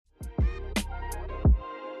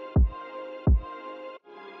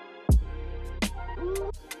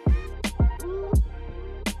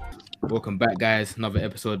Welcome back, guys. Another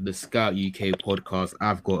episode of the Scout UK podcast.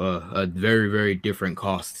 I've got a very, very different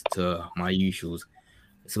cast to my usuals.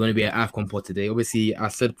 It's going to be an AFCON pod today. Obviously, I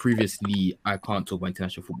said previously I can't talk about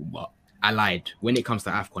international football, but I lied. When it comes to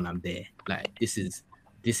AFCON, I'm there. Like, this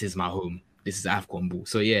is my home. This is AFCON ball.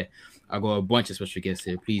 So, yeah, I got a bunch of special guests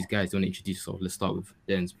here. Please, guys, don't introduce yourself. Let's start with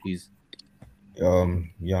Denz, please.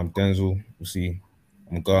 I'm Denzel. You see,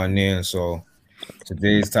 I'm Ghanaian, so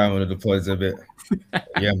today's time of the pod is a bit.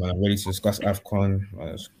 Yeah, man, I'm ready to discuss AFCON.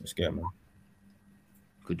 Let's get it, man.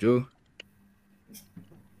 Good Joe.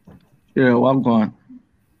 Yeah, well, I'm going.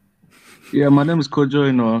 Yeah, my name is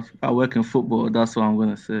Kojo. I work in football. That's what I'm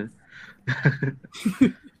gonna say.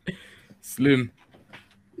 Slim.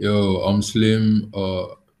 Yo, I'm Slim.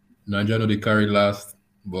 Nigeria know they carry last,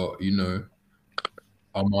 but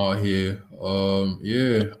I'm out here.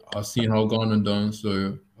 Yeah, I've seen how Ghana done,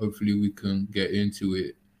 so hopefully we can get into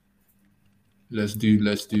it. Let's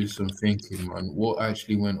do some thinking, man. What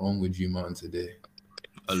actually went on with you, man, today?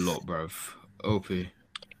 A lot, bruv. OP.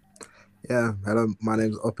 Yeah, hello, my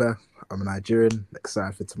name's Ope. I'm a Nigerian,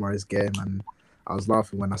 excited for tomorrow's game, and I was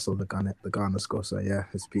laughing when I saw the Ghana score. So yeah,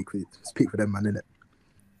 speak for them, man, innit?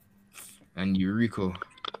 And Eureka.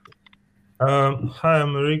 Hi,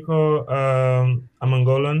 I'm Eureka. I'm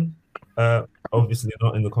Angolan. Obviously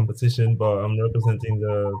not in the competition, but I'm representing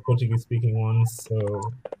the Portuguese-speaking ones. So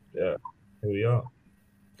yeah, here we are.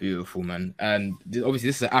 Beautiful, man. And obviously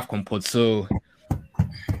this is an AFCON pod, so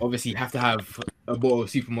obviously you have to have a bottle of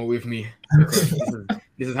Supermalt with me.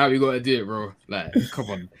 This is how we gotta do it, bro. Like, come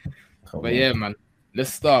on. But yeah, man,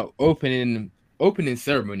 let's start opening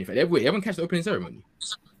ceremony. Everyone catch the opening ceremony?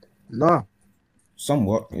 No.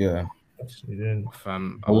 Somewhat, yeah. Actually, then.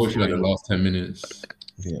 I watched like the last 10 minutes.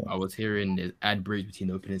 Yeah. I was hearing the ad breaks between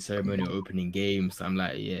the opening ceremony and opening games. So I'm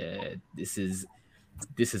like, yeah, this is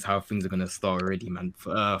how things are gonna start already, man.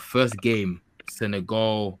 First game,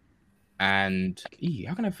 Senegal, and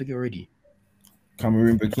how can I forget already?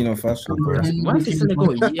 Cameroon, Burkina Faso. Why is it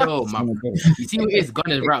Senegal? Yo, man. You see what it is?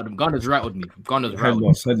 Ghana's rattled me. Head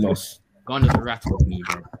loss. Ghana's rattled me,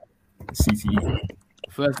 bro. CTE.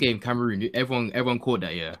 First game, Cameroon. Everyone caught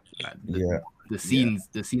that, yeah. Like, The scenes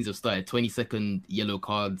have started. 20-second yellow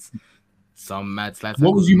cards. Some mad slides.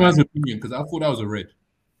 What was you man's opinion? Because I thought that was a red.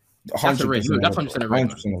 That's a red. No, that's 100% a red.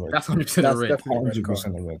 That's 100% a red.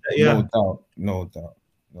 100% a red. Yeah. No doubt.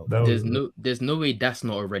 There's no way that's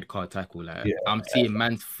not a red card tackle. Like, I'm seeing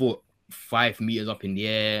man's foot 5 meters up in the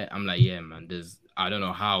air. I'm like, yeah, man. I don't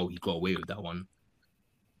know how he got away with that one.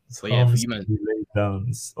 So yeah, for you, man. He laid down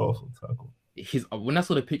this awful tackle. When I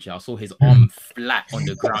saw the picture, I saw his arm flat on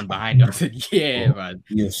the ground behind him. I said, yeah, man.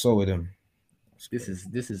 Yeah, so with him. This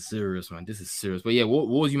is serious, man. This is serious. But yeah, what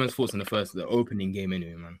was you man's thoughts on the opening game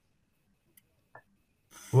anyway, man?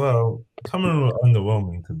 Well, Cameroon were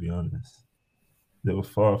underwhelming, to be honest. They were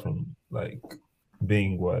far from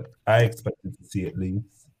being what I expected to see at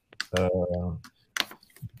least.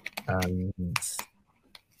 And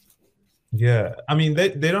yeah, I mean they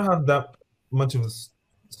don't have that much of a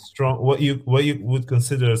strong what you would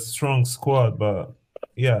consider a strong squad, but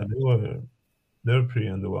yeah, they were pretty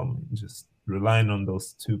underwhelming. Just relying on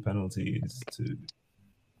those 2 penalties to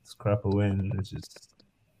scrap a win is just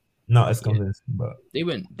not as convincing. But they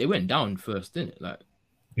went down first, didn't it?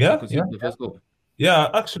 The first goal. Yeah,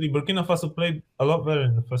 actually, Burkina Faso played a lot better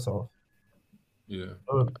in the first half. Yeah.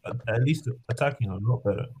 At least attacking a lot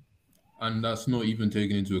better. And that's not even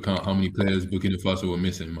taking into account how many players Burkina Faso were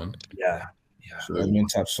missing, man. Yeah. So,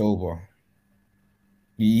 Tap sober.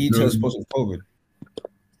 He tests positive COVID.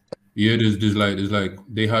 Yeah, there's like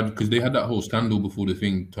they had that whole scandal before the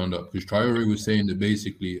thing turned up. Because Traore was saying that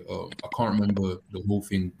basically, I can't remember the whole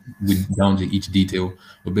thing down to each detail,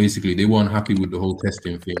 but basically they weren't happy with the whole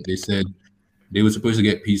testing thing. They said they were supposed to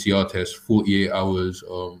get PCR tests 48 hours,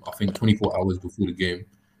 I think 24 hours before the game.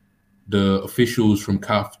 The officials from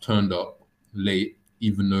CAF turned up late,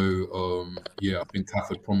 even though, I think CAF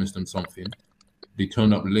had promised them something. They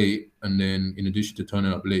turned up late, and then in addition to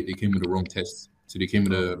turning up late, they came with the wrong tests. So they came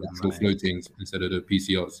with the actual floatings instead of the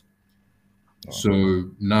PCRs.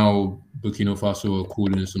 So now Burkina Faso are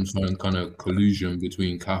calling some kind of collusion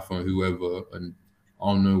between CAF and whoever, and I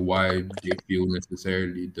don't know why they feel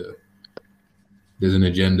necessarily that there's an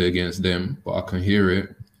agenda against them, but I can hear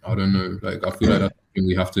it. I don't know. Like, I feel like that's something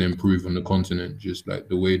we have to improve on the continent, just like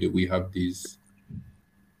the way that we have these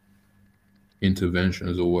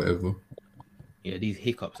interventions or whatever. Yeah, these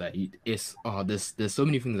hiccups. Like, there's so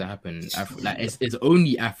many things that happen. Like, it's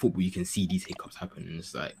only at football you can see these hiccups happen. And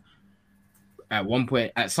it's like, at one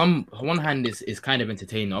point, one hand is kind of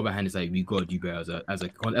entertaining. The other hand is like, we gotta do better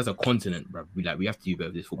as a continent, bro. We have to do better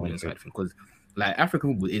with this footballing side thing, because like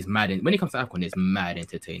African football is mad. When it comes to AFCON, it's mad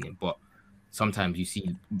entertaining. But sometimes you see,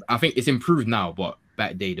 I think it's improved now. But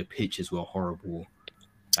back day, the pitches were horrible.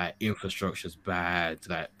 Like infrastructure's bad.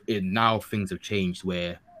 Now things have changed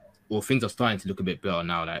or things are starting to look a bit better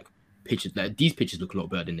now. Like pitches, like these pitches look a lot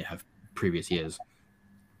better than they have previous years.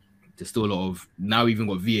 There's still a lot of now. We even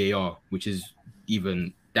got VAR, which is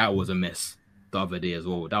that was a mess the other day as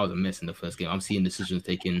well. That was a mess in the first game. I'm seeing decisions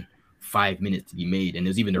taking 5 minutes to be made, and it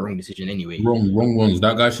was even the wrong decision anyway. Wrong ones.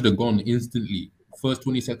 That guy should have gone instantly. First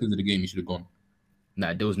 20 seconds of the game, he should have gone.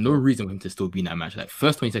 Nah, there was no reason for him to still be in that match. Like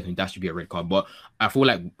first 20 seconds, that should be a red card. But I feel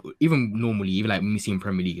like even normally, even like when we see in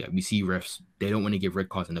Premier League, like we see refs, they don't want to give red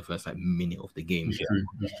cards in the first minute of the game.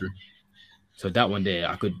 That's true. So that one there,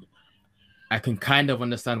 I can kind of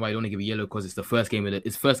understand why you don't want to give a yellow because it's the first game of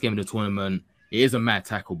the tournament. It is a mad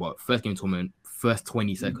tackle, but first game of the tournament, first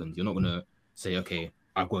 20 seconds, you're not gonna say, okay,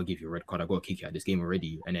 I've got to give you a red card, I've got to kick you out of this game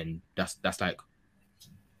already, and then that's like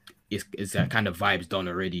it's that kind of vibes done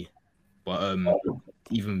already. But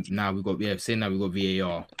even now we got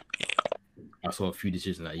VAR. I saw a few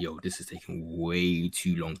decisions like, yo, this is taking way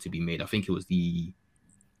too long to be made. I think it was the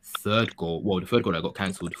third goal that got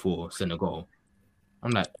cancelled for Senegal.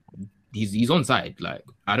 I'm like, he's onside. Like,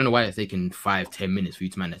 I don't know why it's taking 5-10 minutes for you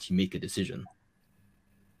to actually make a decision.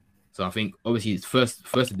 So I think obviously it's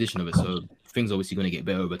first edition of it, so things obviously going to get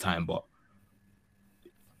better over time. But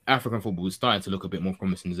African football is starting to look a bit more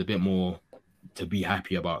promising. There's a bit more to be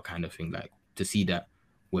happy about, kind of thing. Like to see that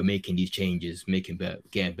we're making these changes, getting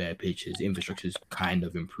better pitches, infrastructure's kind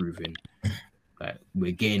of improving. Like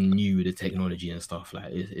we're getting new with the technology and stuff.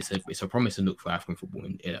 Like it's a promising look for African football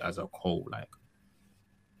as a whole. Like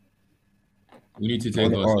we need to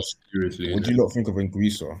take us seriously. What do you not think of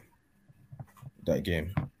Anguissa? That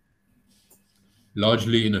game?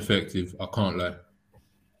 Largely ineffective. I can't lie.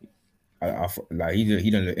 I like he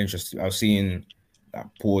didn't look interested. I was seeing like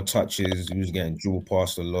poor touches. He was getting dribbled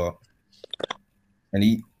past a lot.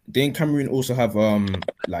 And didn't Cameroon also have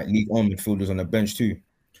like League One midfielders on the bench too?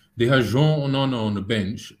 They had Jean Onana on the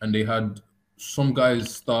bench, and they had some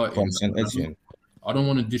guys starting. From Saint Etienne. I don't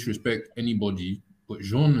want to disrespect anybody, but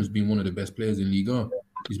Jean has been one of the best players in Liga.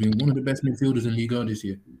 He's been one of the best midfielders in Liga this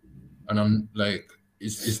year, and I'm like,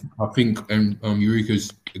 it's. I think Eureka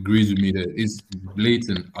agrees with me that it's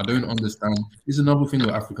blatant. I don't understand. It's another thing with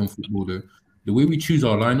African football, though. The way we choose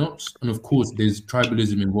our lineups, and of course, there's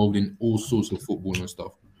tribalism involved in all sorts of football and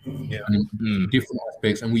stuff. Yeah. And in different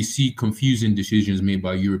aspects, and we see confusing decisions made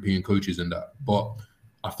by European coaches and that. But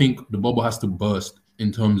I think the bubble has to burst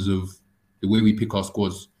in terms of the way we pick our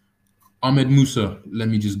squads. Ahmed Musa, let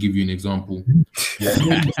me just give you an example.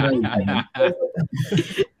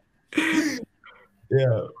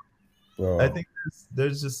 Yeah, Bro. I think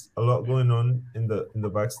there's just a lot going on in the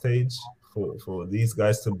backstage for these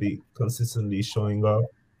guys to be consistently showing up,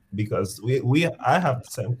 because we have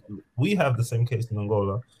the same case in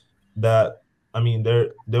Angola, that I mean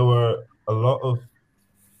there were a lot of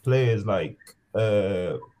players like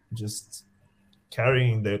just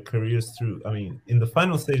carrying their careers through. I mean, in the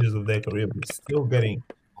final stages of their career, but still getting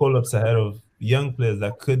call-ups ahead of young players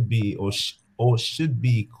that could be or should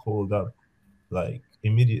be called up like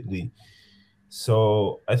immediately.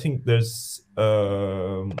 So I think there's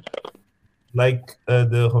like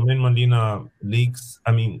the Romain Molina leaks.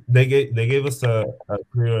 I mean, they gave us a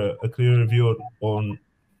clear review on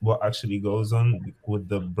what actually goes on with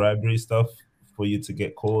the bribery stuff for you to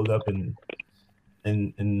get called up and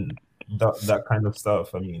that kind of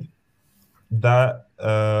stuff. I mean, that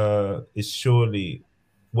is surely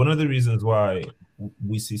one of the reasons why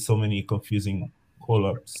we see so many confusing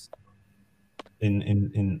call-ups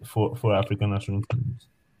for African national teams.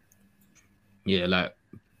 Yeah, like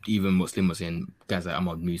even what Slim was saying, guys like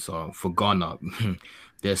Ahmad Musa for Ghana.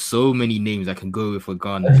 There's so many names I can go with for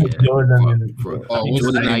Ghana. Yeah. Jordan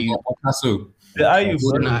Ayew,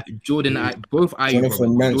 both Jonathan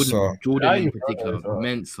Ayew, Mensah. Jordan in Ayew particular, brothers,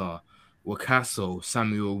 Mensah, Wakaso,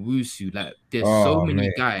 Samuel Wusu. Like there's so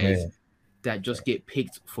many guys that just get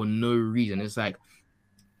picked for no reason. It's like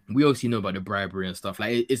we obviously know about the bribery and stuff.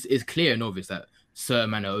 Like it's clear and obvious that certain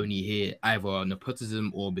men are only here either on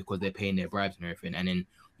nepotism or because they're paying their bribes and everything. And then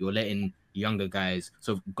you're letting younger guys.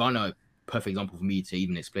 So Ghana, perfect example for me to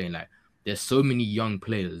even explain. Like there's so many young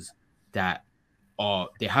players that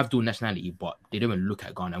they have dual nationality, but they don't even look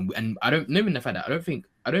at Ghana. And I don't even the fact that I don't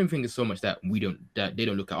think it's so much that they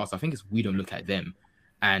don't look at us. I think it's we don't look at them.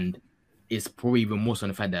 And it's probably even more so on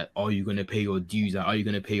the fact that, are you going to pay your dues? Are you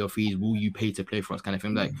going to pay your fees? Will you pay to play for us? Kind of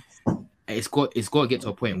thing. Like it's got to get to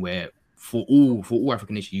a point where for all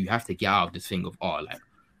African nations, you have to get out of this thing of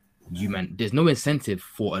there's no incentive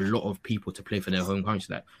for a lot of people to play for their home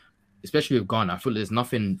country. Like especially with Ghana, I feel there's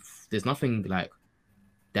nothing like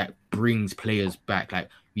that brings players back. Like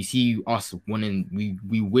we see us wanting,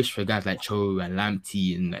 we wish for guys like Cho and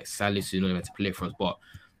Lamptey and like Salisu, you know, to play for us. But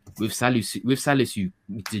with Salisu,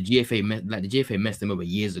 the GFA messed him over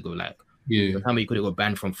years ago. Like the time he could have got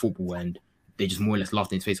banned from football, and they just more or less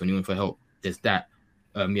laughed in his face when he went for help. There's that.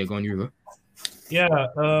 Go on, River. Yeah,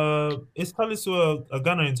 is Salisu a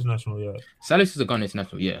Ghana international? Yeah, Salisu is a Ghana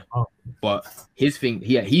international. Yeah, but his thing,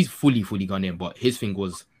 he's fully Ghanaian. But his thing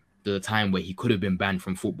was the time where he could have been banned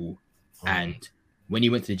from football, and when he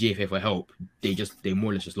went to the GFA for help, they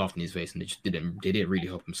more or less just laughed in his face, and they didn't really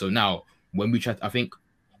help him. So now when we tried, I think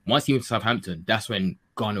once he went to Southampton, that's when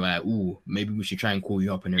Ghana were like, "Ooh, maybe we should try and call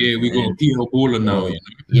you up." And everything. We got Peter Baller now.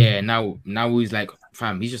 Yeah, now he's like,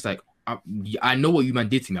 fam, he's just like, I know what you man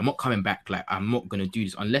did to me. I'm not coming back. Like, I'm not gonna do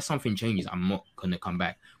this unless something changes. I'm not gonna come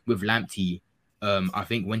back. With Lamptey, I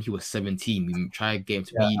think when he was 17, we tried to get him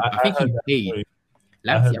to be. I think he paid.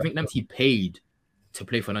 Lamptey, I think Lamptey paid to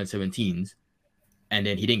play for 917s, and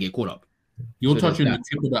then he didn't get called up. You're touching the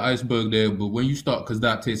tip of the iceberg there, but when you start, because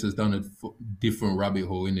that takes us down a different rabbit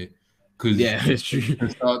hole, innit? Because it's true. You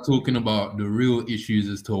start talking about the real issues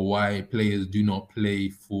as to why players do not play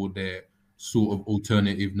for their sort of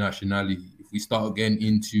alternative nationality. If we start getting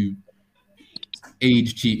into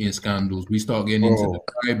age cheating scandals, we start getting into the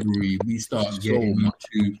bribery, we start getting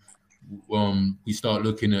into we start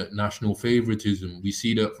looking at national favoritism. We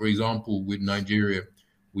see that, for example, with Nigeria,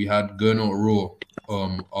 we had Gernot Rohr,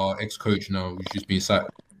 our ex-coach now, who's just been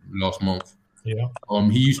sacked last month. Yeah.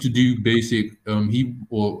 He used to do basic. He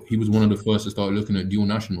was one of the first to start looking at dual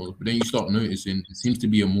nationals. But then you start noticing it seems to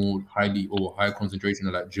be a more high concentration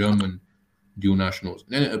of like German dual nationals.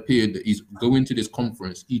 And then it appeared that he's going to this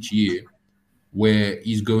conference each year where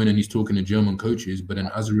he's going and he's talking to German coaches, but then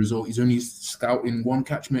as a result, he's only scouting one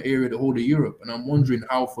catchment area the whole of Europe. And I'm wondering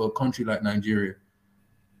how, for a country like Nigeria,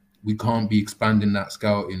 we can't be expanding that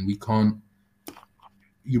scouting. We can't.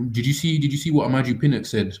 Did you see what Amaju Pinnock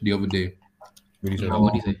said the other day?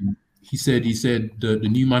 What did he say? He said the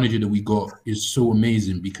new manager that we got is so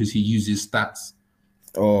amazing because he uses stats.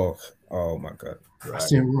 Oh my God! Right. I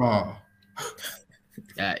said, raw.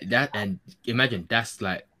 That and imagine that's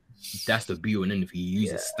the be-all and end if he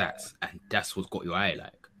uses stats, and that's what's got your eye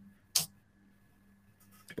like.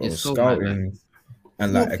 It's so scouting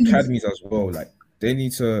and like academies as well. Like they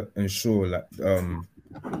need to ensure like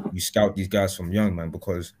you scout these guys from young, man,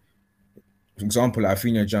 because for example, like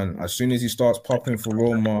Afinia Jan, as soon as he starts popping for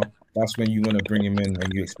Roma, that's when you want to bring him in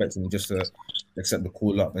and you expect him just to accept the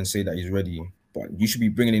call up and say that he's ready. But you should be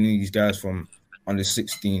bringing in these guys from under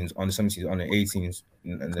 16s, under 17s, under 18s,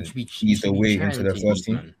 and then ease their way into their first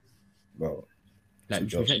team. Well, like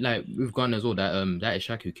we've gone as well that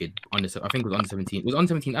Ishaku kid I think it was under 17. It was under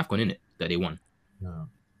 17 AFCON, innit, that they won. No.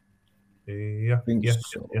 Yeah.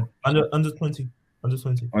 Under 20. Under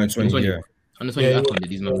 20. Under 20, yeah. Under 20 AFCON that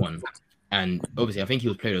these men won. And obviously I think he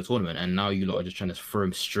was playing the tournament, and now you lot are just trying to throw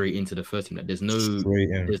him straight into the first team. Like there's no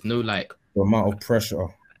like the amount of pressure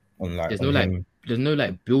on like there's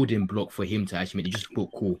no building block for him to actually make it. Just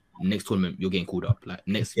cool. Next tournament you're getting called up. Like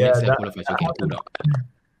next qualifiers you're getting called up.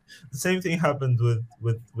 The same thing happened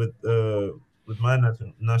with my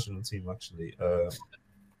national team actually.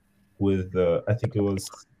 With I think it was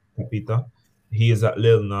Capita. He is at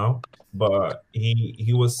Lille now, but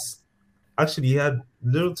he was actually he had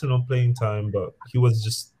little to no playing time, but he was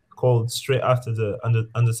just called straight after the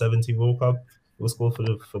under 17 World Cup. He was called for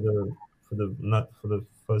the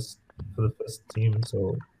first team.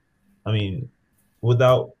 So I mean,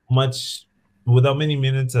 without many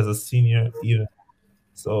minutes as a senior even.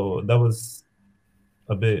 So that was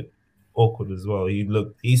a bit awkward as well.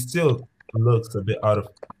 He still looks a bit out of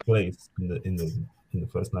place in the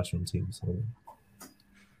first national team. So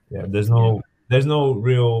yeah, there's no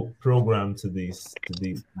real program to this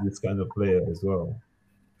kind of player as well.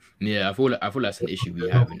 Yeah, I feel like that's an issue we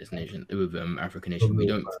have in this nation with African nation. We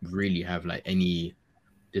don't really have like any.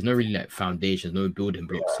 There's no really like foundations, no building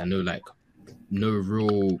blocks, and no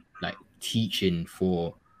real like teaching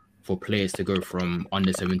for players to go from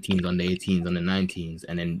under 17s, under 18s, under 19s,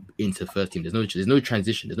 and then into first team. There's no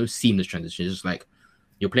transition. There's no seamless transition. It's just like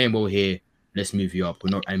you're playing well here. Let's move you up.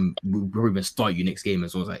 We'll even start you next game. And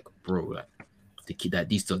so I was like, bro, like the kid that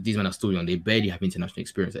these men are still young. They barely have international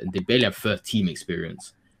experience. They barely have first team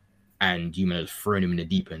experience, and you man are throwing them in the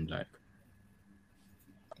deep end. Like,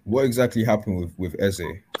 what exactly happened with Eze?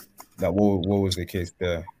 Like, what was the case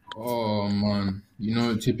there? Oh man,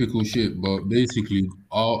 typical shit. But basically,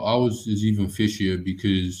 ours is even fishier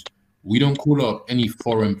because we don't call up any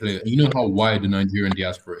foreign player. You know how wide the Nigerian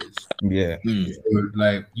diaspora is. Yeah. So,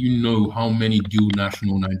 like, you know how many dual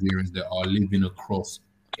national Nigerians there are living across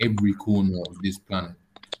every corner of this planet.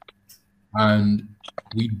 And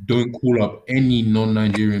we don't call up any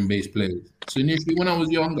non-Nigerian based players. So initially, when I was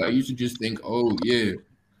younger, I used to just think, oh, yeah,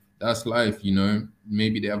 that's life, you know.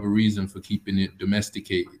 Maybe they have a reason for keeping it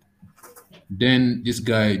domesticated. Then this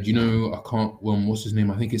guy, do you know, what's his name?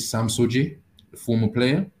 I think it's Sam Soje, the former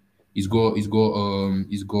player. He's got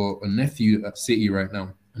a nephew at City right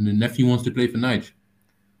now, and the nephew wants to play for Niger.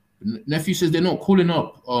 The nephew says they're not calling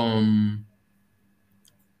up.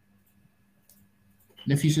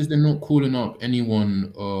 Nephew says they're not calling up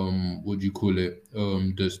anyone. What do you call it?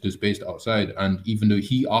 That's based outside. And even though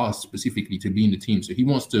he asked specifically to be in the team, so he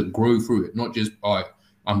wants to grow through it, not just all right,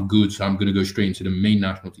 I'm good, so I'm gonna go straight into the main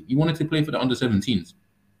national team. He wanted to play for the under-17s.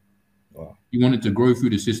 Wow. He wanted to grow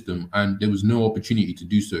through the system, and there was no opportunity to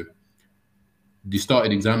do so. They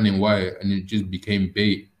started examining why, and it just became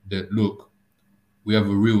bait that, look, we have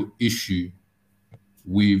a real issue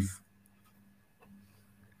with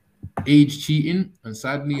age cheating. And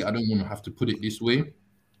sadly, I don't want to have to put it this way,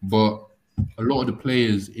 but a lot of the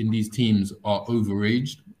players in these teams are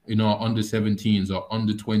overaged. In our under-17s, our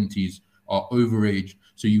under-20s are overaged.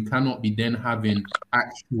 So you cannot be then having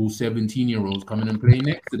actual 17-year-olds coming and playing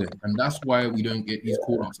next to them. And that's why we don't get these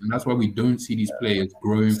call-ups. And that's why we don't see these players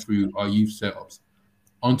growing through our youth setups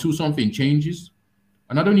until something changes.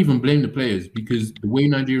 And I don't even blame the players, because the way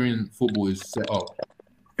Nigerian football is set up,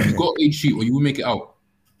 you got age sheet or you will make it out.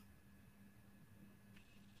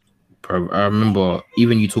 Bro, I remember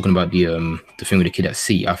even you talking about the thing with the kid at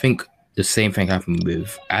sea. I think the same thing happened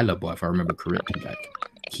with Alaba, if I remember correctly. Like,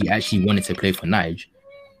 he actually wanted to play for Niger,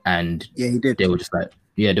 and Yeah, he did. they were just like,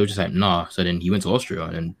 nah. So then he went to Austria,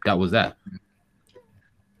 and that was that.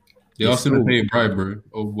 They asked him to pay a bribe, bro.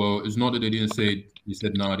 Oh, well, it's not that they didn't say, he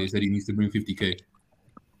said nah, they said he needs to bring 50K.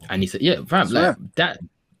 And he said, yeah, fam, like that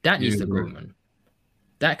needs to go, bro. man.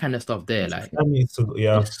 That kind of stuff there, like, That needs to,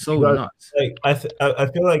 yeah. it's so But, nuts. like I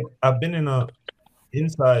feel like I've been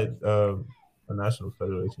inside a national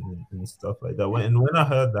federation and stuff like that. When I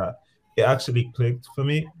heard that, it actually clicked for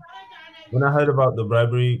me. When I heard about the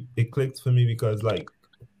bribery, it clicked for me, because like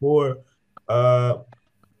for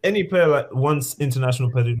any player like wants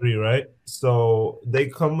international pedigree, right? So they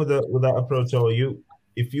come with that approach. Oh,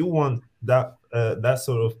 if you want that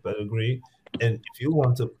sort of pedigree, and if you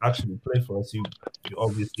want to actually play for us, you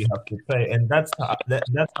obviously have to pay. And that's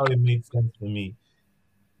how it made sense for me.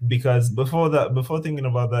 Because before thinking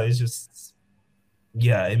about that, it's just,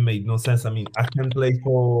 yeah, it made no sense. I mean, I can play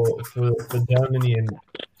for Germany,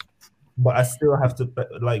 but I still have to pay,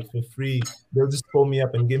 like, for free. They'll just call me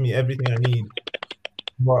up and give me everything I need.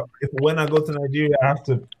 But when I go to Nigeria, I have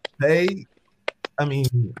to pay. I mean,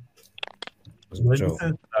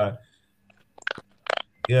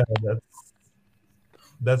 yeah,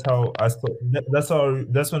 that's how I thought.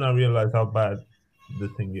 That's when I realized how bad the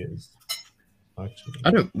thing is.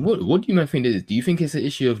 Actually, what do you think it is? Do you think it's an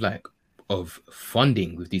issue of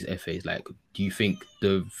funding with these FAs? Like, do you think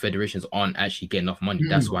the federations aren't actually getting enough money?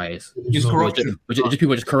 That's why it's corruption. Just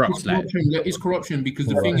people just corrupt. It's corruption, because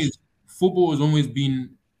the thing is, football has always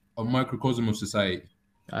been a microcosm of society.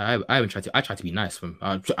 I tried to be nice.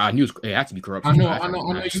 I knew it had to be corruption. I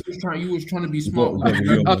know. You was trying to be smart. I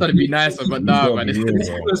was trying to be nice, but nah, man.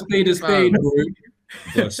 It's spade a spade, bro. You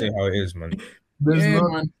gotta say how it is, man.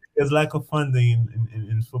 There's lack of funding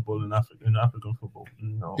in football, in African football.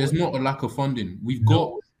 No, there's not a lack of funding.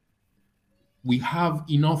 We have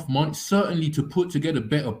enough money, certainly, to put together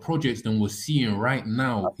better projects than we're seeing right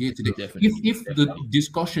now here today. If the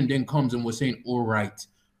discussion then comes and we're saying, all right,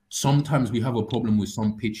 sometimes we have a problem with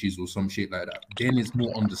some pitches or some shit like that, then it's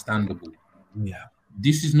more understandable. Yeah.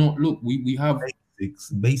 This is not, look, we have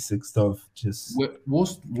basic stuff. Just what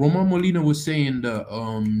Roman Molina was saying that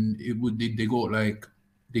they got, like,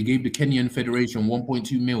 they gave the Kenyan Federation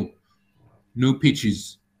 1.2 mil, no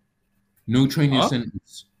pitches, no training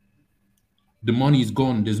centers. The money's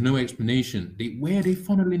gone. There's no explanation. Where are they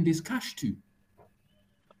funneling this cash to?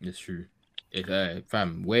 It's true.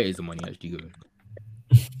 Fam, where is the money actually going?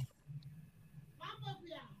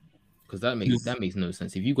 Because that makes no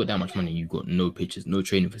sense. If you got that much money, you got no pitches, no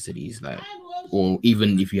training facilities, like, or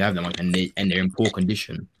even if you have that much and they're in poor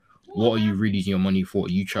condition, what are you really using your money for?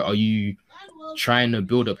 Are you trying to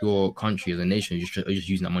build up your country as a nation? Or just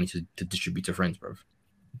using that money to distribute to friends, bro?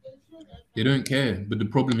 They don't care. But the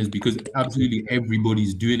problem is, because absolutely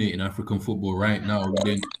everybody's doing it in African football right now,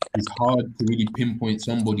 then it's hard to really pinpoint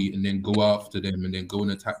somebody and then go after them and then go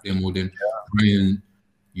and attack them, or then try and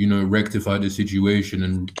rectify the situation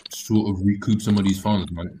and sort of recoup some of these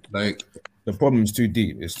funds, man. Like, The problem is too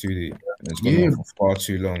deep. It's too deep. And it's gone Yeah. on for far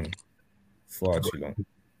too long. Far too long.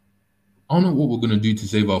 I don't know what we're gonna do to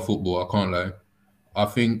save our football. I can't lie. I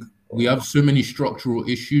think we have so many structural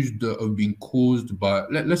issues that have been caused by.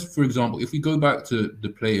 Let's, for example, if we go back to the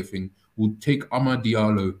player thing, we'll take Amad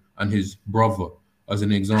Diallo and his brother as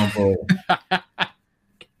an example.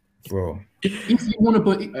 Bro. If you want to,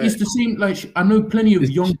 but it's the same. Like, I know plenty of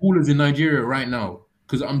young ballers in Nigeria right now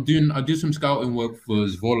because I did some scouting work for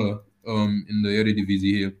Zvola in the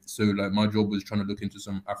Eredivisie here. So like my job was trying to look into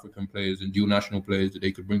some African players and dual national players that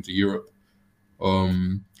they could bring to Europe.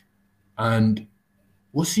 And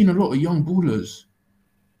we're seeing a lot of young ballers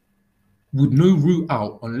with no route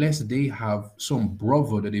out unless they have some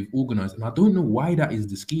brother that they've organized. And I don't know why that is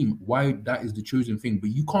the scheme, why that is the chosen thing, but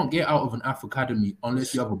you can't get out of an AF academy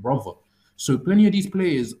unless you have a brother. So plenty of these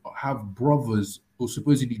players have brothers or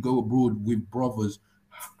supposedly go abroad with brothers,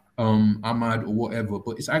 Ahmad or whatever,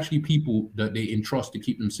 but it's actually people that they entrust to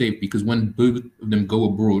keep them safe because when both of them go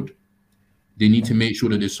abroad, they need to make sure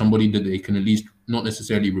that there's somebody that they can at least not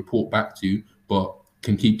necessarily report back to, but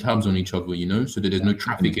can keep tabs on each other, so that there's no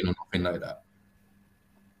trafficking or nothing like that.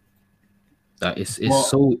 That it's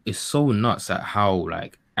so nuts at how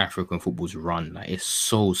like African football's run. Like it's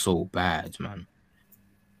so bad, man.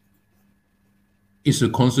 It's a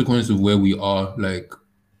consequence of where we are, like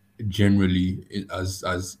generally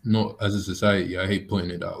as not as a society. I hate putting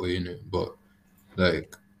it that way, innit? But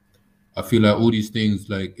like I feel like all these things,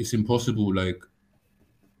 like it's impossible. Like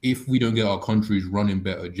if we don't get our countries running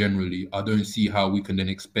better generally, I don't see how we can then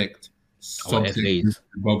expect subsidies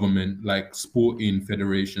government, like sporting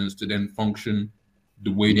federations, to then function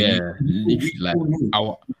the way they literally, like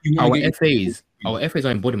our FAs are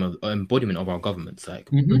embodiment of our governments. Like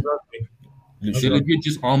they're legit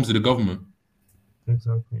just arms of the government.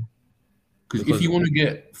 Exactly. Because if you want to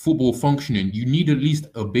get football functioning, you need at least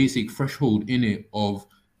a basic threshold in it of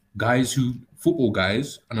football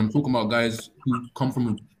guys, and I'm talking about guys who come from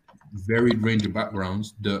a varied range of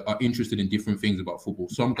backgrounds that are interested in different things about football.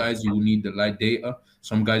 Some guys you will need the live data,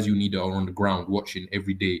 some guys you need that are on the ground watching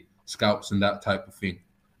every day, scouts and that type of thing.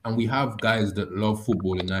 And we have guys that love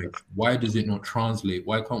football in life. Why does it not translate?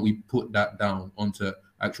 Why can't we put that down onto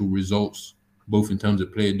actual results, both in terms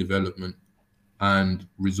of player development and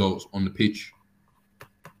results on the pitch?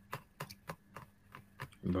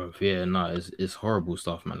 Bro, yeah, no, it's horrible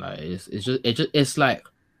stuff, man. Like it's like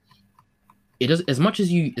it does as much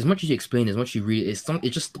as you explain, as much as you read,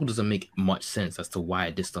 it just still doesn't make much sense as to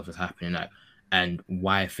why this stuff is happening, like, and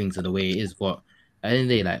why things are the way it is. But at the end of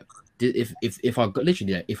the day, like, if our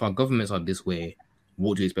literally, like, if our governments are this way,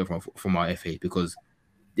 what do you expect from our FA? Because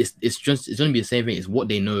it's going to be the same thing. It's what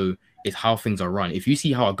they know. It's how things are run. If you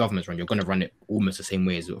see how our governments run, you're going to run it almost the same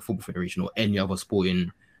way as a football federation or any other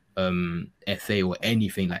sporting FA or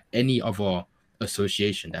anything, like any other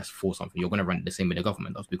association that's for something. You're going to run it the same way the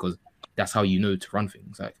government does, because that's how you know to run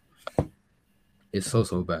things. Like it's so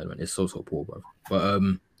bad, man. It's so poor, bro. But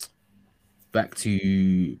back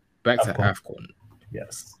to AFCON.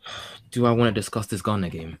 Yes. Do I want to discuss this Ghana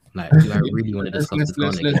game? Like, do I really want to discuss this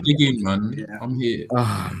Ghana game? Let's dig in, man. Yeah. I'm here.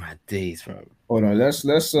 Oh my days, bro. Hold on. Let's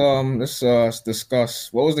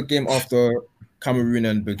discuss what was the game after Cameroon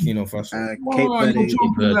and Burkina Faso. Hey,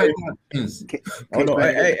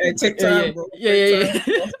 take time, bro. Yeah.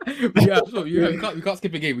 We can't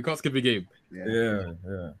skip a game. Yeah.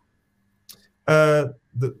 To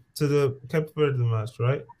the Cape Verde match,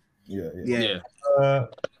 right? Yeah.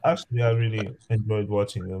 Actually, I really enjoyed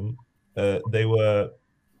watching them. They were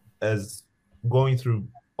as going through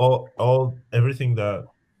everything that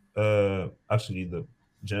actually the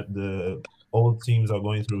old teams are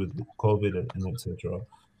going through with COVID and etc.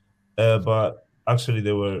 But actually,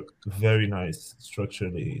 they were very nice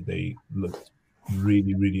structurally. They looked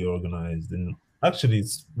really, really organized, and actually,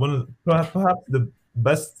 it's one of perhaps the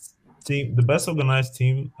best organized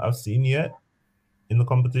team I've seen yet in the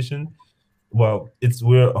competition. Well,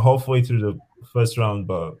 we're halfway through the first round,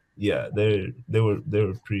 but yeah, they were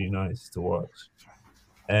pretty nice to watch,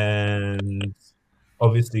 and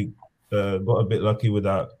obviously got a bit lucky with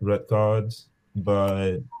that red card,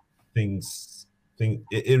 but it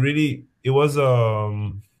was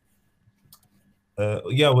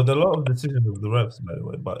with a lot of decisions of the refs, by the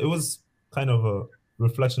way, but it was kind of a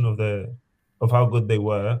reflection of how good they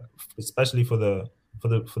were, especially for the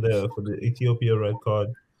Ethiopia red card.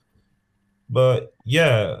 But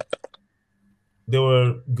yeah, they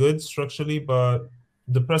were good structurally, but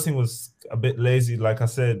the pressing was a bit lazy, like I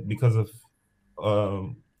said, because of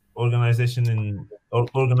organizational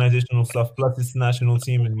stuff. Plus, it's national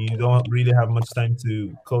team, and you don't really have much time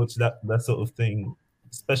to coach that sort of thing,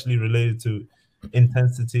 especially related to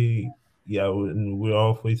intensity. Yeah, we're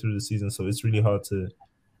halfway through the season, so it's really hard to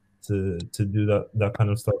do that kind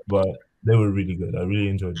of stuff. But they were really good. I really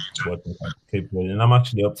enjoyed watching Cape Verde, and I'm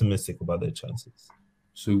actually optimistic about their chances.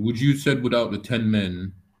 So would you said without the 10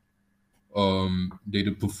 men, they'd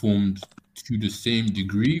have performed to the same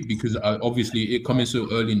degree? Because obviously it coming so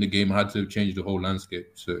early in the game had to have changed the whole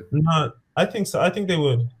landscape. So no, I think so. I think they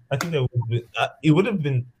would. It would have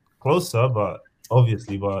been closer, but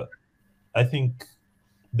obviously, I think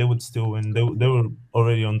they would still win. They were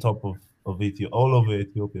already on top of Ethiopia, all over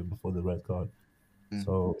Ethiopia before the red card.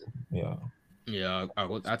 So yeah. Yeah, I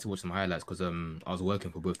had to watch some highlights because I was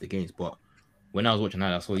working for both the games. But when I was watching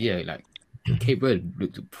highlights, I saw like Cape Verde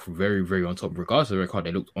looked very, very on top. Regardless of the record,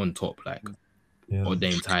 they looked on top or the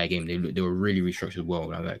entire game. They were really restructured well.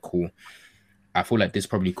 And I was like, cool. I feel like this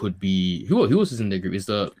probably could be who else is in the group? Is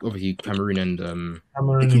obviously Cameroon and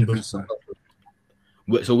Cameroon and Burkina.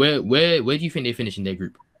 So where do you think they finish in their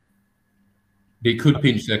group? They could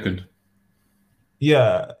pinch second.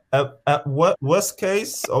 Yeah, at worst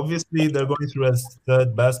case, obviously they're going through as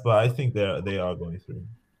third best, but I think they are going through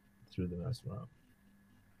the next round.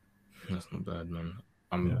 That's not bad, man.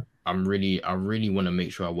 I really want to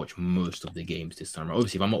make sure I watch most of the games this time.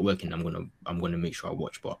 Obviously, if I'm not working, I'm gonna make sure I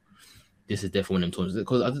watch. But this is definitely one of them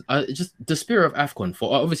tournaments because I just the spirit of AFCON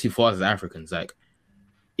for us as Africans, like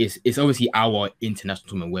it's obviously our international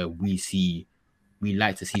tournament where we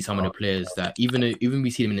like to see some of the players that even we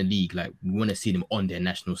see them in the league, like we want to see them on their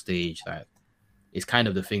national stage. Like it's kind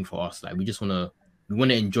of the thing for us. Like we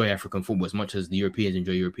want to enjoy African football as much as the Europeans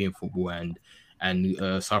enjoy European football and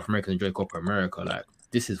South Americans enjoy Copa America. Like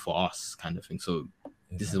this is for us kind of thing. So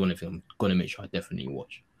this is one of the things I'm gonna make sure I definitely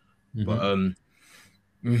watch. But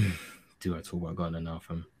do I talk about Ghana now,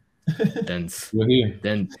 fam? We're here.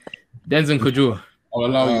 Denz and Kojo. I'll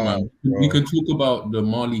allow you, man. We can talk about the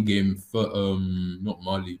Mali game for not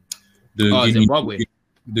Mali. The Zimbabwe.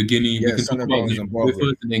 The Guinea. Yeah, we can talk about Zimbabwe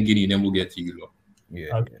first and then Guinea, and then we'll get to you lot.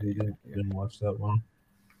 Yeah. I didn't watch that one.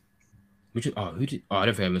 I don't think I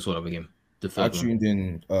even saw that other game. I tuned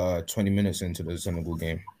in 20 minutes into the Senegal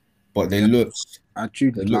game, but they looked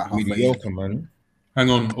mediocre, man. Hang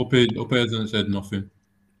on, Ope hasn't said nothing.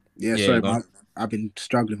 Yeah, sorry, man. I've been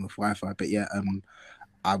struggling with Wi-Fi, but yeah,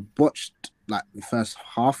 I watched like the first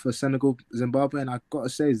half of Senegal Zimbabwe, and I gotta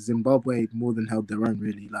say Zimbabwe more than held their own.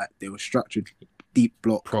 Really, like they were structured, deep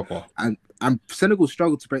block, proper, and Senegal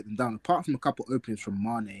struggled to break them down. Apart from a couple openings from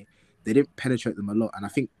Mane, they didn't penetrate them a lot, and I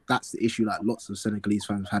think that's the issue. Like lots of Senegalese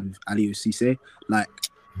fans had with Aliou Cisse. Like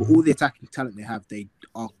with all the attacking talent they have, they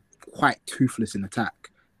are quite toothless in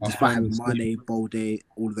attack. Despite having Mane, Bolde,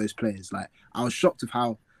 all of those players, like I was shocked of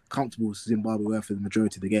how comfortable Zimbabwe were for the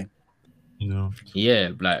majority of the game. Yeah,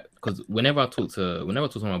 like because whenever I talk to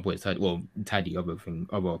my boys, Taddy, other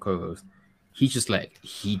co-host, he's just like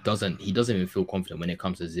he doesn't even feel confident when it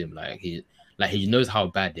comes to Zim. Like he knows how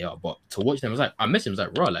bad they are, but to watch them, I was like, I messaged him, I was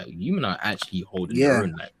like, bro, like you men are actually holding their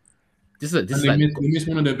own. Like this is like we missed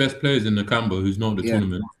one of their best players in the Cambo who's not the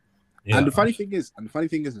tournament. Yeah. And the funny thing is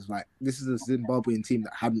like this is a Zimbabwean team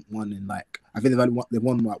that haven't won in like I think they've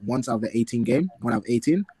won like once out of the 18 game, 1 out of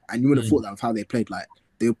 18, and you would have thought that with how they played, like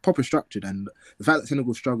they were proper structured, and the fact that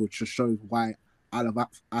Senegal struggled just shows why I love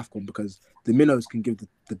AFCON, because the minnows can give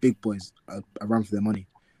the big boys a run for their money.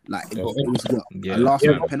 Like it was a last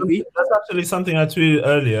minute penalty. That's actually something I tweeted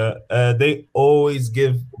earlier. They always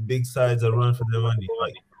give big sides a run for their money,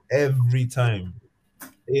 like every time.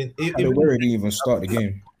 They didn't even start the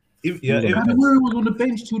game. Kadewere was on the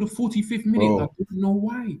bench till the 45th minute. Bro. I didn't know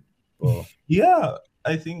why. Bro. Yeah,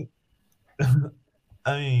 I think.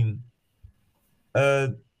 I mean,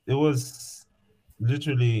 it was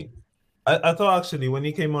literally. I thought actually when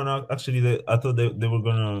he came on, I thought they were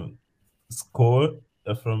gonna score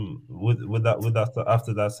with that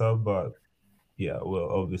after that sub, but yeah, well,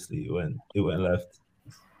 obviously it went left.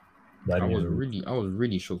 I was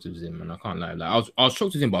really shocked with him, and I can't lie. Like I was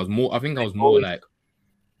shocked with him, but I was more like.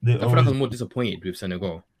 I feel like I was more disappointed with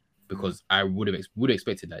Senegal because I would have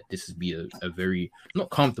expected that this would be a very not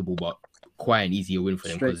comfortable but quite an easier win for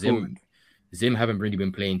them, because Zim haven't really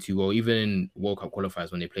been playing too well. Even in World Cup qualifiers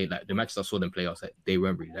when they played, like the matches I saw them play, I was like they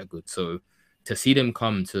weren't really that good. So to see them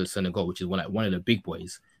come to Senegal, which is one of the big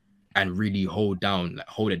boys, and really hold it down,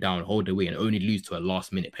 hold the way, and only lose to a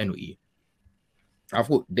last minute penalty, I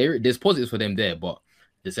thought there's positives for them there, but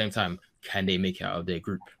at the same time, can they make it out of their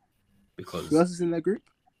group? Because who else is in their group?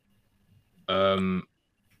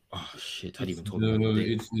 Oh shit! How do you even talk The about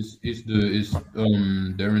it?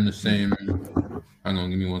 they're in the same. Hang on,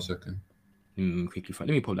 give me 1 second. Quickly find.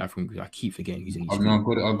 Let me pull that from because I keep forgetting who's in each I've group.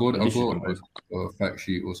 got This is like, composed. a fact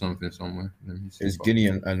sheet or something somewhere. Let me see It's if I- Guinea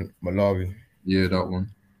and Malawi. Yeah, that one.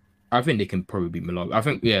 I think they can probably beat Malawi. I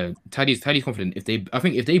think Taddy's confident. I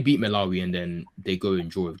think if they beat Malawi and then they go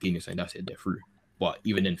and draw with Guinea, and that's it, they're through. But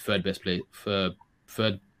even in third place, third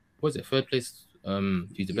place,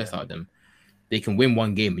 who's the best out of them? They can win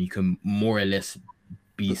one game and you can more or less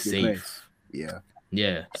be Book your safe. place. Yeah.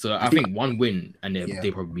 Yeah. So I think one win and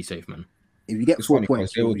they probably be safe, man. If you get It's 4 funny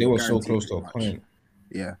points, because they you're were so guaranteed close to a pretty much. point.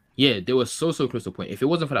 Yeah. Yeah, they were so close to a point. If it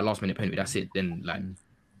wasn't for that last minute penalty, that's it. Then like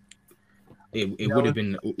it would have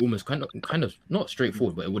been almost kind of not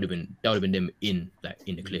straightforward, but that would have been them in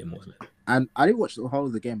the clear most likely. And I didn't watch the whole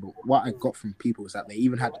of the game, but what I got from people is that they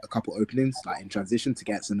even had a couple openings like in transition to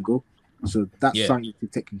get Senegal. So that's something to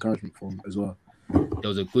take encouragement from as well. There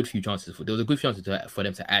was a good few chances for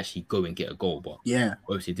them to actually go and get a goal, but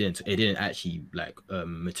obviously it didn't actually like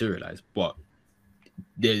materialize. But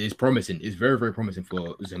it's promising. It's very, very promising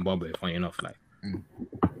for Zimbabwe. Funny enough, like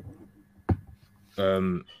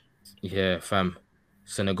yeah, fam,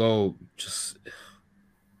 Senegal just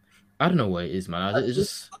I don't know what it is, man.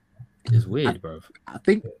 It's weird, bro. I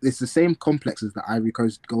think it's the same complex as the Ivory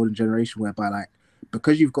Coast Golden Generation, whereby like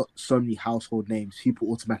because you've got so many household names,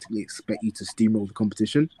 people automatically expect you to steamroll the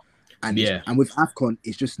competition. And and with AFCON,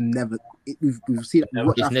 it's just never. We've seen.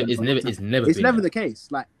 It's never the case.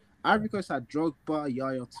 Like Ivory Coast had Drogba,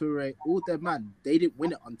 Yaya Toure, all their man. They didn't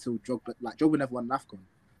win it until Drogba. Like Drogba never won an AFCON.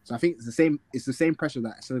 So I think it's the same. It's the same pressure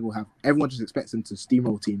that Senegal have. Everyone just expects them to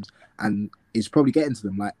steamroll teams, and it's probably getting to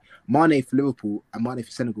them. Like Mane for Liverpool and Mane for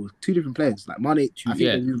Senegal, 2 different players. Like Mane, I think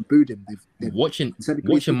they even booed him. Watching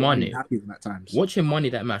Mane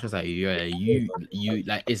that match, I was like, you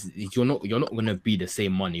like you're not gonna be the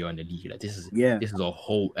same Mane you're in the league. Like this is a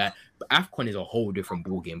whole. AFCON is a whole different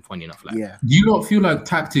ball game. Funny enough, like do you not feel like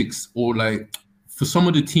tactics or like for some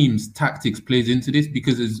of the teams tactics plays into this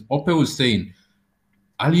because as Ope was saying.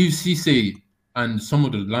 Aliou Cisse and some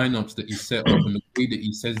of the lineups that he set up and the way that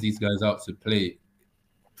he sends these guys out to play,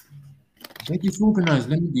 they're disorganized,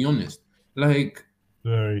 let me be honest. Like,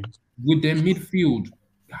 with their midfield,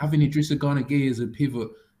 having Idrissa Gana Gueye as a pivot,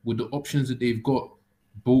 with the options that they've got,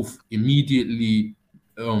 both immediately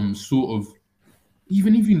sort of,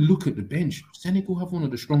 even look at the bench. Senegal have one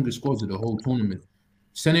of the strongest squads of the whole tournament.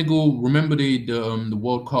 Senegal, remember the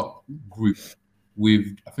World Cup group with,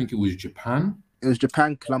 I think it was Japan? It was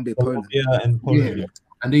Japan, Colombia, Poland. And Poland. Yeah.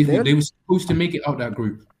 And they were supposed to make it out that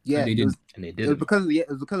group. Yeah, and they didn't. It was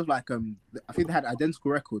because of like I think they had identical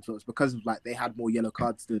records, so it's because of like they had more yellow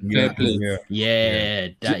cards than Japan.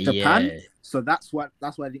 So that's why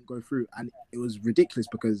it didn't go through, and it was ridiculous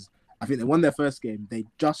because I think they won their first game. They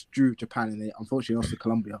just drew Japan, and they unfortunately lost to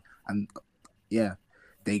Colombia. And they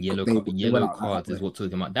yellow cards is what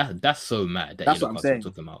talking about. That's so mad. That's what I'm saying.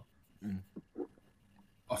 Talking about.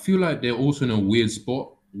 I feel like they're also in a weird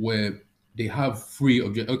spot where they have 3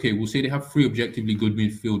 we'll say they have 3 objectively good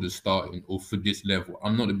midfielders starting or for this level.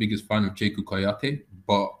 I'm not the biggest fan of Cheku Kayate,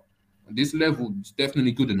 but this level is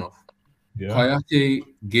definitely good enough. Yeah. Kayate,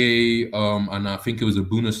 Gay, and I think it was a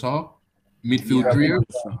Bunasar midfield trio.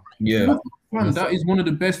 Yeah. Man, that is one of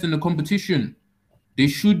the best in the competition. They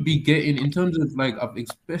should be getting, in terms of like,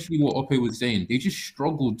 especially what Ope was saying, they just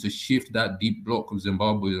struggled to shift that deep block of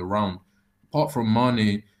Zimbabwe around. Apart from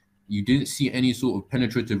Mane, you didn't see any sort of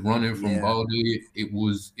penetrative running from Balde. It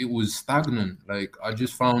was stagnant. Like I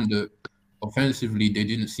just found that offensively they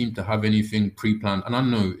didn't seem to have anything pre-planned. And I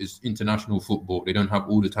know it's international football; they don't have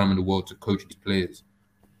all the time in the world to coach these players.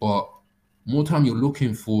 But more time you're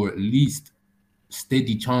looking for at least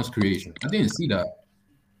steady chance creation. I didn't see that.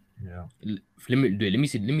 Yeah. Let me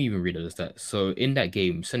see. Let me even read the stats. So in that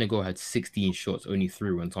game, Senegal had 16 shots, only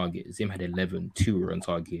 3 were on target. Zim had 11, 2 were on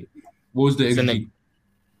target. What was the XG?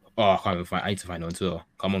 I can't even find. I need to find it on Twitter.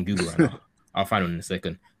 I'm on Google right now. I'll find it in a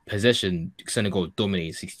second. Possession, Senegal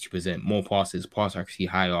dominated 62%. More passes, pass accuracy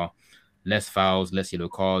higher, less fouls, less yellow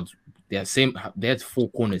cards. They had 4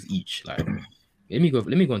 corners each. Like, let me go on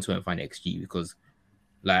Twitter and find XG because,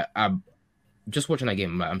 like, I'm just watching that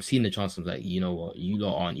game. Like, I'm seeing the chances. Like, you know what? You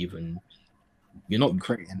lot aren't even. You're not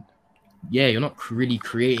creating. Yeah, you're not really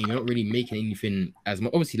creating. You're not really making anything as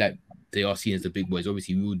much. Obviously, like. They are seen as the big boys.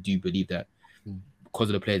 Obviously, we do believe that because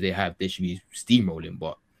of the players they have, they should be steamrolling.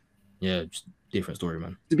 But yeah, just different story,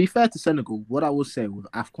 man. To be fair to Senegal, what I will say with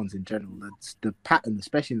AFCONs in general, the pattern,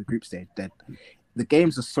 especially in the group stage, that the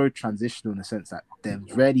games are so transitional in the sense that there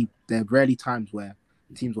are rarely times where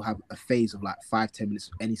teams will have a phase of like 5-10 minutes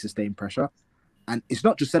of any sustained pressure. And it's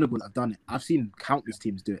not just Senegal that have done it. I've seen countless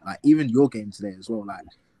teams do it. Like even your game today as well. Like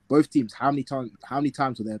both teams, how many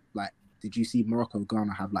times were there? Like, did you see Morocco and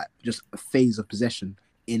Ghana have like just a phase of possession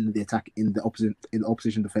in the attack in the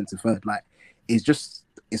opposition defensive third? Like, it's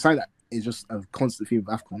something that is just a constant theme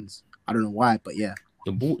of AFCONs. I don't know why, but yeah.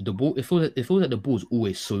 The ball. It feels like the ball's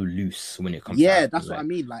always so loose when it comes. Yeah, to that's what I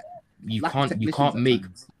mean. Like you can't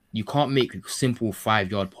make simple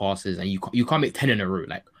 5-yard passes, and you can't make 10 in a row.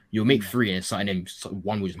 Like you'll make 3 and then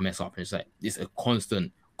one will just mess up. And it's like it's a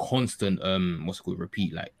constant what's it called,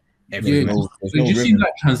 repeat. Like every so you see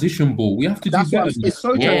like transition ball. We have to do better. It's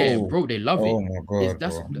so bro, they love it. Oh my god,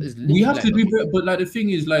 we have to do better. But like the thing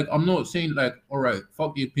is, like, I'm not saying like, all right,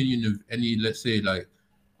 fuck the opinion of any. Let's say like,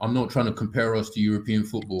 I'm not trying to compare us to European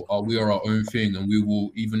football. We are our own thing, and we will,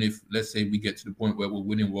 even if let's say we get to the point where we're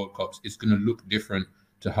winning World Cups, it's going to look different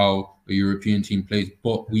to how a European team plays.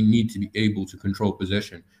 But we need to be able to control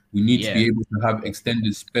possession. We need to be able to have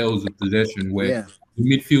extended spells of possession where the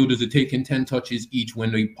midfielders are taking 10 touches each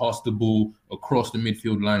when they pass the ball across the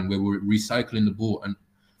midfield line, where we're recycling the ball. And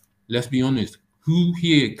let's be honest, who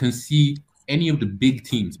here can see any of the big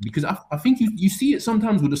teams? Because I think you see it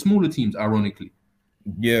sometimes with the smaller teams, ironically.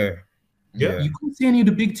 Yeah. You can't see any of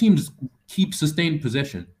the big teams keep sustained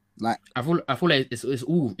possession. Like I feel like it's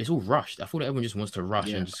all rushed. I feel like everyone just wants to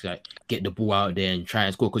rush and just like get the ball out there and try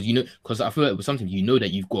and score because I feel like with sometimes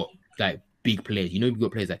that you've got like big players. You've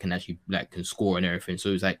got players that can actually can score and everything. So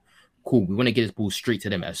it's like cool. We want to get this ball straight to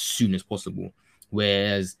them as soon as possible.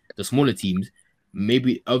 Whereas the smaller teams,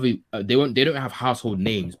 maybe they don't have household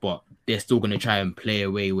names, but they're still gonna try and play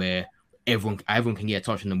a way where everyone can get a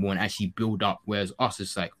touch on the ball and actually build up. Whereas us,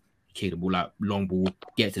 it's like kick the ball out, long ball,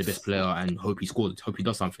 get it to the best player, and hope he scores. Hope he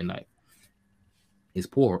does something. Like it's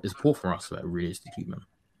poor. It's poor for us, like realistically, man.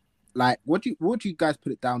 Like, what do you guys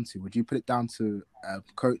put it down to? Would you put it down to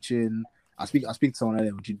coaching? I speak to someone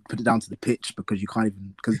earlier. Would you put it down to the pitch because you can't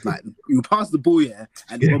even like you pass the ball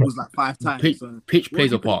and the was like 5 times. Pitch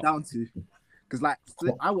plays a part. Down to because like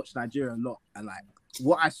I watch Nigeria a lot and like.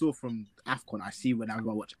 What I saw from AFCON, I see when I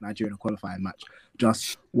go watch Nigeria in a qualifying match.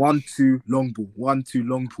 Just 1-2 long ball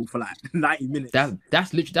for like 90 minutes.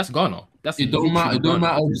 That's literally Ghana. It don't matter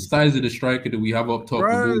the size of the striker that we have up top.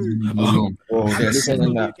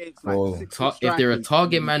 If they're a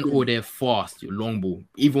target man or they're fast, long ball.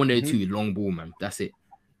 Either one of the two, long ball, man. That's it.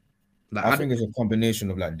 Like, I think it's a combination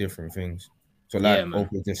of like different things. So like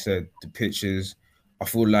Oprah just said, the pitches. I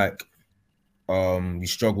feel like we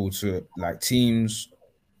struggle to teams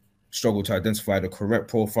struggle to identify the correct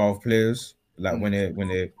profile of players, like when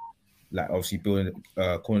they like obviously building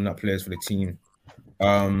calling up players for the team,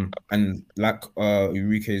 and like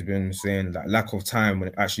Enrique's been saying, like lack of time when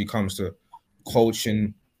it actually comes to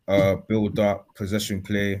coaching, build up, possession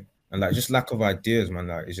play, and like just lack of ideas, man.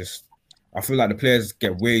 Like it's just I feel like the players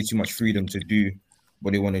get way too much freedom to do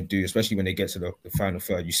what they want to do, especially when they get to the final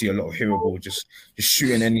third. You see a lot of hero ball just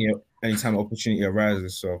shooting anytime opportunity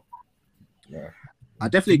arises. So yeah, I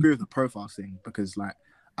definitely agree with the profile thing because like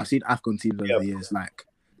I've seen AFCON teams over the years. Like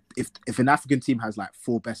if an African team has like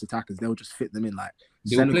 4 best attackers, they'll just fit them in. Like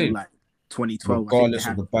Senegal, like 2012, regardless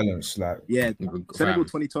of the balance. Like Senegal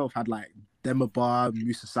 2012 had like Demba,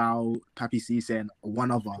 Moussa Sow, Papi Cisse, and one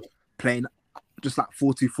other playing just like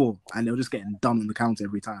 4-2-4, and they were just getting done on the counter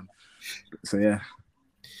every time. So yeah.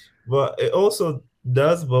 But it also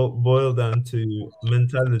does boil down to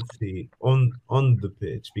mentality on the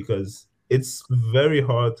pitch because it's very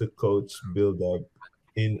hard to coach build up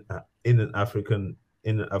in an African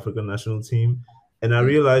national team, and I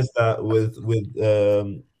realized that with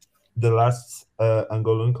the last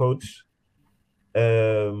Angolan coach,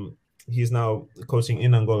 he's now coaching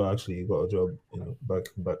in Angola. Actually, he got a job, back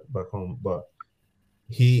home, but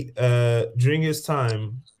he during his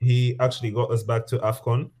time he actually got us back to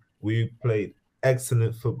AFCON. We played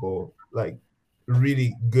excellent football, like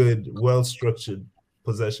really good, well-structured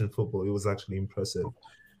possession football. It was actually impressive.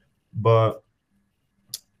 But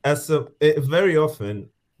very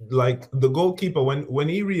often, like the goalkeeper, when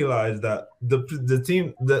he realized that the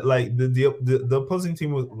team that like the opposing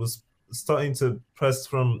team was starting to press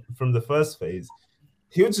from the first phase,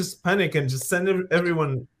 he would just panic and just send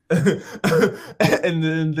everyone and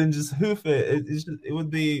then just hoof it.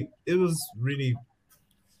 It was really,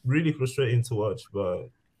 really frustrating to watch. But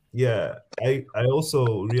yeah, I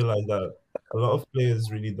also realized that a lot of players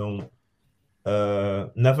really don't they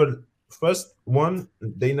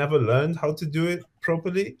never learned how to do it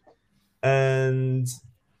properly, and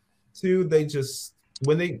 2, they just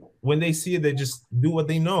when they see it, they just do what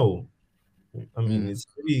they know. I mean, it's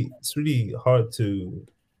really hard to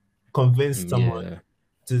convince someone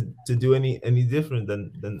to do any different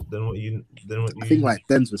than what you I think, like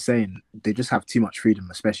Denz was saying, they just have too much freedom,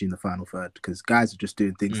 especially in the final third, because guys are just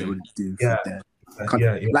doing things they wouldn't do for their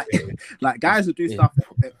country. Like guys will do stuff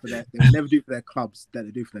for their they would never do for their clubs that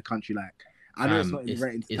they do for their country. Like I know it's not in the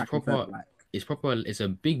ratings. It's proper. Like, it's proper. It's a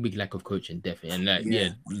big lack of coaching, definitely, and like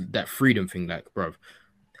that freedom thing, like, bro.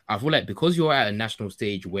 I feel like because you're at a national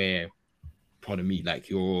stage where, pardon me, like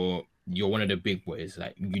you're one of the big boys,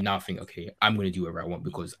 like you now think, okay, I'm gonna do whatever I want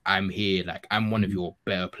because I'm here, like I'm one of your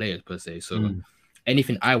better players per se. So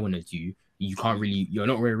anything I want to do, you're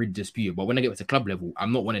not really dispute it. But when I get to club level,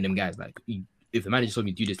 I'm not one of them guys. Like if the manager told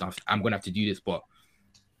me to do this stuff, I'm gonna have to do this. But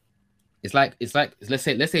it's like let's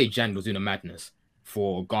say Jan was doing a madness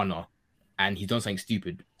for Ghana, and he's done something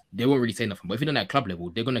stupid. They won't really say nothing. But if you're on that club level,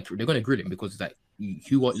 they're gonna grill him because it's like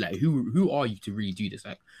who are you to really do this?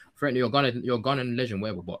 Like, frankly, you're Ghanaian legend,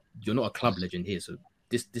 whatever, but you're not a club legend here. So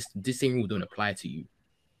this same rule don't apply to you.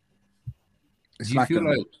 Do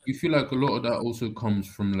you feel like a lot of that also comes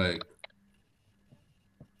from like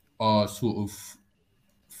our sort of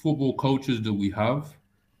football cultures that we have,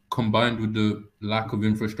 combined with the lack of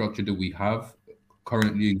infrastructure that we have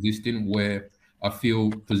currently existing, where I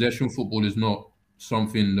feel possession football is not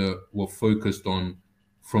something that we're focused on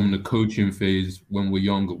from the coaching phase when we're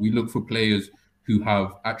younger. We look for players who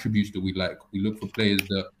have attributes that we like. We look for players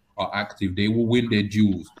that are active. They will win their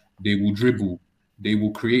duels. They will dribble. They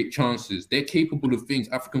will create chances. They're capable of things.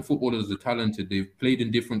 African footballers are talented. They've played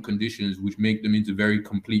in different conditions, which make them into very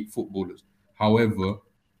complete footballers. However,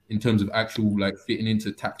 in terms of actual like fitting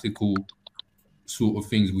into tactical sort of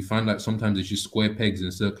things, we find like sometimes it's just square pegs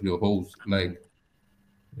and circular holes. Like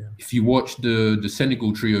if you watch the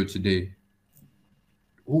Senegal trio today,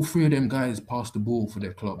 all three of them guys passed the ball for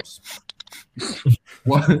their clubs.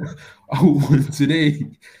 What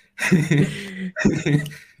today?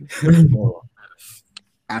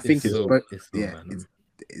 I think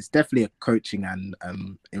it's definitely a coaching and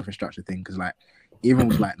infrastructure thing, because like even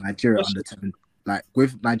with like Nigeria under 10, like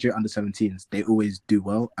with Nigeria under 17s, they always do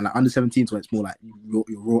well, and like under 17s where it's more like your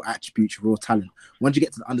raw attributes, your raw talent. Once you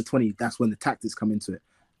get to the under 20, that's when the tactics come into it,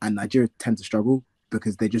 and Nigeria tend to struggle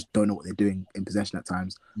because they just don't know what they're doing in possession at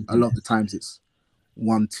times. A lot of the times it's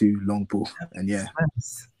 1-2 long ball, and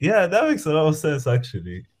that makes a lot of sense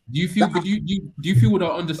actually. Do you feel with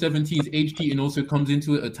our under 17s age cheating also comes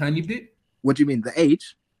into it a tiny bit? What do you mean, the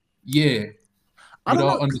age? Yeah, with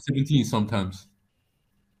our under 17s sometimes.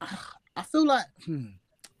 I feel like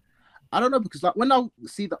I don't know, because like when I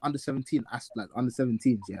see the under 17 like under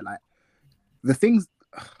 17s, like the things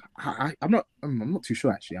I'm not too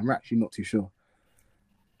sure actually. I'm actually not too sure.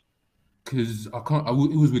 Because it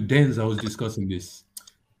was with Denz I was discussing this.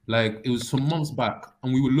 Like it was some months back,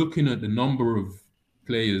 and we were looking at the number of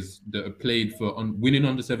players that have played for winning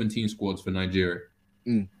under 17 squads for Nigeria,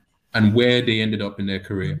 and where they ended up in their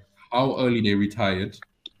career, how early they retired,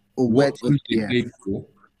 or what teams they played for.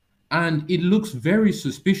 And it looks very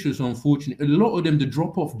suspicious, unfortunately. A lot of them, the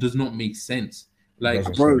drop-off does not make sense. Like,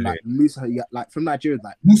 bro, like Musa, like from Nigeria,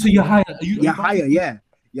 like Musa Yahaya.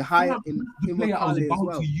 You're higher in the player I was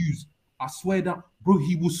about to use. I swear that, bro,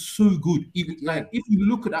 he was so good. Like, if you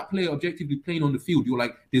look at that player objectively playing on the field, you're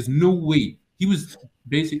like, there's no way. He was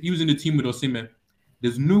in the team with Osimhen.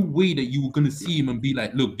 There's no way that you were going to see him and be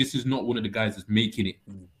like, look, this is not one of the guys that's making it.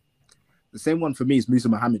 The same one for me is Musa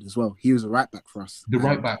Mohammed as well. He was a right back for us. The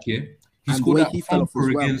right back, yeah. He scored that thumper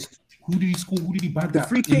against. Who did he score? Who did he bag that? The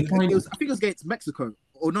free kick. I think it was against Mexico.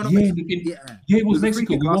 Or no, Mexico. It was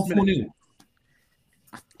Mexico. We won 4-0.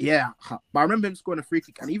 Yeah, but I remember him scoring a free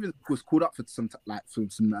kick, and even was called up for some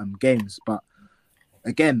games. But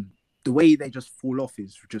again, the way they just fall off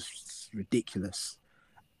is just ridiculous.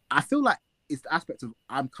 I feel like it's the aspect of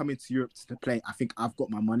I'm coming to Europe to play. I think I've got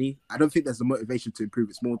my money. I don't think there's the motivation to improve.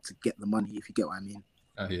 It's more to get the money, if you get what I mean.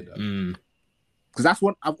 I hear that. Because that's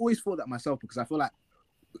what I've always thought that myself, because I feel like,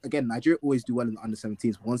 again, Nigeria always do well in the under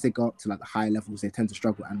 17s, but once they go up to like the higher levels, they tend to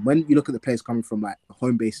struggle. And when you look at the players coming from like the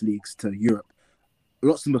home-based leagues to Europe,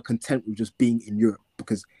 lots of them are content with just being in Europe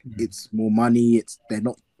because it's more money. It's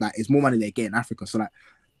more money they get in Africa. So like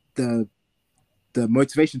the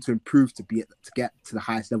motivation to improve to get to the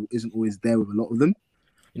highest level isn't always there with a lot of them.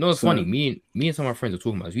 You know what's funny? Me and some of my friends are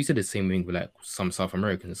talking about this. We said the same thing with like some South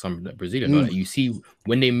Americans and some like Brazilians. Like, you see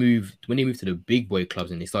when they move to the big boy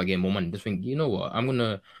clubs and they start getting more money, just think, you know what, I'm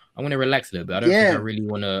gonna relax a little bit. I don't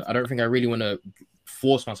think I really wanna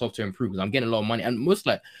force myself to improve because I'm getting a lot of money. And most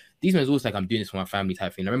like these men always like I'm doing this for my family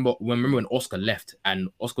type thing. I remember when Oscar left and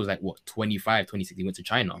Oscar was like what 25, 26, he went to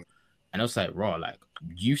China. And I was like, raw, like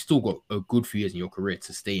you still got a good few years in your career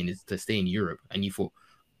to stay in Europe, and you thought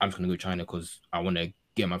I'm just gonna go to China because I want to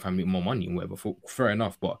get my family more money and whatever. Fair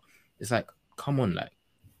enough, but it's like, come on, like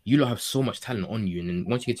you lot have so much talent on you, and then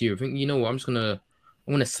once you get to your thing, you know what? I'm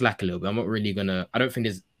gonna slack a little bit. I'm not really gonna. I don't think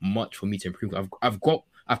there's much for me to improve.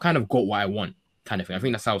 I've kind of got what I want, kind of thing. I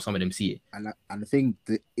think that's how some of them see it. And the thing,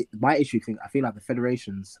 my issue thing, I feel like the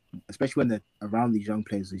federations, especially when they're around these young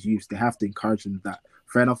players as youth, they have to encourage them that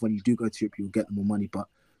fair enough. When you do go to Europe, you'll get more money, but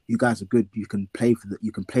you guys are good. You can play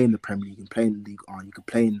you can play in the Premier League, you can play in League One, you can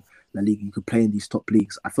play in La Liga, you can play in these top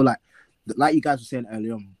leagues. I feel like you guys were saying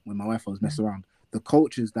earlier on when my wife was messing around, the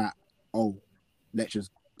cultures that we'll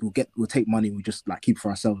take money, we just like keep it for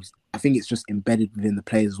ourselves. I think it's just embedded within the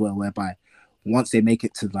players as well, whereby once they make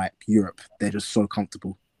it to like Europe, they're just so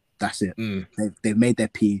comfortable. That's it. They've made their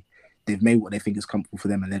P, they've made what they think is comfortable for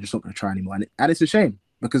them, and they're just not going to try anymore. And it's a shame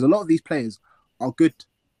because a lot of these players are good.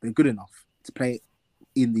 They're good enough to play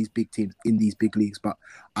in these big teams, in these big leagues. But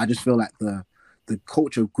I just feel like the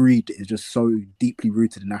culture of greed is just so deeply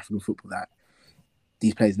rooted in African football that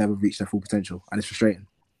these players never reach their full potential, and it's frustrating.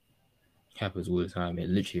 Happens all the time. It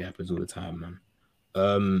literally happens all the time,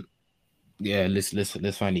 man. Yeah, let's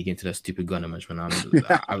finally get into that stupid Gunner match, man.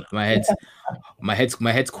 My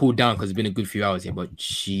head's cooled down because it's been a good few hours here, but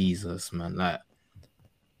Jesus, man, like,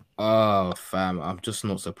 oh fam, I'm just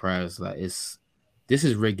not surprised. Like, this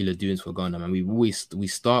is regular doings for Ghana, man. We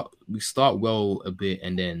start well a bit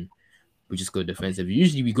and then we just go defensive.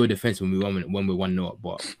 Usually we go defensive when we're 1-0 up,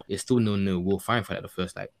 but it's still 0-0. We'll find for that the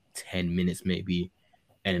first like 10 minutes maybe,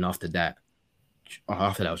 and then after that it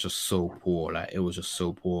was just so poor. Like, it was just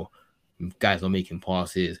so poor. Guys not making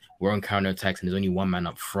passes. We're on counter attacks and there's only one man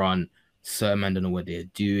up front. Certain man don't know what they're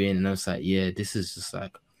doing, and I was like, yeah, this is just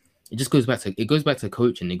like, it goes back to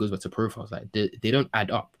coaching. It goes back to profiles. Like, they don't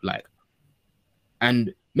add up. Like,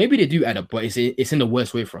 and maybe they do add up, but it's in the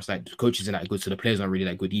worst way for us. Like, the coaches are not good, so the players aren't really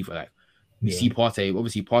that good either. Like, we see Partey.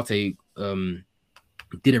 Obviously, Partey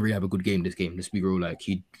didn't really have a good game this game. Let's be real. Like,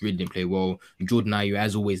 he really didn't play well. Jordan Ayew,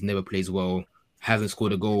 as always, never plays well. Hasn't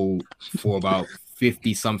scored a goal for about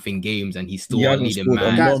 50-something games, and he's still leading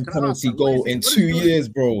man. A non-penalty goal in 2 years,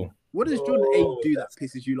 bro. What does Jordan Ayew do that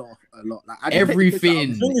pisses you off a lot? Like,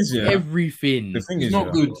 everything. Everything. The thing is,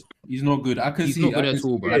 not good. He's not good. He's not good at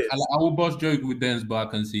all, bro. I will bust joke with Dens, but I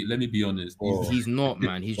can see. Let me be honest. He's not,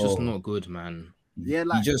 man. He's just not good, man. Yeah,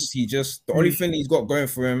 like, he just the only thing he's got going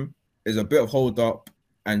for him is a bit of hold up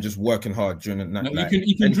and just working hard during the night. No,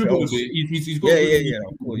 he can dribble a bit. He's got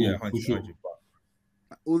for sure.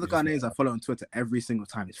 All the Ghanaians I follow on Twitter every single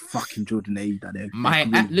time is fucking Jordan Ayew that they're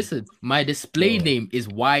listen, my display name is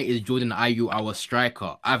why is Jordan Ayew our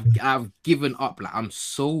striker. I've given up. Like, I'm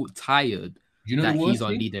so tired that he's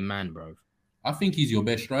our leading man, bro. I think he's your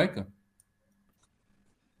best striker.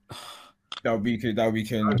 That we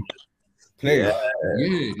can play. Yeah,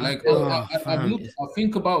 like I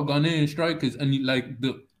think about Ghanaian strikers, and like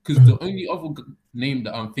because the only other name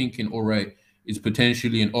that I'm thinking, all right, is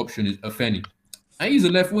potentially an option is Afeni. And he's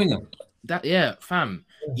a left winger. Fam.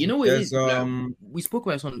 You know what it is? Like, we spoke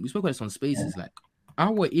about this on Spaces. Like,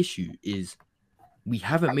 our issue is we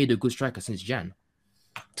haven't made a good striker since Jan.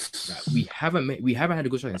 Like, we haven't had a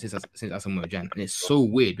good striker since Asamoah Jan, and it's so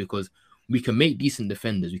weird because we can make decent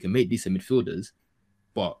defenders, we can make decent midfielders,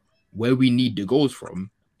 but where we need the goals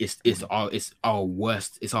from, it's our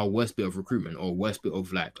worst bit of recruitment or worst bit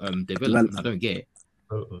of like development. I don't get it.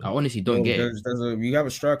 I honestly don't get it. We have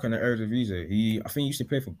a striker in the Eredivisie. I think he used to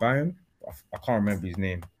play for Bayern. I can't remember his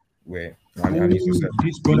name. I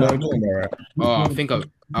think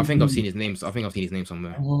I've seen his name. I think I've seen his name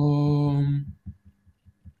somewhere.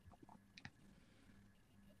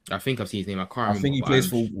 I think I've seen his name. I can't remember. I think he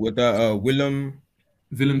plays with Willem.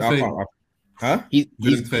 Huh?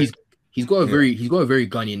 He's got a very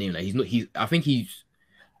Ghanaian name. Like, I think he's.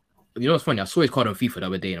 You know what's funny? I saw his card on FIFA the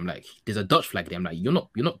other day, and I'm like, "There's a Dutch flag there." I'm like, "You're not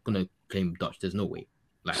gonna claim Dutch. There's no way."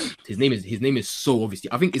 Like, his name is so obviously.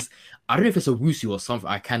 I don't know if it's a Wusu or something.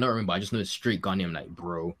 I cannot remember. I just know it's straight Ghanaian. I'm like,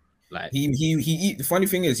 bro, like he. The funny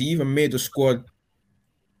thing is, he even made the squad,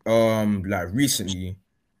 like recently.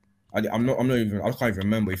 I can't even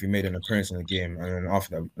remember if he made an appearance in the game, and then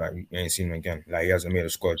after that, like, we ain't seen him again. Like, he hasn't made a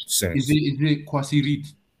squad since. Is it Kwasi Reed?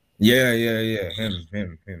 Yeah,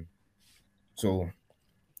 him. So.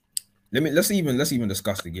 Let's even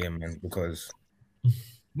discuss the game, man, because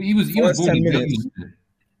he was born in Germany.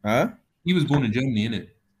 Huh? He was born in Germany, innit?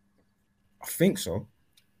 I think so.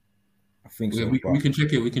 We can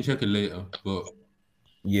check it. We can check it later. But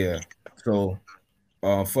yeah. So,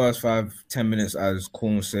 first 5-10 minutes, as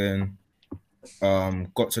Corn was saying,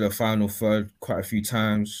 got to the final third quite a few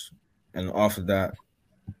times, and after that,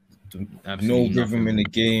 no rhythm in the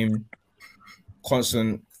game,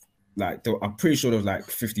 constant. Like, I'm pretty sure there was like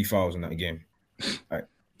 50 fouls in that game.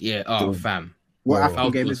 Yeah. Oh, Dude. fam. What Bro, African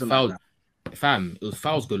Foul, game it was isn't foul, like that? fam. It was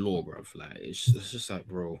fouls galore, bro. Like it's just like,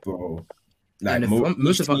 bro. bro. And Like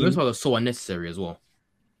most of each us are so unnecessary as well.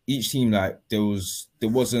 team, like there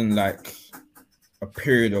wasn't like a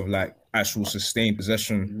period of like actual sustained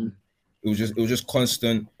possession. Mhm. It was just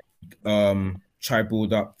constant try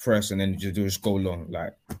build up press and then just go long.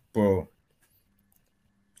 Like, bro,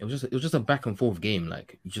 It was just a back and forth game.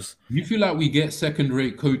 Like you just You feel like we get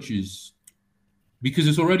second-rate coaches because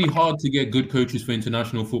it's already hard to get good coaches for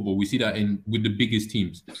international football. We see that with the biggest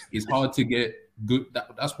teams. It's hard to get good.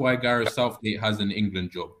 That's why Gareth Southgate has an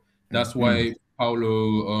England job. That's why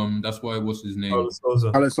Paulo. That's why what's his name? Paulo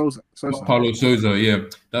Sousa. Paulo Sousa. Yeah.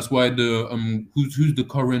 That's why the who's the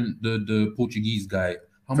current the Portuguese guy?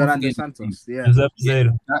 How am I Fernando forgetting his name? Santos. Yeah. Josep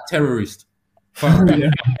Zero. That terrorist.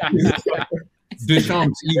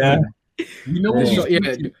 Deschamps. Yeah. Even. You know what? Deschamps- he's-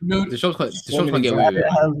 yeah, you know, Deschamps can't get away I with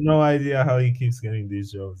it. have no idea how he keeps getting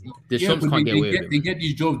these jobs. Deschamps but can't get away with they it. get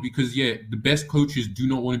these jobs because the best coaches do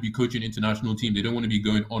not want to be coaching international team. They don't want to be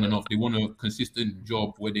going on and off. They want a consistent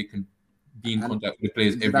job where they can be in And contact with the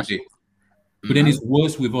players every that's- day. But then it's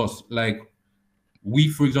worse with us. Like we,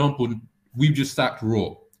 for example, we've just sacked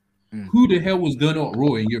Raw. Who the hell was going on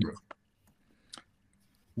Raw in Europe?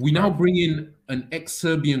 We now bring in an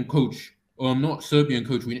ex-Serbian coach, or not Serbian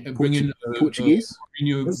coach. We bring in Portuguese.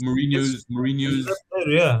 Mourinho's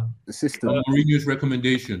Yeah. The system. Mourinho's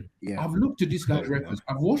recommendation. Yeah. I've looked at this guy's records.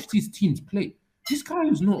 I've watched his teams play. This guy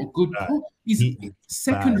is not a good coach. He's He-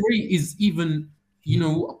 second rate is even,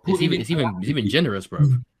 It's even generous, bro.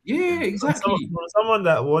 Yeah, exactly. Someone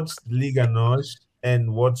that watched Liga NOS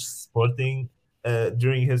and watched Sporting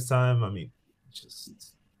during his time, I mean,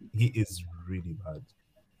 he is really bad.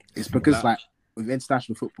 It's because like with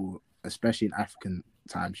international football, especially in African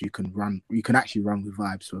times, you can actually run with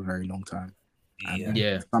vibes for a very long time. And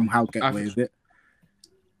Yeah. somehow get away with it.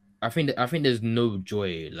 I think there's no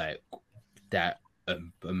joy like that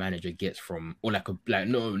a manager gets from, or not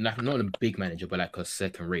a big manager, but like a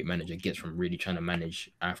second rate manager gets from really trying to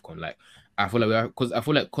manage AFCON. Like I feel like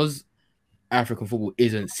because African football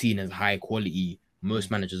isn't seen as high quality,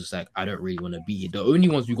 most managers are like, I don't really want to be here. The only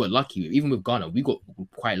ones we got lucky with, even with Ghana, we got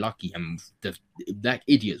quite lucky, and the black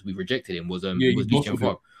idiots we rejected him was Lucien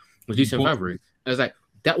Favre. I was like,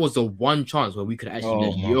 that was the one chance where we could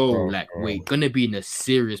actually we're gonna be in a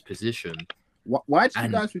serious position. Why did you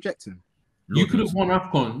guys reject him? You could have won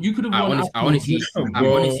AFCON. You could have won I AFCON.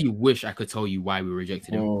 honestly wish I could tell you why we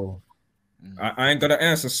rejected him. bro. I ain't got an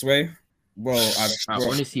answer, Sway. Bro, I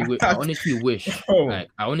honestly wish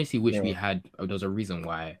we had. There was a reason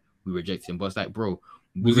why we rejected him, but it's like, bro,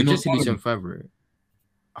 we Was he not rejected Lucien Parliament? Favre.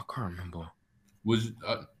 I can't remember. Was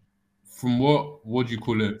from what do you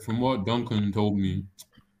call it? From what Duncan told me,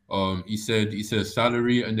 he said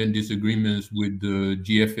salary and then disagreements with the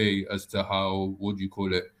GFA as to how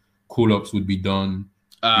call-ups would be done.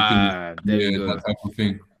 There we go. That type of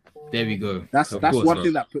thing. There we go. That's Of one course,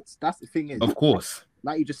 thing that puts. That's the thing is. Of course.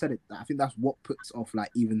 Like you just said it, I think that's what puts off like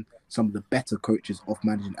even some of the better coaches off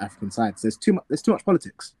managing African sides. There's too much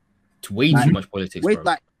politics. It's way too much politics, bro.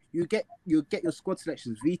 Like you get your squad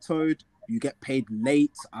selections vetoed, you get paid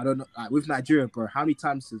late. I don't know, like with Nigeria, bro, how many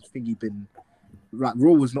times has Thingy been like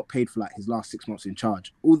Raw was not paid for like his last 6 months in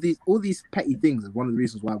charge? All these petty things are one of the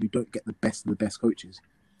reasons why we don't get the best of the best coaches.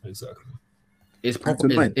 Exactly. It's proper.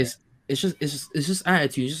 It's just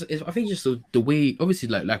attitude. I think just the way, obviously,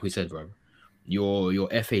 like we said, bro. Your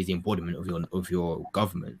FA is the embodiment of your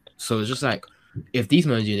government. So it's just like, if these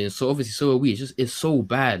men are doing it, so obviously so are we. It's so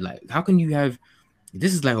bad. Like, how can you have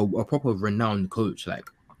this is like a proper renowned coach, like,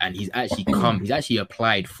 and he's actually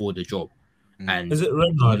applied for the job. And Is it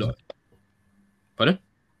Renard? Pardon?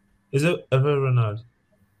 Is it ever Renard?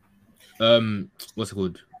 What's it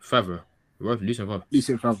called? Favre. Lucien Favre.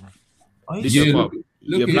 Lucien Favre. Lucien Favre.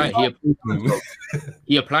 Look,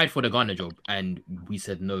 He applied for the Ghana job, and we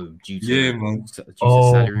said no due to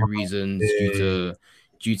salary reasons,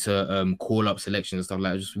 due to call-up selection and stuff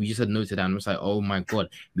like that. We just said no to that. And it's like, oh my god,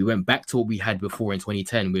 we went back to what we had before in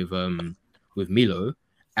 2010 with Milo,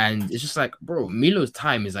 and it's just like, bro, Milo's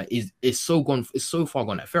time is so gone, it's so far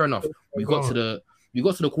gone. Like, fair enough, we got to the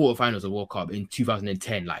quarterfinals of World Cup in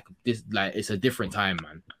 2010. Like this, like it's a different time,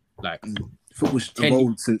 man. Like football's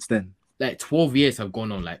evolved since then. Like 12 years have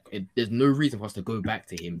gone on. Like there's no reason for us to go back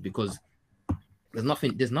to him because there's no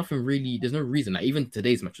reason. Like even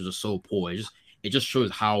today's matches are so poor. It just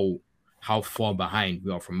shows how far behind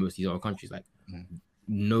we are from most of these other countries. Like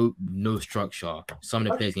no structure. Some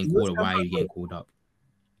of the players getting called up. Why are you getting called up?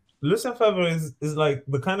 Lucien Favre is like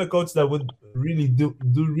the kind of coach that would really do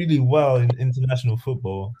really well in international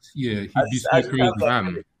football. Yeah,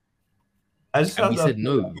 I just And have we that said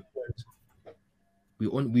feeling.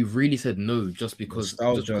 no. We really said no just because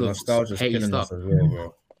Nostalgia's petty killing stuff. us as well,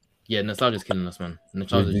 bro. Yeah, nostalgia's killing us, man. We're,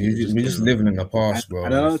 Nostalgia is just we're just killing us. living in the past, bro.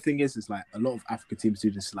 And another thing is like a lot of African teams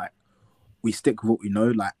do this. Like we stick with what we know.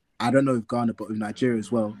 Like I don't know if Ghana, but with Nigeria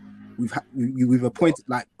as well, we've appointed,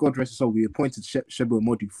 like, God rest his soul, we appointed Shebu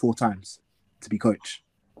Modu 4 times to be coach.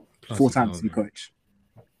 Plus, 4 times to be coach.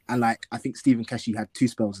 And like I think Stephen Keshi had 2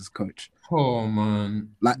 spells as coach. Oh man,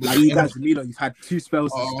 Like you guys, Milo, you've had 2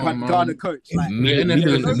 spells as Ghana coach. Like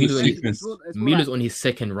Milo's on his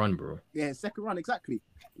second run, bro. Yeah, second run, exactly.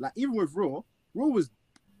 Like even with Raw was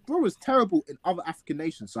terrible in other African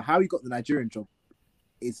nations. So how he got the Nigerian job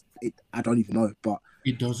I don't even know. But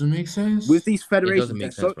it doesn't make sense. With these federations,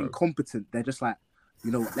 they're so incompetent. They're just like,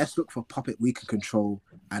 you know what, let's look for a puppet we can control,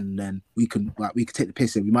 and then we can take the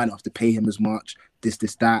piss in. We might not have to pay him as much, this,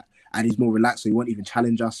 that, and he's more relaxed, so he won't even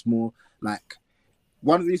challenge us more. Like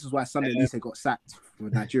one of the reasons why Sunday Lise got sacked from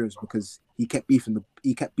Nigeria is because he kept beefing them.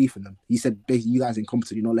 He said, basically, you guys are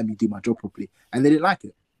incompetent, you're not letting me do my job properly. And they didn't like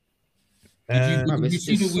it. Did you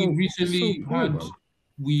see that we recently had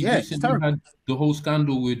the whole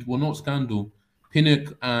scandal with, well, not scandal,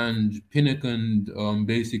 Pinnock and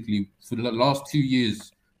basically for the last 2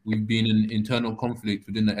 years we've been in internal conflict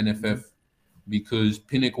within the NFF because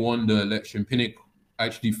Pinnock won the election. Pinnock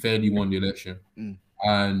actually fairly won the election,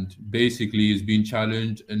 and basically is being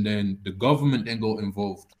challenged, and then the government then got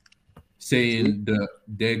involved, saying that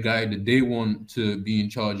their guy that they want to be in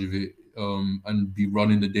charge of it and be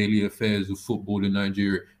running the daily affairs of football in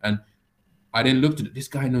Nigeria. And I then looked at it. This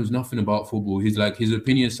guy knows nothing about football. He's like, his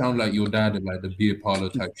opinions sound like your dad at like the beer parlor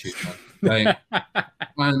type shit, man. Like,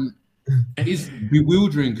 and it's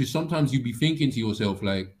bewildering because sometimes you be thinking to yourself,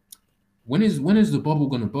 like, when is the bubble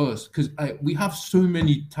gonna burst? Because we have so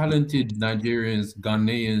many talented Nigerians,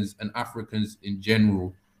 Ghanaians, and Africans in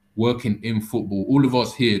general working in football. All of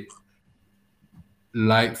us here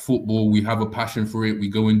like football. We have a passion for it. We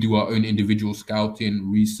go and do our own individual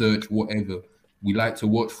scouting, research, whatever. We like to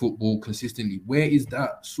watch football consistently. Where is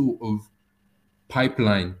that sort of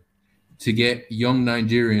pipeline to get young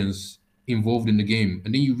Nigerians involved in the game?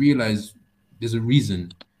 And then you realize there's a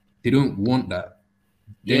reason they don't want that.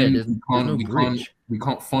 Then we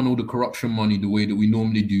can't funnel the corruption money the way that we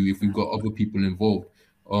normally do if we've got other people involved.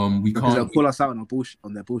 We because can't they'll call us out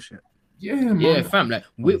on their bullshit. Yeah, man. Yeah, fam. Like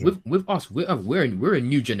with us, we're a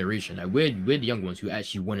new generation. Like we're the young ones who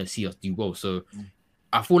actually want to see us do well. So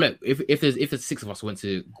I feel like if there's 6 of us went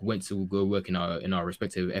to go work in our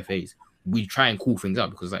respective FAs, we try and call things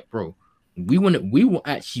out because, like, bro, we will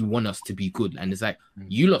actually want us to be good. And it's like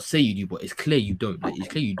you lot say you do, but it's clear you don't. Like, it's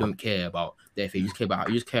clear you don't care about the FA. You just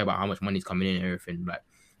care about how much money's coming in and everything. Like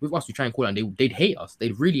with us, we try and call out, and they'd hate us.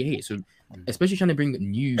 They'd really hate it. So especially trying to bring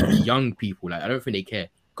new young people, like I don't think they care.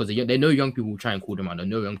 Because they know young people will try and call them out. They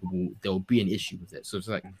know young people, there'll be an issue with it. So it's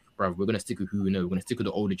like, bro, we're going to stick with who we know. We're going to stick with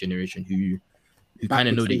the older generation who kind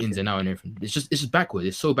of know the ins and outs and everything. It's just backwards.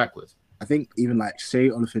 It's so backwards. I think even like Shea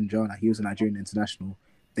Olufunjana, he was a Nigerian international.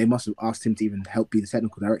 They must have asked him to even help be the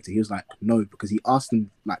technical director. He was like, no, because he asked them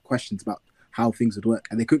like questions about how things would work.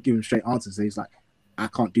 And they couldn't give him straight answers. So he's like, I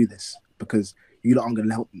can't do this because you lot aren't going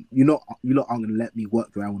to help me. You lot aren't going to let me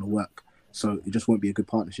work the way I want to work. So it just won't be a good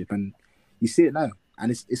partnership. And you see it now. And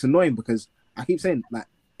it's annoying because I keep saying, like,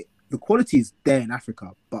 the quality is there in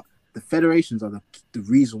Africa, but the federations are the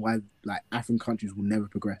reason why, like, African countries will never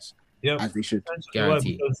progress as they should.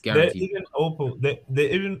 Guaranteed. They're even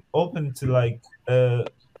open to like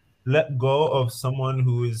let go of someone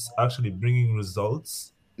who is actually bringing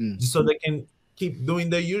results, just so they can keep doing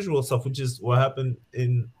their usual stuff, which is what happened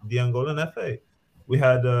in the Angolan FA. We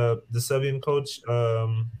had the Serbian coach.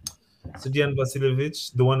 Srđan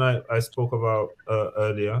Vasiljević, the one I spoke about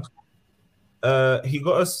earlier, he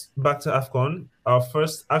got us back to AFCON. Our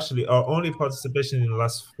only participation in the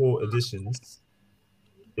last 4 editions.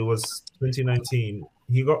 It was 2019.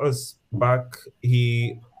 He got us back.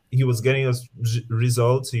 He was getting us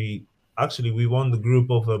results. We won the group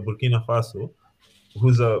of Burkina Faso,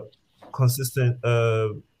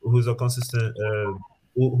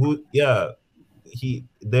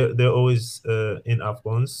 they're always in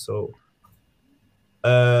AFCONs. So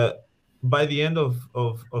by the end of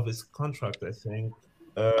his contract, I think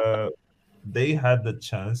they had the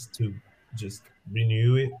chance to just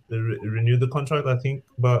renew the contract, I think.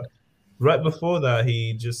 But right before that,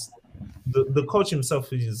 he just the coach himself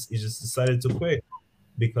he just decided to quit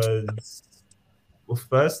because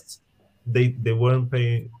first they weren't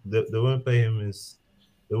paying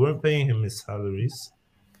him his salaries.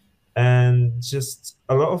 And just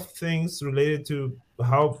a lot of things related to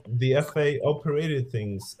how the FA operated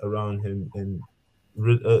things around him, and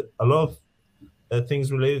a lot of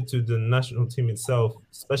things related to the national team itself,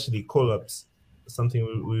 especially call-ups,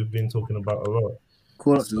 something we've been talking about a lot.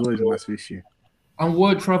 Call-ups is always a massive issue. And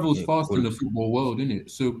word travels Yeah, fast in the cool. football world, isn't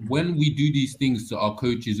it? So when we do these things to our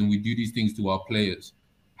coaches and we do these things to our players,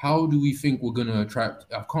 how do we think we're gonna attract?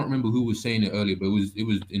 I can't remember who was saying it earlier, but it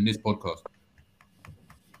was in this podcast.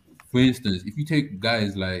 For instance, if you take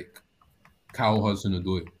guys like Kyle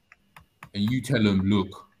Hudson-Odoi and you tell them,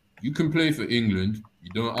 look, you can play for England, you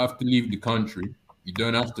don't have to leave the country, you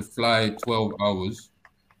don't have to fly 12 hours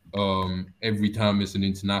every time it's an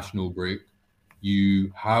international break.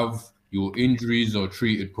 You have your injuries are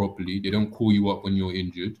treated properly. They don't call you up when you're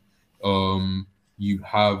injured. You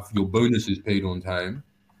have your bonuses paid on time.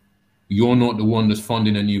 You're not the one that's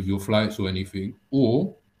funding any of your flights or anything.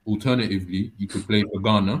 Or alternatively, you could play for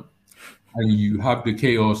Ghana and you have the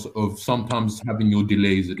chaos of sometimes having your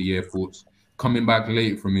delays at the airports, coming back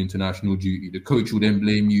late from international duty. The coach will then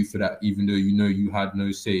blame you for that, even though you know you had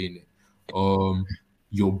no say in it.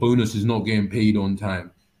 Your bonus is not getting paid on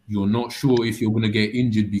time. You're not sure if you're going to get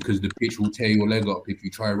injured because the pitch will tear your leg up if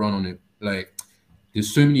you try run on it. Like,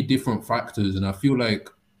 there's so many different factors, and I feel like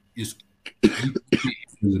it's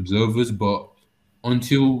as observers, but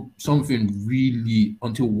until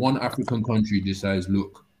one African country decides,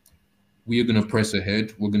 look, we are going to press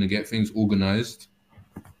ahead, we're going to get things organized,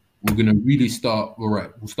 we're going to really start, all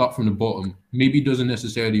right, we'll start from the bottom. Maybe it doesn't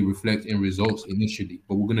necessarily reflect in results initially,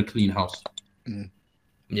 but we're going to clean house.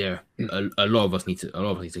 Yeah, a lot of us need to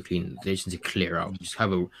clean. They just need to clear out. Just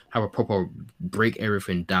have a proper break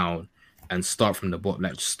everything down and start from the bottom.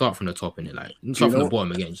 Like, just start from the top in it. Like, start from the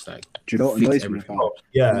bottom again. Just like, do you know what annoys me about?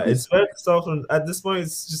 Yeah, it's better to start from. At this point,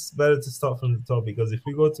 it's just better to start from the top, because if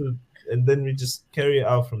we go to and then we just carry it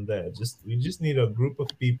out from there. We just need a group of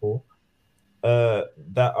people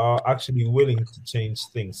that are actually willing to change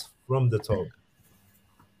things from the top.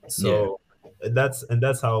 So that's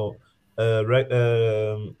how.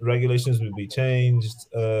 Regulations will be changed.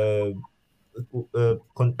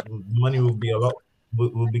 Money will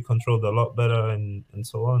be controlled a lot better, and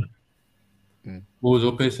so on. What was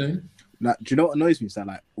Ope saying? Like, do you know what annoys me is that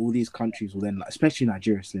like all these countries will then, like, especially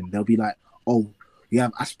Nigeria, they'll be like, "Oh, we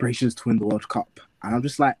have aspirations to win the World Cup," and I'm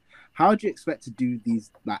just like, how do you expect to do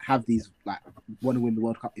these, like, have these, like, want to win the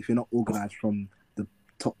World Cup if you're not organized from the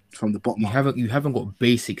top, from the bottom? You haven't got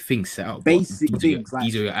basic things set out. Basic things.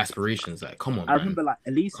 These are your aspirations. Like, come on. I remember, like,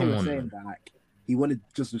 Elise was saying that, like, he wanted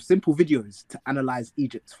just simple videos to analyze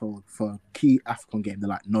Egypt for a key African game. They're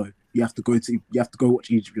like, no, you have to go watch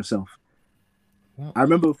Egypt yourself. What? I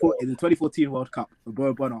remember before in the 2014 World Cup,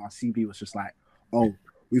 Bono, our CB, was just like, oh,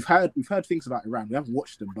 we've heard things about Iran. We haven't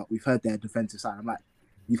watched them, but we've heard their defensive side. I'm like,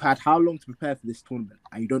 you've had how long to prepare for this tournament,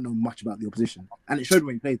 and you don't know much about the opposition? And it showed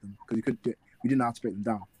when you played them, because you couldn't do it. We didn't know how to break them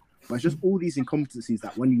down. But it's just all these incompetencies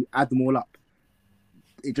that when you add them all up,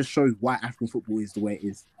 it just shows why African football is the way it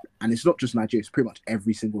is. And it's not just Nigeria; it's pretty much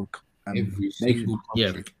every single nation.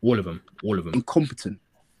 Yeah, all of them. Incompetent.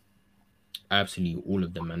 Absolutely, all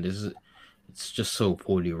of them, man. It's just so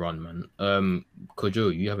poorly run, man.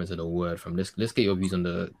 Kojo, you haven't said a word from this. Let's get your views on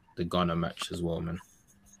the Ghana match as well, man.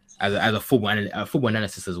 As a football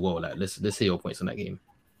analysis as well. Like, let's say your points on that game.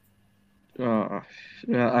 Yeah,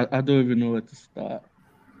 I don't even know where to start.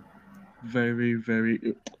 Very, very.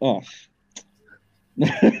 It was. I'm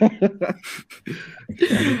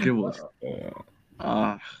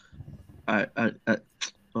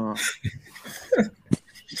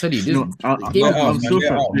so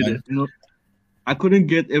frustrated. I couldn't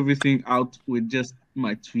get everything out with just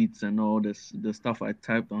my tweets and all the stuff I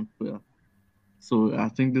typed on Twitter. So I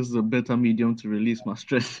think this is a better medium to release my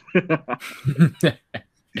stress.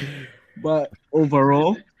 But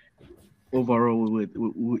overall,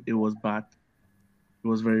 it was bad. It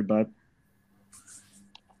was very bad.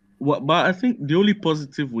 But I think the only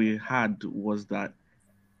positive we had was that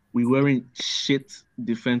we weren't shit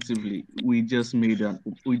defensively. We just made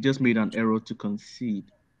an error to concede.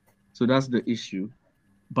 So that's the issue.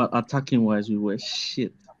 But attacking wise, we were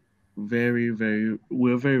shit. Very, very,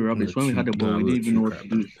 we were very rubbish. When we had the ball, we didn't even know what to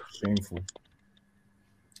do. Shameful.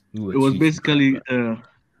 It was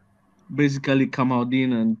basically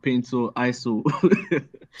Kamaldeen and Painto ISO.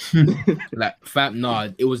 Like,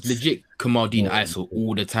 it was legit Kamaldeen ISO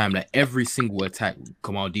all the time. Like, every single attack,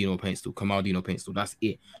 Kamaldeen or Painto. That's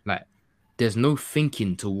it. Like, there's no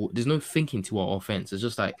thinking to our offense. It's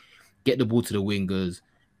just like, get the ball to the wingers,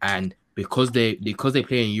 and because they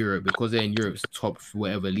play in Europe, because they're in Europe's top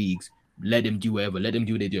whatever leagues, let them do whatever. Let them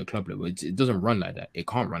do what they do at club level. It doesn't run like that. It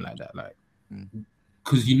can't run like that. Like,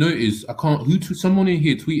 because you notice, someone in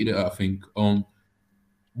here tweeted it, I think.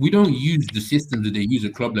 We don't use the systems that they use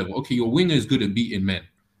at club level. Okay, your winger is good at beating men.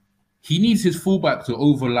 He needs his fullback to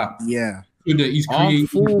overlap Yeah. so that he's Our creating.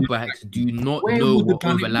 fullbacks do not Where know would the what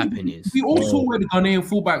Ghanaian- overlapping is. We all saw Bro. where the Ghanaian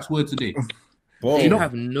fullbacks were today. Bro, They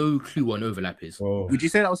have no clue what an overlap is. bro. Would you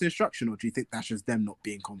say that was instruction, or do you think that's just them not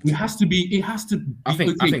being It competent? has to be. It has to be. I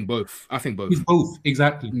think okay, both. I think both. it's both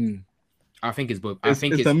exactly. Mm. I think it's both. I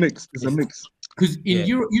think it's a mix. It's a mix. Because in Yeah.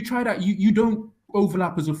 Europe, you try that. You don't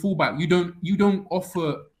overlap as a fullback. You don't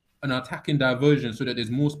offer an attacking diversion so that there's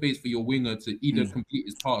more space for your winger to either complete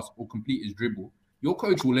his pass or complete his dribble. Your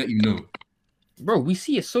coach will let you know. Bro, we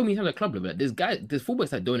see it so many times at club level. There's fullbacks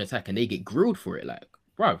that don't attack and they get grilled for it. Like,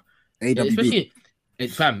 bro, AWB. especially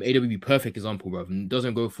fam, AWB perfect example, bro.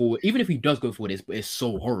 Doesn't go forward. Even if he does go forward, it's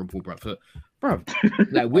so horrible, bro. So, bro,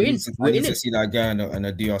 like I need to see that guy in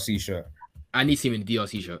a DRC shirt. I need to see him in the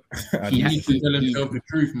DRC shirt. He needs to tell himself the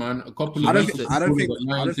truth, man. A couple I of don't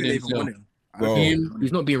think they even want him. Bro.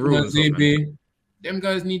 He's not being real. with himself, man. Them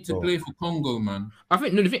guys need to Bro. play for Congo, man. I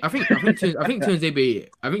think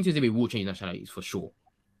Tunzebe will change nationalities for sure.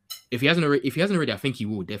 If he hasn't already, I think he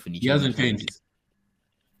will definitely. He hasn't changed.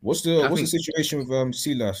 What's the situation with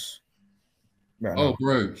Silas? Right Oh, now?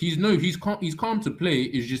 bro, he's calm to play.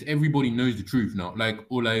 It's just everybody knows the truth now.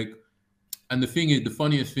 And the thing is, the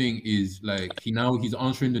funniest thing is like he's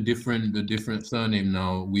answering the different surname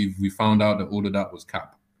now. We found out that all of that was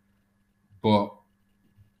cap, but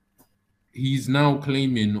he's now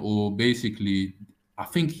claiming, or basically, I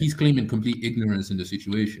think he's claiming complete ignorance in the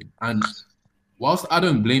situation. And whilst I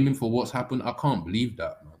don't blame him for what's happened, I can't believe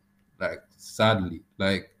that, man. Like, sadly,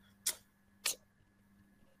 like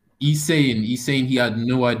he's saying he had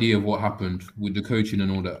no idea of what happened with the coaching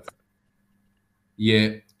and all that.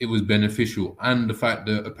 Yeah, it was beneficial, and the fact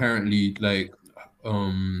that apparently, like,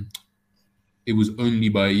 it was only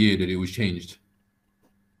by a year that it was changed.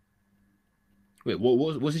 Wait,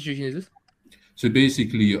 what situation is this? So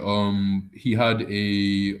basically, he had a,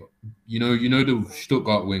 you know the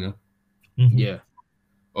Stuttgart winger. Yeah.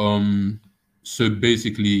 So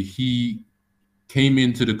basically, he came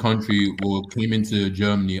into the country or came into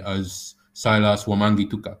Germany as Silas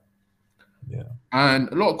Wamangituka. Yeah. And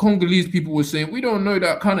a lot of Congolese people were saying, we don't know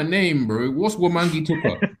that kind of name, bro. What's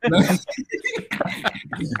Wamangituka?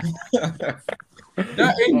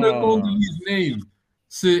 That ain't no Congolese name.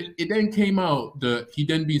 So it then came out that he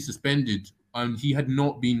then been suspended and he had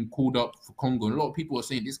not been called up for Congo. And a lot of people are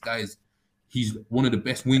saying he's one of the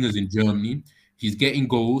best wingers in Germany. He's getting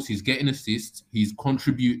goals, he's getting assists, he's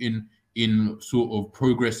contributing in sort of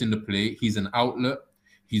progress in the play. He's an outlet.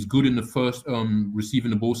 He's good in the first receiving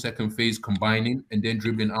the ball, second phase, combining, and then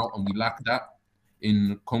dribbling out. And we lack that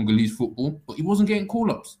in Congolese football. But he wasn't getting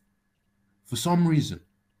call-ups for some reason.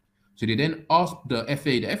 So they then asked the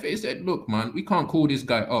FA. The FA said, look, man, we can't call this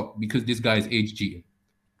guy up because this guy is age cheating.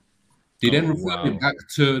 They then referred it back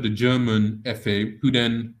to the German FA, who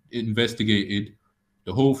then investigated.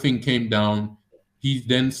 The whole thing came down. He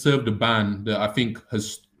then served a ban that I think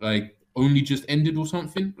has like only just ended or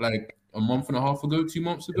something, like a month and a half ago, 2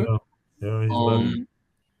 months ago. Yeah, he's bad.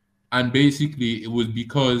 And basically it was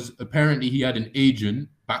because apparently he had an agent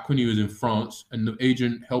back when he was in France, and the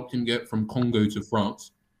agent helped him get from Congo to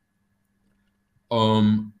France.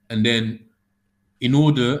 And then in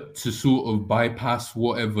order to sort of bypass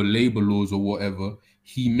whatever labor laws or whatever,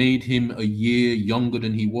 he made him a year younger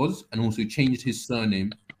than he was and also changed his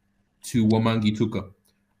surname to Wamangituka.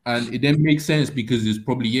 And it then makes sense because it's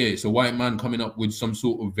probably, it's a white man coming up with some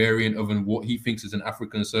sort of variant of what he thinks is an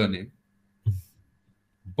African surname.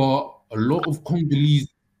 But a lot of Congolese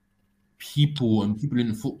people and people in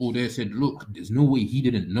the football there said, look, there's no way he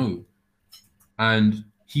didn't know. And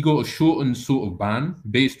he got a shortened sort of ban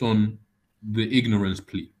based on the ignorance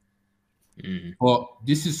plea. But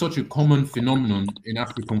this is such a common phenomenon in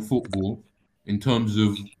African football in terms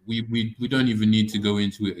of, we don't even need to go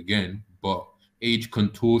into it again, but age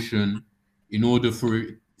contortion, in order for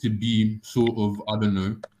it to be sort of, I don't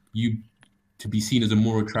know, you to be seen as a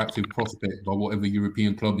more attractive prospect by whatever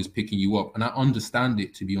European club is picking you up. And I understand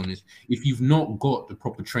it, to be honest. If you've not got the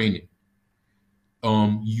proper training,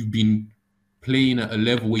 you've been playing at a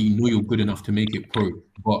level where you know you're good enough to make it pro.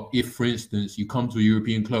 But if, for instance, you come to a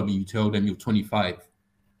European club and you tell them you're 25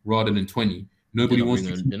 rather than 20, nobody wants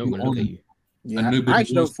to keep they're not going to look at you. Yeah, I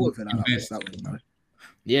actually don't thought of it like that.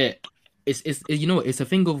 Yeah, it's you know, it's a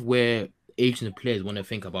thing of where agents and players want to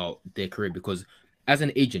think about their career, because as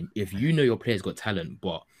an agent, if you know your player's got talent,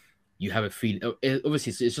 but you have a feeling,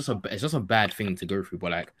 obviously it's just a bad thing to go through.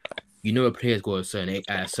 But like, you know, a player's got at a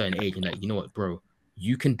certain age, and like, you know what, bro,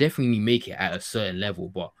 you can definitely make it at a certain level,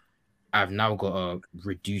 but I've now got to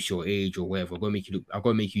reduce your age or whatever. I've got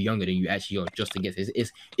to make you younger than you actually are just to get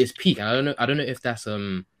it. It's peak. And I don't know if that's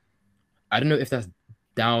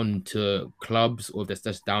down to clubs or if that's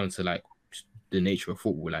just down to like the nature of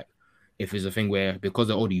football. Like if it's a thing where because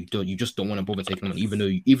they're older, you just don't want to bother taking them on, even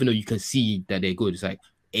though you can see that they're good. It's like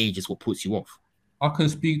age is what puts you off. I can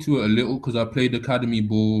speak to it a little because I played academy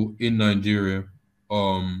ball in Nigeria,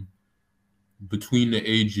 between the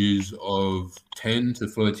ages of 10 to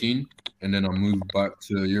 13, and then I moved back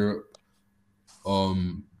to Europe.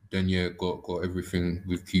 Then yeah, got everything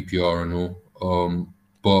with QPR and all.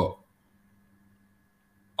 But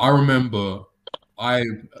I remember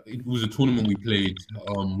it was a tournament we played.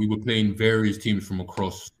 We were playing various teams from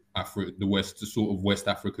across Africa, the sort of West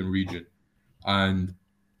African region, and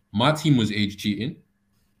my team was age cheating.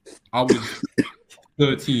 I was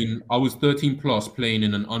 13. I was 13 plus playing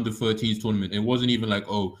in an under 13s tournament. It wasn't even like,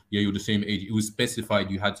 oh yeah, you're the same age. It was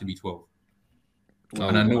specified you had to be 12.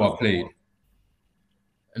 And I know I played.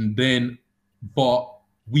 And then, but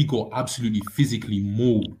we got absolutely physically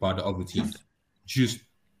mauled by the other teams.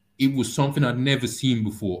 It was something I'd never seen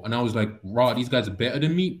before. And I was like, right, these guys are better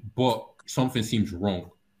than me, but something seems wrong.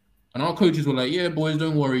 And our coaches were like, yeah, boys,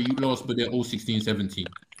 don't worry, you lost, but they're all 16, 17.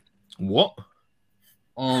 What?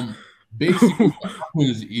 Basically what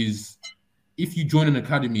happens is if you join an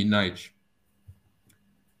academy in Niger,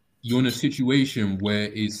 you're in a situation where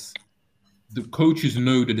the coaches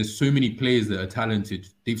know that there's so many players that are talented.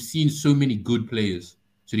 They've seen so many good players.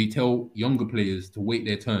 So they tell younger players to wait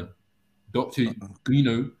their turn. Doctor,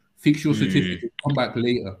 fix your certificate, come back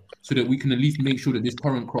later so that we can at least make sure that this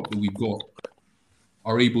current crop that we've got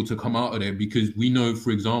are able to come out of there. Because we know,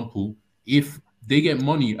 for example, if they get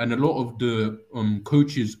money and a lot of the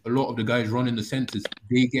coaches, a lot of the guys running the centers,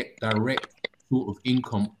 they get direct sort of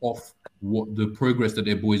income off what the progress that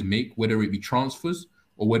their boys make, whether it be transfers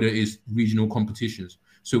or whether it's regional competitions.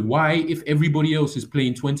 So why, if everybody else is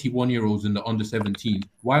playing 21-year-olds in the under 17,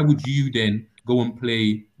 why would you then go and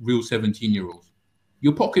play real 17-year-olds?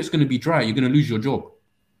 Your pocket's going to be dry. You're going to lose your job.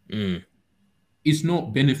 It's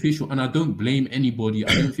not beneficial. And I don't blame anybody.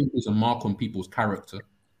 I don't think there's a mark on people's character.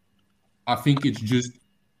 I think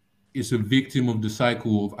it's a victim of the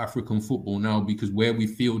cycle of African football now, because where we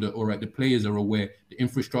feel that, all right, the players are aware the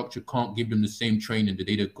infrastructure can't give them the same training that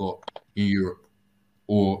they'd have got in Europe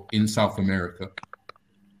or in South America.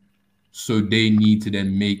 So they need to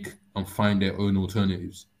then make and find their own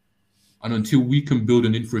alternatives. And until we can build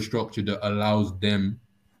an infrastructure that allows them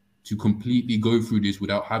to completely go through this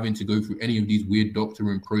without having to go through any of these weird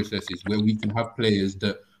doctoring processes, where we can have players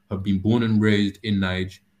that have been born and raised in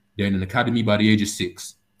Niger, they're in an academy by the age of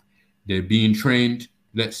 6. They're being trained,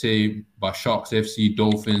 let's say, by Sharks FC,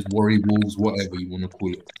 Dolphins, Warrior Wolves, whatever you want to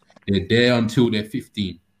call it. They're there until they're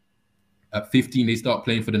 15. At 15, they start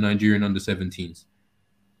playing for the Nigerian under-17s.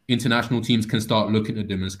 International teams can start looking at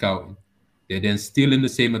them and scouting. They're then still in the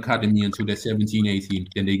same academy until they're 17, 18.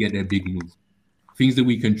 Then they get their big move. Things that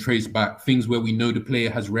we can trace back, things where we know the player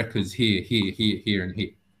has records here, and here.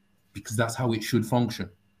 Because that's how it should function.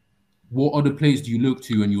 What other players do you look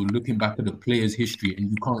to and you're looking back at the player's history and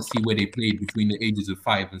you can't see where they played between the ages of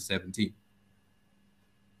 5 and 17?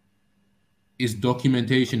 It's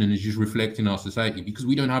documentation and it's just reflecting our society, because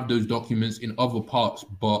we don't have those documents in other parts,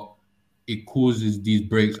 but it causes these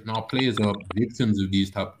breaks and our players are victims of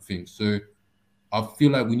these type of things. So I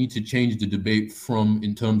feel like we need to change the debate from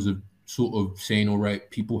in terms of sort of saying, all right,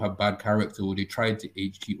 people have bad character or they tried to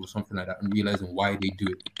age cheat or something like that, and realizing why they do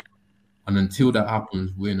it. And until that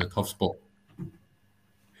happens, we're in a tough spot.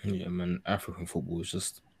 Yeah, man, African football is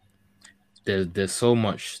just there's so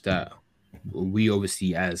much that we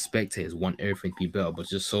obviously as spectators want everything to be better, but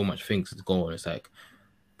just so much things to go on. It's like,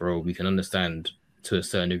 bro, we can understand to a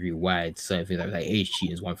certain degree why certain things like age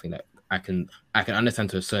cheating is one thing that I can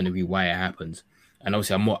understand to a certain degree why it happens. And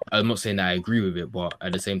obviously, I'm not saying that I agree with it, but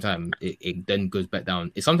at the same time, it then goes back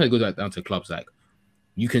down. It sometimes goes back down to clubs. Like,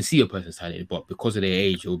 you can see a person's talented, but because of their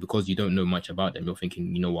age or because you don't know much about them, you're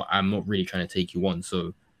thinking, you know what, I'm not really trying to take you on.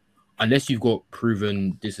 So unless you've got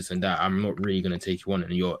proven this and that, I'm not really going to take you on.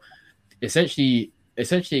 And you're essentially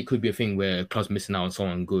it could be a thing where clubs missing out on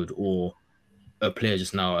someone good, or a player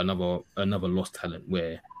just now another lost talent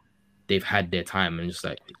where they've had their time and just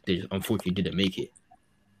like they just unfortunately didn't make it.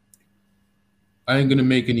 I ain't gonna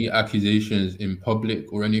make any accusations in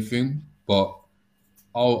public or anything, but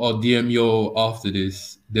I'll DM you after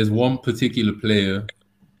this. There's one particular player,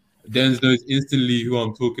 Denz knows instantly who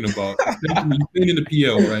I'm talking about. He's playing in the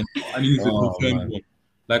PL, right? And he's a confirmed one.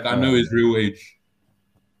 Like, I know his real age.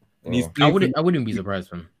 And he's I wouldn't be surprised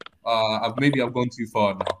from. Maybe I've gone too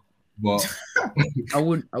far now, but I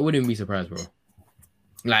wouldn't be surprised, bro.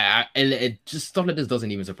 Like, it just stuff like this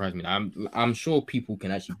doesn't even surprise me. I'm sure people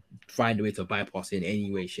can actually find a way to bypass it in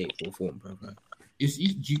any way, shape, or form, bro.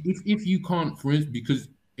 if you can't, for instance, because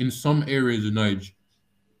in some areas of Niger,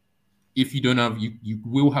 if you don't have, you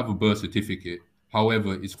will have a birth certificate.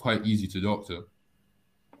 However, it's quite easy to doctor.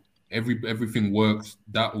 Everything works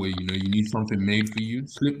that way. You know, you need something made for you.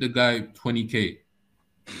 Slip the guy 20K.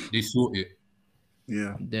 They sort it.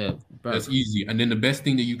 Yeah. That's easy. And then the best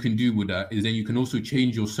thing that you can do with that is then you can also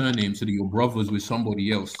change your surname so that your brother's with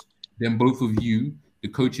somebody else. Then both of you, the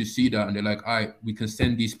coaches see that and they're like, all right, we can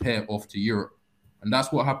send this pair off to Europe. And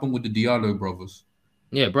that's what happened with the Diallo brothers.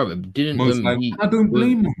 Yeah, brother. Didn't I don't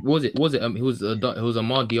blame him. Was it? He was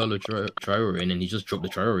Amad Diallo Traore, and then he just dropped the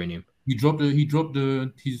Traore name. He dropped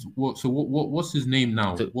his what? So what's his name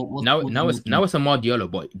now? So now it's Amad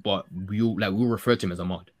Diallo, but we refer to him as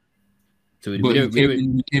Amad. So he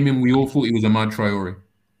came in. We all thought he was Amad Traore.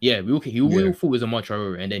 Yeah, we all thought it was Amad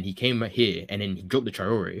Traore, and then he came here, and then he dropped the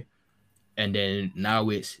Traore, and then now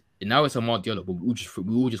it's Amad Diallo, but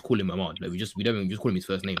we all just call him Amad. Like we don't even just call him his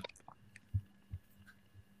first name.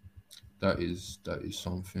 That is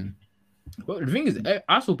something. But the thing is,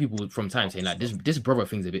 I saw people from time saying like this brother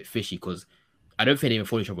thing's a bit fishy because I don't think they even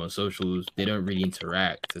follow each other on socials. They don't really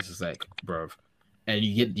interact. It's just like, bro, and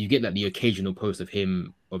you get like the occasional post of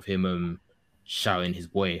him shouting his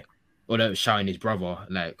boy or shouting his brother.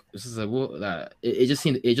 Like this is like what like it just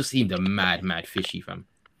seemed a mad fishy, fam.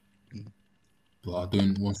 But I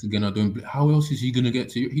don't. How else is he gonna get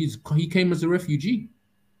to? He came as a refugee.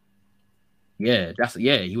 Yeah,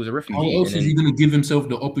 he was a refugee. How else is he going to give himself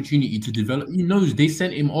the opportunity to develop? He knows they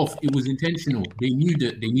sent him off. It was intentional. They knew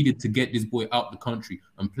that they needed to get this boy out the country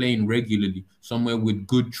and playing regularly somewhere with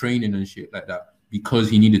good training and shit like that because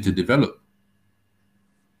he needed to develop.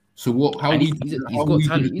 So what? How he's got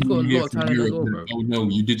talent. He's got a lot of talent as well, bro. Oh no,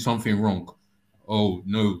 you did something wrong. Oh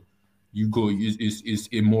no, it's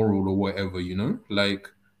immoral or whatever. You know, like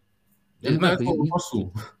he's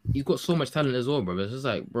got so much talent as well, bro. It's just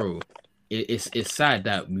like, bro. It's sad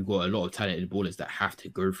that we've got a lot of talented ballers that have to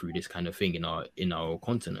go through this kind of thing in our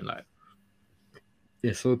continent. Like,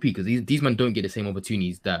 it's so peak because these men don't get the same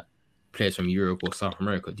opportunities that players from Europe or South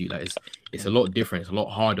America do. Like, it's a lot different. It's a lot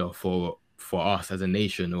harder for us as a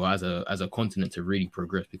nation or as a continent to really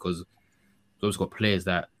progress because we've also got players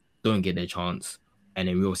that don't get their chance, and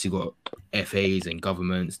then we also got FAs and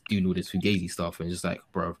governments doing all this fugazi stuff. And it's just like,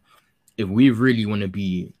 bro, if we really want to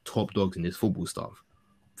be top dogs in this football stuff,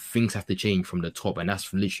 things have to change from the top, and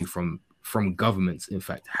that's literally from governments. In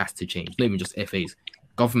fact, has to change. Not even just FAs,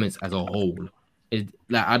 governments as a whole.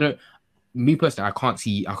 Me personally, I can't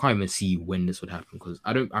even see when this would happen because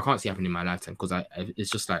I can't see it happening in my lifetime because it's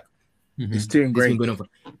just like it's too ingrained.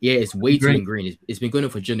 It's way too ingrained. It's been going on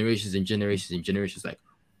for generations and generations and generations. Like,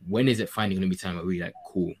 when is it finally going to be time where we're like,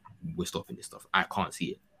 cool, we're stopping this stuff? I can't see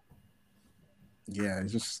it. Yeah,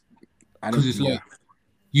 it's just because it's like.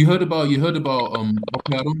 You heard about okay,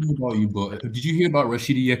 I don't know about you, but did you hear about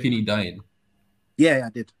Rashidi Yekini dying? Yeah, I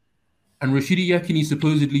did. And Rashidi Yekini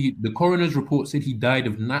supposedly, the coroner's report said he died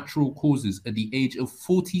of natural causes at the age of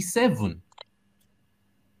 47.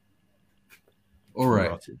 All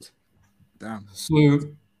right. Damn. So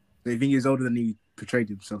they think he was older than he portrayed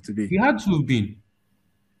himself to be. He had to have been.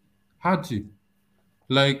 Had to.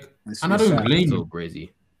 Like, and I don't blame him. So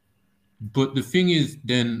crazy. But the thing is,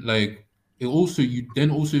 then, like, you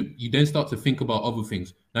then start to think about other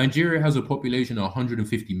things. Nigeria has a population of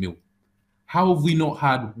 150 mil. How have we not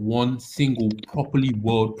had one single properly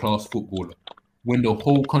world-class footballer when the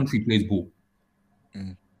whole country plays ball?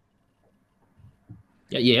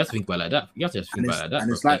 Yeah, you have to think about it like that. You have to just think about it like that.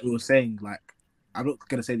 And it's like we were saying, like, I'm not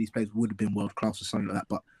gonna say these players would have been world-class or something like that,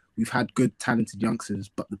 but we've had good, talented youngsters.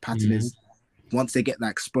 But the pattern is, once they get that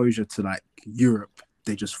exposure to like Europe,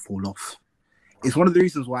 they just fall off. It's one of the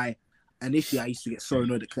reasons why. Initially, I used to get so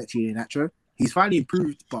annoyed at Kelechi Iheanacho. He's finally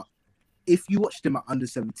improved, but if you watched him at under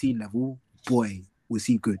 17 level, boy, was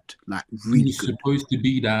he good. Like, really He's good. Supposed to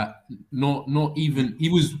be that, not even, he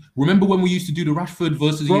was, remember when we used to do the Rashford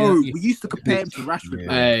versus... Bro, we used to compare him to Rashford.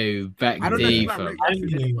 Oh, back day, fam.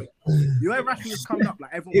 You know Rashford was coming up,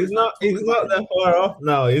 like, everyone It's not that far off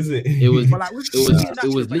now, is it? It was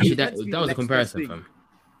literally that was a comparison, fam.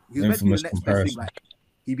 He was meant to be the next best thing, like,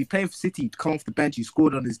 he'd be playing for City, he'd come off the bench, he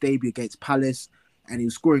scored on his debut against Palace, and he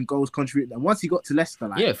was scoring goals, contributing. And once he got to Leicester,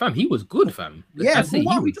 like... Yeah, fam, he was good, fam. Yeah, he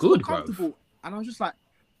was good, bro. And I was just like,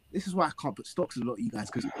 this is why I can't put stocks in a lot of you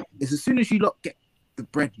guys, because it's as soon as you lot get the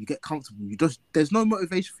bread, you get comfortable, there's no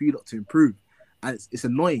motivation for you lot to improve. And it's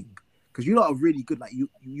annoying, because you lot are really good. Like,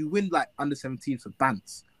 you win, like, under 17s for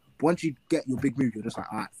bants. But once you get your big move, you're just like,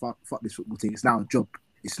 all right, fuck this football team. It's now a job.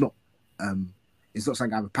 It's not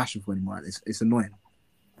something I have a passion for anymore. It's annoying.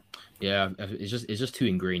 Yeah, it's just too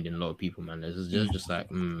ingrained in a lot of people, man. It's just like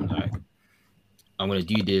I'm gonna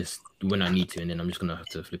do this when I need to, and then I'm just gonna have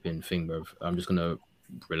to flip in thing, bro. I'm just gonna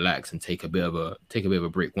relax and take a bit of a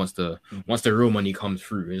break once the real money comes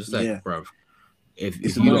through. It's just like, Yeah. bro, if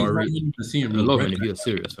It's you annoying. are a lot of it, if you're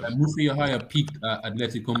serious, Like man. Musa Yahaya peaked at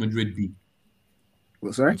Atletico Madrid B.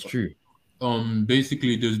 What, sorry? It's true.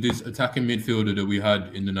 Basically, there's this attacking midfielder that we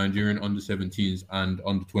had in the Nigerian under-17s and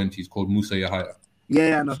under-20s called Musa Yahaya.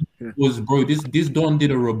 Yeah, I know. Yeah. Bro, this Don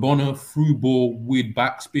did a Rabona through ball with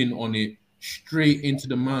backspin on it straight into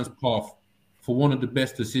the man's path for one of the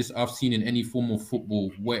best assists I've seen in any form of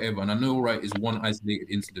football, wherever. And I know, right, it's one isolated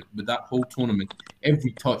incident, but that whole tournament,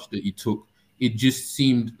 every touch that he took, it just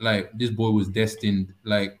seemed like this boy was destined,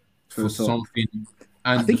 like, for something.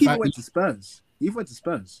 And I think he went to Spurs. He went to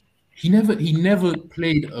Spurs. He never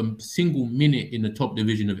played a single minute in the top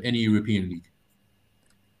division of any European league.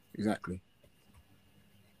 Exactly.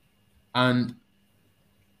 And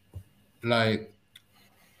like,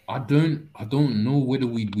 I don't know whether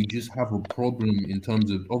we just have a problem in terms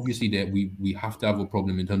of, obviously that we have to have a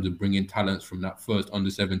problem in terms of bringing talents from that first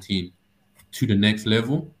under-17 to the next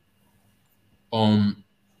level. I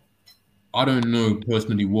don't know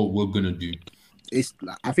personally what we're gonna do.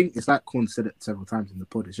 I think it's like Corn said it several times in the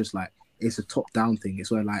pod. It's just like it's a top-down thing.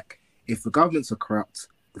 It's where like if the governments are corrupt,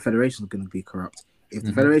 the federations are going to be corrupt. If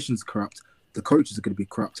the federation's corrupt, the coaches are going to be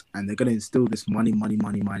corrupt, and they're going to instill this money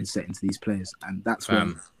mindset into these players, and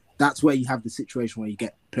that's where you have the situation where you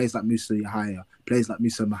get players like Musa Yahaya, players like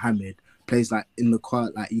Musa Mohammed, players like in the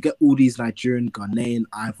quiet, like you get all these Nigerian, Ghanaian,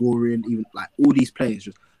 Ivorian, even like all these players.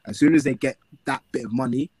 Just as soon as they get that bit of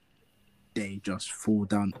money, they just fall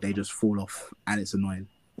down, they just fall off, and it's annoying.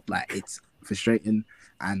 Like it's frustrating,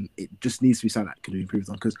 and it just needs to be something that can be improved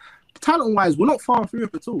on. Because talent-wise, we're not far off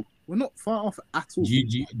Europe at all. We're not far off at all. Do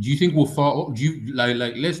you think we're far off? Do you like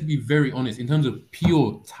let's be very honest in terms of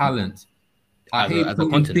pure talent? I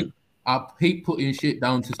hate putting shit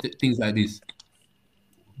down to things like this.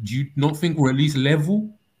 Do you not think we're at least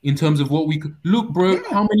level in terms of what we could look, bro? Yeah.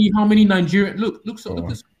 How many Nigerian look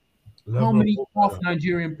how many half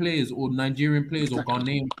Nigerian players or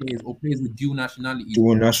Ghanaian players or players with dual nationalities,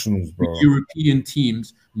 dual nationals, bro, European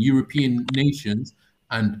teams, European nations,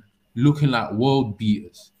 and looking like world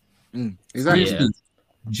beaters. Exactly. For instance,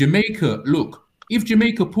 Jamaica. Look, if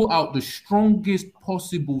Jamaica put out the strongest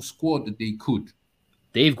possible squad that they could,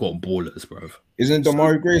 they've got ballers, bro. Isn't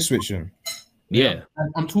Damari Gray switching? Yeah,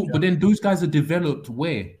 I'm talking. But then those guys are developed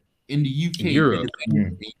where in the UK,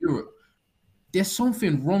 in Europe. There's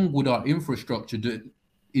something wrong with our infrastructure that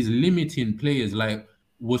is limiting players. Like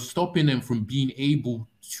we're stopping them from being able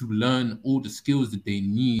to learn all the skills that they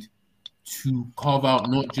need to carve out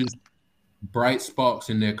not just bright sparks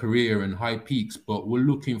in their career and high peaks, but we're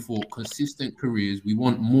looking for consistent careers. We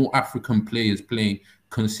want more African players playing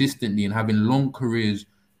consistently and having long careers,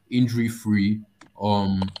 injury-free,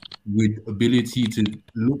 with ability to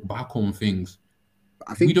look back on things.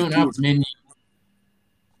 I think we don't have many.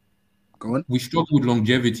 Go on. We struggle with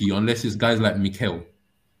longevity unless it's guys like Mikel.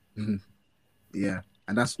 Mm-hmm. Yeah,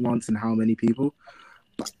 and that's once in how many people.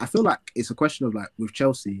 But I feel like it's a question of like with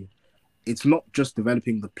Chelsea, it's not just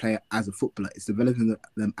developing the player as a footballer; it's developing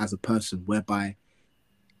them as a person, whereby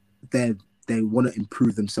they want to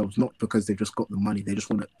improve themselves, not because they've just got the money. They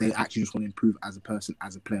actually just want to improve as a person,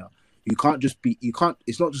 as a player. It's not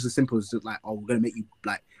just as simple as just like, oh, we're going to make you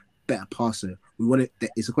like better passer.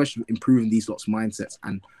 It's a question of improving these lots of mindsets,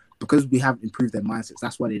 and because we haven't improved their mindsets,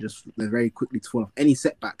 that's why they're very quickly to fall off. Any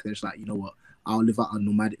setback, they're just like, you know what, I'll live out a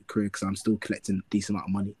nomadic career because I'm still collecting a decent amount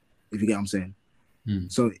of money, if you get what I'm saying.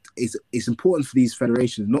 So it's important for these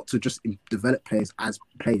federations not to just develop players as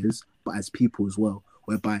players, but as people as well,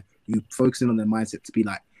 whereby you focusing on their mindset to be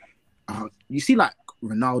like, you see like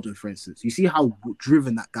Ronaldo, for instance, you see how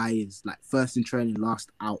driven that guy is, like first in training,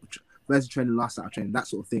 last out of training, that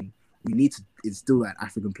sort of thing. We need to instill that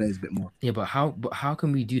African players a bit more. Yeah, but how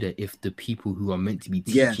can we do that if the people who are meant to be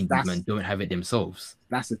teaching these men don't have it themselves?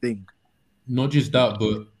 That's the thing. Not just that,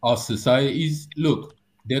 but our societies, look,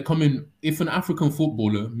 they're coming. If an African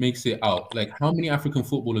footballer makes it out, like how many African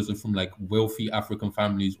footballers are from like wealthy African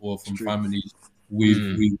families or from families with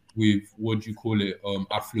what do you call it,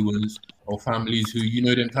 affluence, or families who, you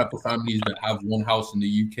know, them type of families that have one house in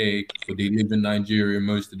the UK but they live in Nigeria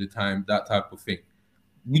most of the time, that type of thing.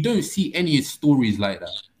 We don't see any stories like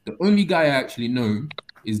that. The only guy I actually know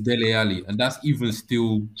is Dele Alli, and that's even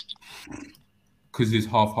still because it's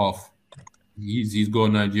half-half. He's got a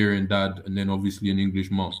Nigerian dad and then obviously an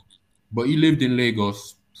English mom. But he lived in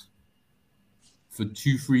Lagos for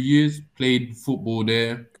 2-3 years, played football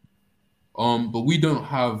there. But we don't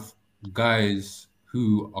have guys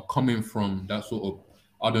who are coming from that sort of,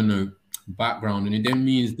 I don't know, background. And it then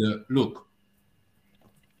means that, look,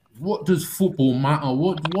 what does football matter?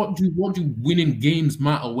 What do winning games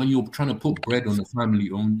matter when you're trying to put bread on the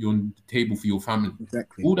family on the table for your family?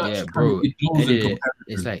 Exactly. All that Yeah, shit, bro. it goes in It's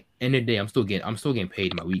comparison. like end of the day, I'm still getting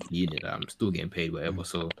paid my weekly in it. I'm still getting paid whatever.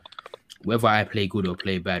 So whether I play good or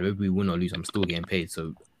play bad, whether we win or lose, I'm still getting paid.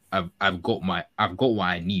 So I've got what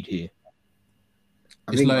I need here.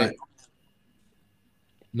 I It's think like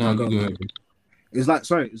no, go you go on. ahead. It's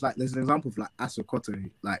like there's an example of like Asa Koto,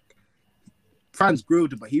 like fans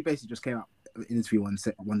grilled him, but he basically just came out in an interview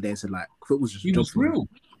one day and said like football's just a He job was for him. real.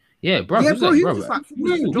 Yeah, bro. Yeah, He's bro, like, he bro. was just like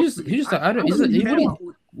football's just a job for He just like I don't. really What care did he? about-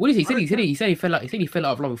 What did he say? He said he fell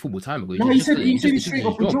out of love with football time ago. No, he said he just straight his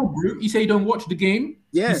up a job, bro. He said he don't watch the game.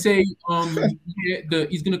 Yeah. He say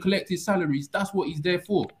he's gonna collect his salaries. That's what he's there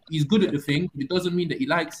for. He's good at the thing, but it doesn't mean that he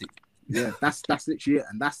likes it. Yeah, that's literally it,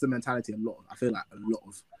 and that's the mentality I feel like a lot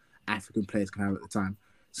of African players can have at the time.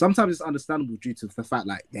 Sometimes it's understandable due to the fact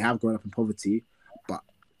like they have grown up in poverty, but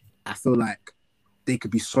I feel like they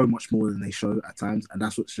could be so much more than they show at times, and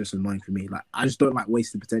that's what's just annoying for me. Like I just don't like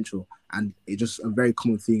wasting potential, and it's just a very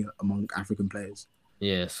common thing among African players.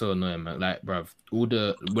 Yeah, so annoying, man. Like, bruv,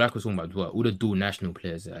 like we're talking about, well, all the dual national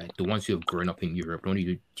players, like, the ones who have grown up in Europe, the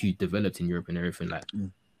ones who developed in Europe and everything, like,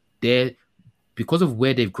 they're because of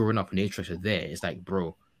where they've grown up and their interests are there. It's like,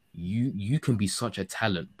 bro, you can be such a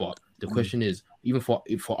talent, but the question is, even for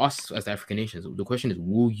us as the African nations, the question is,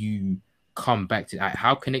 will you come back to like,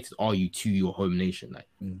 how connected are you to your home nation?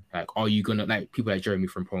 Like, are you gonna like people like Jeremy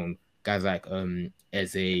Frimpong, guys like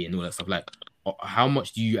Eze and all that stuff? Like, how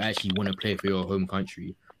much do you actually want to play for your home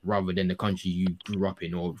country rather than the country you grew up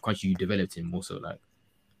in or the country you developed in? More so, like,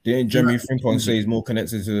 Didn't Jeremy Frimpong say he's more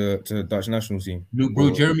connected to the Dutch national team? Look, bro,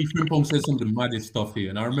 Jeremy Frimpong said some of the maddest stuff here,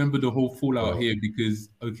 and I remember the whole fallout here because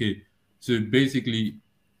so basically,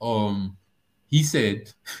 he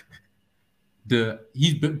said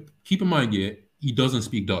keep in mind, he doesn't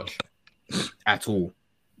speak Dutch at all.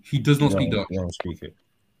 He does not speak Dutch. He don't speak it.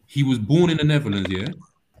 He was born in the Netherlands,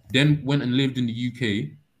 then went and lived in the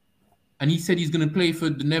UK, and he said he's gonna play for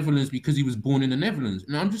the Netherlands because he was born in the Netherlands.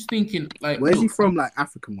 And I'm just thinking, like, where's he from, like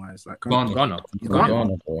African wise, like Ghana. Ghana,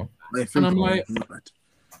 bro. And I'm like,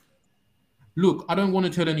 look, I don't want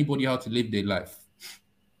to tell anybody how to live their life.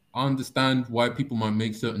 I understand why people might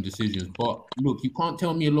make certain decisions, but look, you can't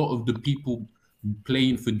tell me a lot of the people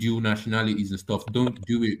playing for dual nationalities and stuff don't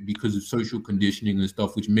do it because of social conditioning and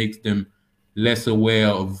stuff, which makes them less aware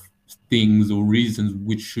of things or reasons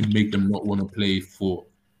which should make them not want to play for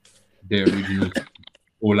their original team.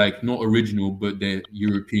 Or like not original, but their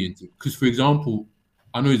European team. Because, for example,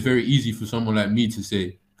 I know it's very easy for someone like me to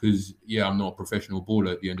say, because I'm not a professional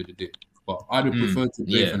baller at the end of the day. But I'd have preferred to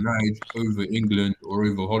play for Nige over England or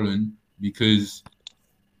over Holland because,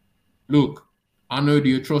 look, I know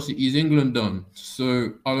the atrocities England done,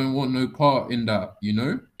 so I don't want no part in that, you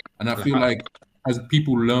know? And I feel like as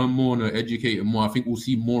people learn more and are educated more, I think we'll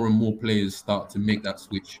see more and more players start to make that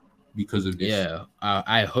switch because of this. Yeah,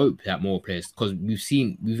 I hope that more players, because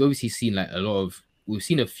we've obviously seen like we've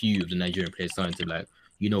seen a few of the Nigerian players starting to like,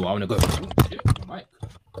 I want to go. Mike.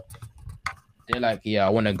 They're like, I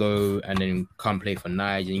want to go and then come play for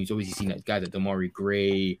Nige. And you've obviously seen like guys like Damari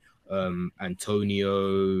Gray,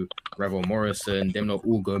 Antonio, Ravel Morrison, them not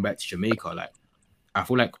all going back to Jamaica. Like, I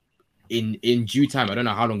feel like in due time, I don't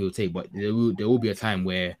know how long it will take, but there will be a time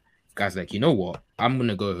where guys are like, you know what, I'm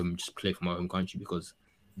gonna go home and just play for my home country because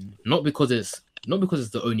not because it's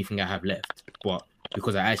the only thing I have left, but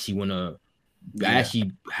because I actually want to. I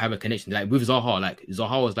actually have a connection. Like with Zaha,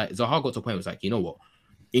 Zaha got to a point where it was like, you know what,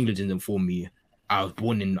 England didn't inform me. I was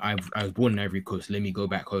born in Ivory Coast. Let me go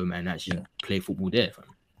back home and actually play football there. Fam.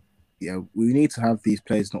 Yeah, we need to have these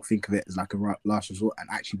players not think of it as like a last resort and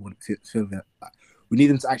actually want to feel that. Like, we need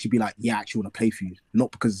them to actually be like, I actually want to play for you,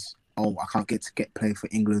 not because I can't get play for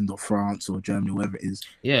England or France or Germany, wherever it is.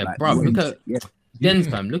 Yeah, like, bro. Look at Dens,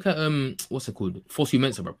 fam. Look at what's it called? Fosu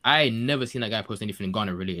Mensah, bro. I ain't never seen that guy post anything in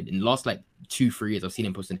Ghana related. In the last like 2-3 years, I've seen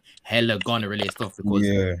him posting hella Ghana related stuff because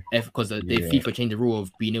the FIFA changed the rule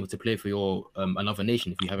of being able to play for your another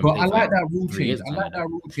nation if you haven't. But played I like for that rule change. I like that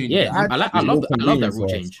rule change. Yeah, I love that rule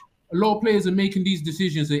change. A lot of players are making these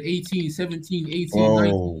decisions at 18, 17, 18,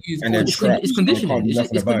 19 years. And it's conditioning.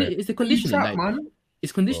 It's the conditioning. Like, man.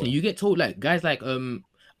 It's conditioning. You get told like guys like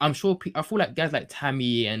I'm sure. I feel like guys like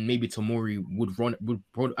Tammy and maybe Tomori would.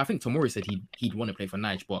 I think Tomori said he'd want to play for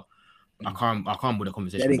Nige, but I can't with the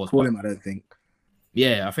conversation. They didn't call him, I don't think.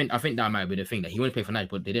 Yeah, I think that might be the thing that he wanted to play for Nige,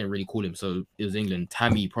 but they didn't really call him. So it was England.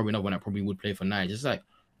 Tammy probably not one that probably would play for Nige. It's like,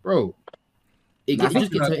 bro. I think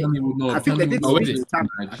they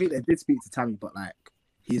did speak to Tammy, but like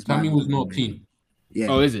Tammy was not keen. Yeah.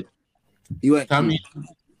 Oh, is it? He went.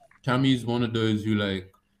 Tammy's one of those who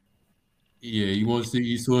like Yeah,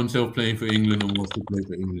 he saw himself playing for England and wants to play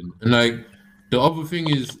for England. And like the other thing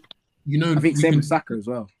is, I think we same can, with Saka as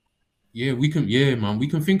well. man, we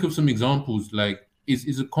can think of some examples. Like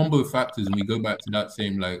is a combo of factors, and we go back to that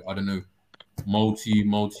same like I don't know,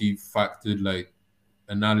 multi-factored like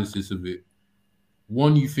analysis of it.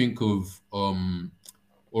 One, you think of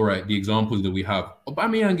all right, the examples that we have.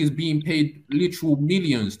 Aubameyang is being paid literal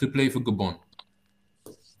millions to play for Gabon.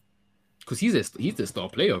 Because he's the star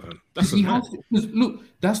player of him. That's He has to, look,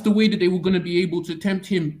 that's the way that they were going to be able to tempt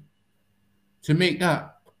him to make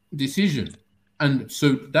that decision. And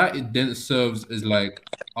so that it then serves as like,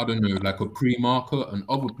 I don't know, like a pre-marker, and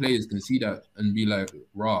other players can see that and be like,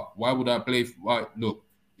 rah, why would I play? Look,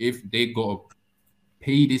 if they got to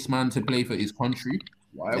pay this man to play for his country,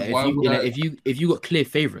 if you got clear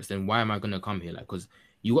favorites, then why am I gonna come here? Like, because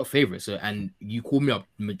you got favorites, so and you call me up,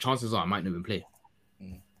 chances are I might not even play.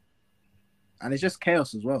 And it's just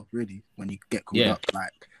chaos as well, really, when you get called Yeah. up.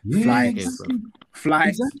 Like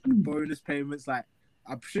flights, Exactly. bonus payments. Like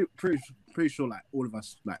I'm pretty sure, like all of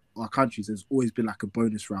us, like our countries, there's always been like a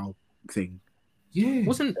bonus round thing. Yeah.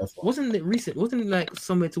 Wasn't it recent? Wasn't it like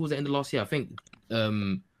somewhere towards the end of last year? I think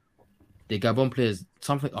the Gabon players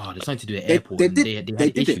something. Oh, there's something to do with airport. They and did- they they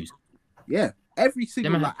had did it. issues. Yeah, every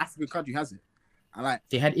single man- like African country has it. And like,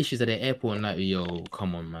 They had issues at the airport, and like, yo,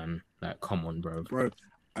 come on, man. Like, come on, bro.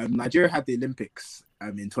 Nigeria had the Olympics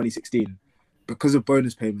in 2016 because of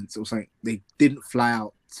bonus payments. It was like they didn't fly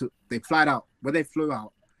out. They flew out. When they flew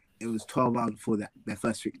out, it was 12 hours before their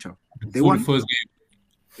first fixture. They For won. the first game.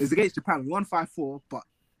 It was against Japan. We won 5-4, but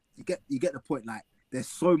you get the point. Like, there's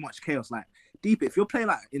so much chaos. Like, deep. If you're playing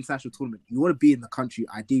like an international tournament, you want to be in the country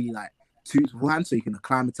ideally like beforehand so you can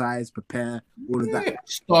acclimatize, prepare, all of that.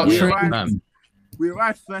 Start Yeah, training. right. Man, We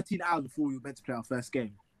arrived 13 hours before we were meant to play our first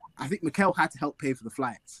game. I think Mikel had to help pay for the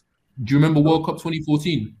flights. Do you remember World Cup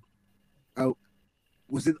 2014?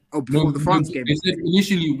 Was it before the France game? They said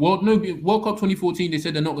initially, World Cup 2014. They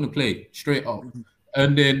said they're not going to play straight up,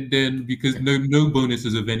 and then because no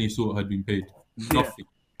bonuses of any sort had been paid, nothing.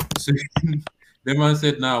 So the man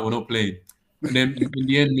said, "Nah, we're not playing." And then in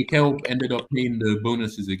the end, Mikel ended up paying the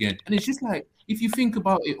bonuses again. And it's just like, if you think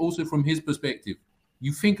about it, also from his perspective,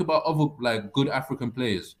 you think about other like good African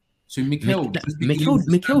players. So Mikel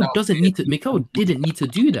didn't need to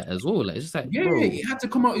do that as well. Like, it's just like, yeah, bro, he had to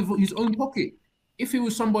come out of his own pocket. If it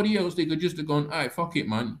was somebody else, they could just have gone, all right, fuck it,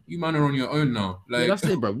 man. You man are on your own now. Like, yeah, that's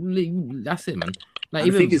it, bro. That's it, man. Like,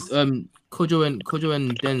 And the even thing is- Kojo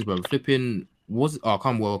and Dens, bro, flipping I can't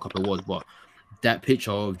remember what Cup it was, but that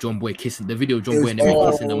picture of John Boy kissing the video of John It Boy was and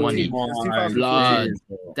them kissing the money. It was my 2014. Blood.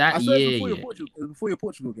 God. That I saw it year, before, yeah. it was before your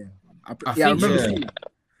Portugal game. I think remember so. seeing it.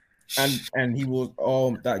 And he was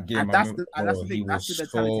that game. And I that's remember, the thing. he That's the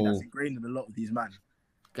was mentality that's so. ingrained in a lot of these men.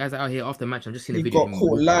 Guys out here after match, I'm just seeing a He video. got of him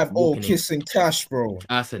caught live. walking in. Kissing Cash, bro.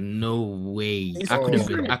 I said, no way. It's I couldn't.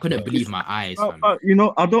 all- I couldn't believe my eyes, Oh, fam. you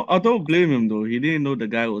know, I don't blame him though. He didn't know the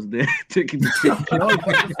guy was there taking the picture. No,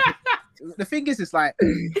 but the thing is, it's like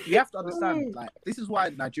you have to understand. Like, this is why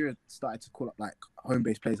Nigeria started to call up like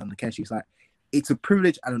home-based players under Keshi. It's like it's a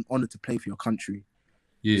privilege and an honor to play for your country.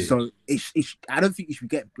 yeah. So I don't think you should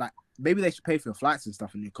get like, maybe they should pay for your flights and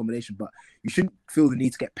stuff and your accommodation, but you shouldn't feel the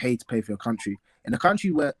need to get paid to play for your country. In a country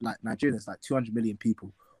where like Nigeria, there's like 200 million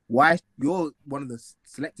people. Why you're one of the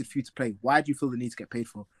selected few to play? Why do you feel the need to get paid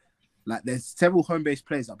for? Like, there's several home-based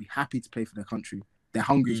players that'll be happy to play for their country. They're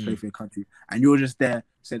hungry to play for your country, and you're just there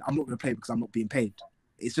saying, "I'm not going to play because I'm not being paid."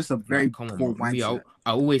 It's just a very Come on, poor man. Me, mindset.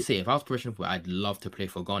 I always say if I was professional football, I'd love to play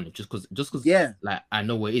for Ghana just because Yeah, like I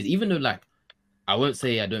know what it is. Even though like I won't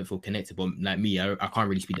say I don't feel connected, but like me, I can't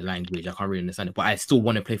really speak the language. I can't really understand it, but I still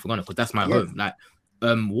want to play for Ghana because that's my Yeah. home. Like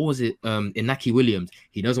what was it? Inaki Williams,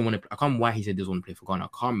 he doesn't want to. I can't remember why he said he doesn't want to play for Ghana. I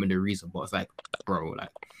can't remember the reason, but it's like, bro, like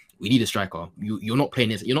we need a striker. You're not playing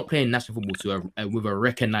this. You're not playing national football to with a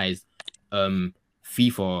recognized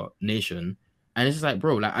FIFA nation. And it's just like,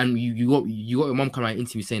 bro, like, and you got your mom coming out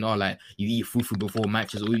into me saying, oh, like, you eat fufu before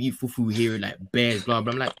matches, or you eat fufu here, like bears, blah,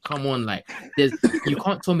 blah. I'm like, come on, like, you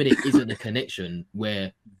can't tell me there isn't a connection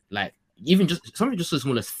where, like, even just something just as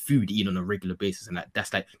small as food eaten on a regular basis, and like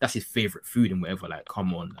that's his favorite food and whatever. Like,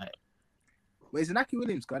 come on, like, wait, is Inaki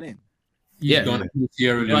Williams got in? He's yeah. gone to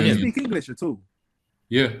Sierra Gone Does he in. Leone. speak English at all?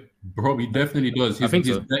 Yeah, bro, he definitely does. I think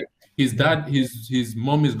so. His dad, his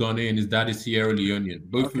mom is Ghanaian, his dad is Sierra Leonean.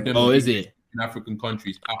 Both Okay. of them. oh, are is it? in African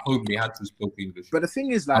countries? At home, they had to speak English. But the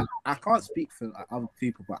thing is, like, I can't speak for like, other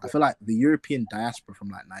people, but I feel like the European diaspora from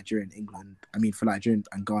like Nigeria and England, I mean, for Nigeria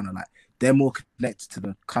and Ghana, like, they're more connected to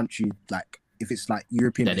the country. Like, if it's like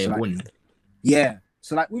European, That it's they like, won. yeah.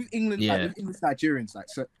 So like with England, Yeah. with English Nigerians, like,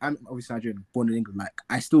 so I'm obviously Nigerian, born in England. Like,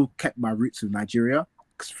 I still kept my roots with Nigeria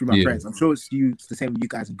through my Yeah. friends. I'm sure it's the same with you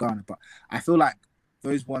guys in Ghana, but I feel like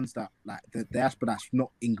those ones that like the diaspora that's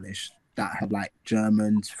not English, that have like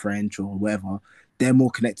Germans, French, or whatever, they're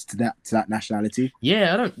more connected to that nationality.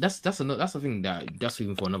 Yeah, I don't. That's the thing that's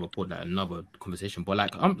even for another pod, like another conversation. But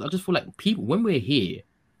like, I just feel like people when we're here,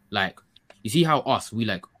 like you see how we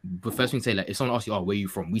like the first thing say like if someone asks you, oh, where you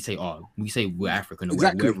from? We say we're African or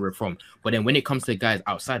Exactly. wherever we're from. But then when it comes to guys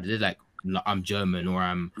outside, they're like I'm German or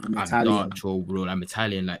I'm Italian. Dutch or I'm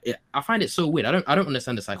Italian. Like I find it so weird. I don't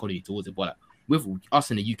understand the psychology towards it. But like, with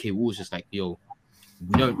us in the UK, we're always just like, yo,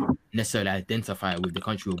 we don't necessarily identify with the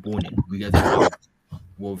country we're born in. We identify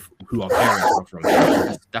with who our parents are from.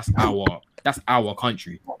 That's our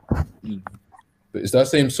country. But it's that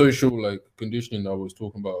same social like conditioning that I was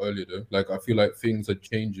talking about earlier though. Like I feel like things are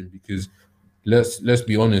changing because let's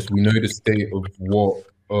be honest, we know the state of what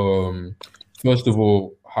first of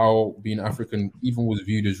all, how being African even was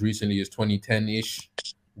viewed as recently as 2010-ish.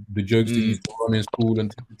 The jokes that used to run in school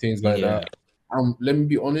and things like that. Let me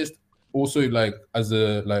be honest, also like as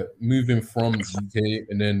a like moving from the UK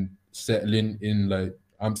and then settling in like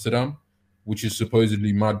Amsterdam, which is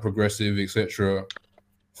supposedly mad progressive, etc.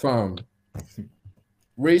 Fam,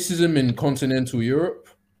 racism in continental Europe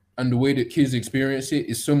and the way that kids experience it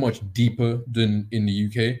is so much deeper than in the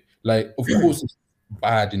UK. Like, of course, it's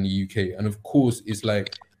bad in the UK, and of course, it's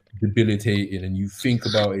like debilitating, and you think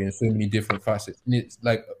about it in so many different facets. And it's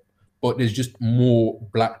like, but there's just more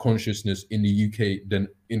Black consciousness in the UK than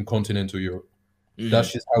in continental Europe.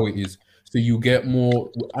 That's just how it is. So you get more.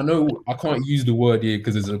 I know I can't use the word here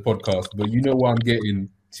because it's a podcast, but you know what I'm getting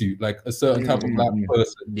to. Like a certain type of Black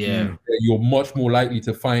person. Yeah. You're much more likely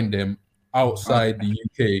to find them outside the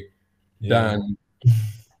UK than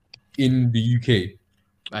in the UK.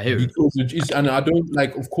 I hear it. Because and I don't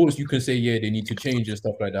like. Of course, you can say they need to change and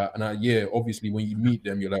stuff like that. And obviously, when you meet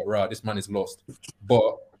them, you're like, right, this man is lost.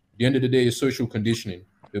 But at the end of the day, it's social conditioning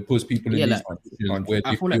that puts people in these positions where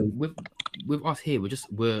I they feel feel like with us here,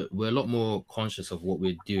 we're a lot more conscious of what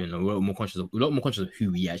we're doing, and we're a lot more conscious of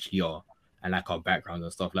who we actually are and like our background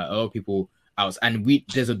and stuff. Like a lot of people out, and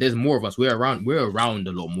there's more of us. We're around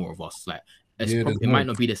a lot more of us. Like it might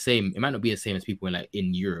not be the same. It might not be the same as people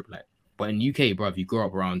in Europe. Like, but in UK, bro, if you grow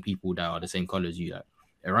up around people that are the same color as you, like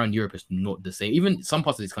around Europe, it's not the same. Even some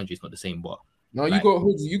parts of this country, it's not the same. But no, you got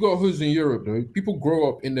hoods in Europe though. People grow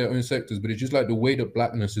up in their own sectors, but it's just like the way that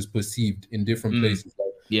Blackness is perceived in different places.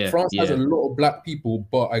 Like, France has a lot of Black people,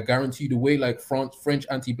 but I guarantee the way like French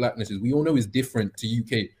anti-Blackness is, we all know is different to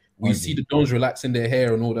UK. We see the Dons relaxing their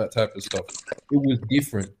hair and all that type of stuff. It was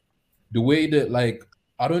different. The way that like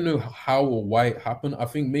I don't know how or why it happened. I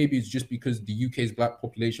think maybe it's just because the UK's Black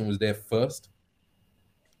population was there first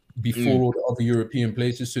before all the other European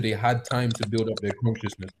places, so they had time to build up their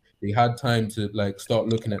consciousness. They had time to like start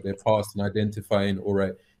looking at their past and identifying, all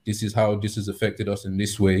right, this is how this has affected us in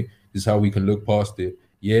this way. This is how we can look past it.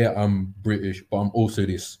 Yeah, I'm British, but I'm also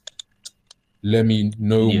this. Let me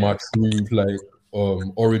know my true like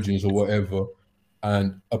origins or whatever,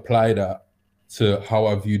 and apply that to how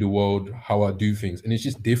I view the world, how I do things. And it's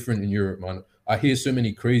just different in Europe, man. I hear so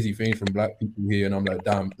many crazy things from Black people here, and I'm like,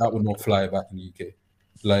 damn, that would not fly back in the UK.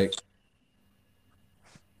 Like,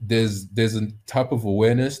 there's a type of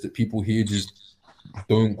awareness that people here just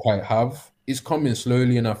don't quite have. It's coming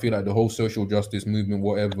slowly, and I feel like the whole social justice movement,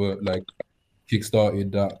 whatever, like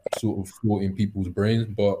kickstarted that sort of thought in people's brains.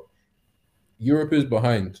 But Europe is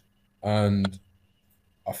behind, and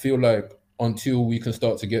I feel like until we can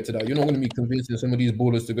start to get to that, you're not going to be convincing some of these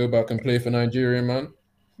ballers to go back and play for Nigeria, man.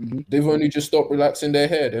 They've only just stopped relaxing their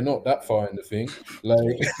hair. They're not that far in the thing. Like,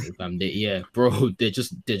 bro, they're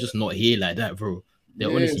just not here like that, bro. They're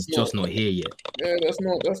honestly just not here yet. Yeah, that's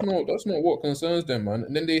not what concerns them, man.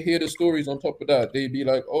 And then they hear the stories on top of that. They be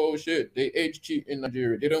like, oh shit, they age cheat in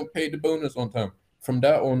Nigeria. They don't pay the bonus on time. From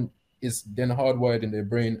that on, it's then hardwired in their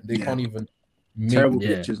brain. They can't even make terrible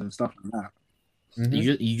pictures and stuff like that.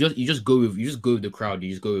 You just go with the crowd. You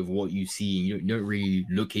just go with what you see. You don't really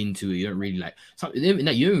look into it. You don't really like something.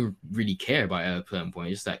 You don't really care about it at a certain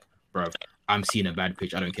point. It's like, bro, I'm seeing a bad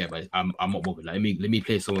pitch. I don't care about it. I'm not bothered. Like, let me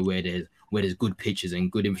play somewhere where there's good pitches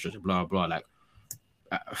and good infrastructure. Blah blah. Like,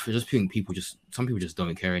 I just think some people just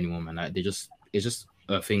don't care anymore, man. Like it's just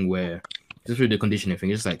a thing where just with the conditioning thing.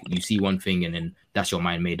 It's just like you see one thing and then that's your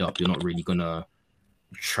mind made up. You're not really gonna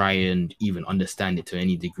try and even understand it to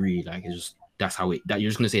any degree. Like it's just. That's how it. You're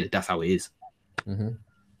just gonna say that's how it is.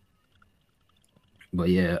 But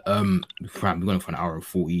yeah, we're going for an hour and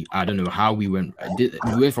 40. I don't know how we went. We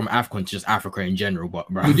went from AFCON to just Africa in general, but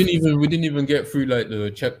bro, we didn't even get through like the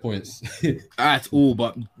checkpoints at all.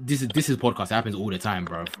 But this is podcast. It happens all the time,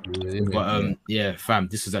 bro. Yeah, yeah, fam,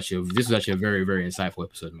 this was actually a very, very insightful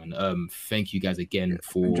episode, man. Thank you guys again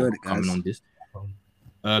for coming on this.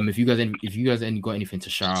 If you guys got anything to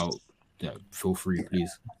shout out, feel free,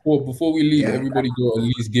 please. Before we leave, everybody go at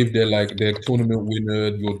least give their tournament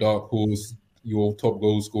winner, your dark horse, your top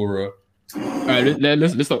goal scorer. All right,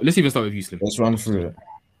 let's even start with you, Slim. Let's run through it.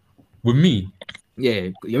 With me? Yeah,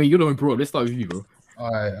 I mean you're the one, bro. Let's start with you, bro.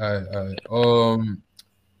 I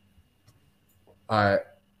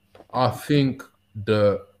think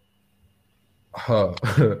I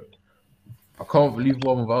can't believe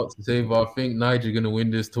what I'm about to say, but I think Niger gonna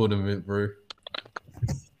win this tournament, bro.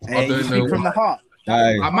 Hey, I don't know from the heart.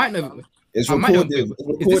 I might know. It's recorded.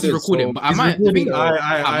 This is recorded, but I might not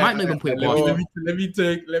even put it past. Let me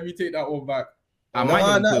take that one back. I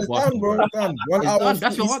might not put it past. Bro.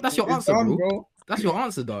 That's your answer, bro. That's your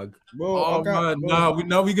answer, dog. Bro,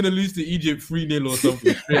 now we're gonna lose to Egypt 3-0 or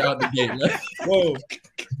something straight out the game.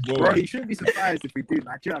 Bro, you shouldn't be surprised if we do.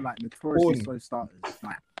 Nigeria like notoriously slow starters.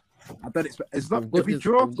 Like, I don't expect. It's not. If we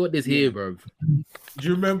draw, we've got this here, bro. Do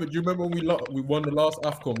you remember when we won the last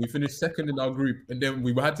AFCON? We finished second in our group, and then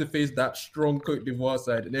we had to face that strong Cote d'Ivoire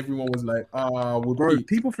side, and everyone was like, bro,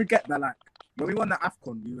 people forget that like when we won the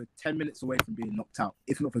AFCON, we were 10 minutes away from being knocked out,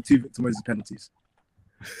 if not for 2 Victor Moses penalties.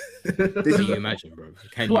 Can you imagine, bro?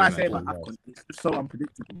 That's what I say about AFCON. It's so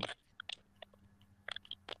unpredictable.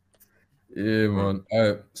 Yeah, man.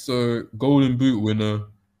 So Golden Boot winner.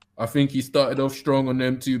 I think he started off strong on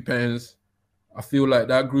them 2 pens. I feel like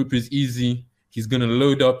that group is easy. He's gonna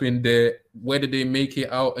load up in there. Whether they make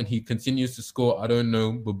it out and he continues to score, I don't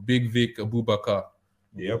know. But Big Vic Abubakar.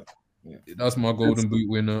 Yep. That's my Golden Boot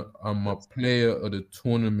winner. I'm my player of the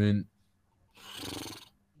tournament.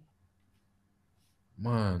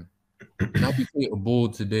 Man, I'll be taking a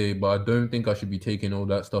board today, but I don't think I should be taking all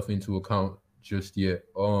that stuff into account just yet.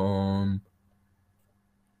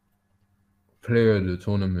 Player of the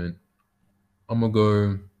tournament. I'm gonna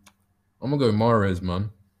go Mahrez,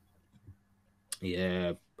 man.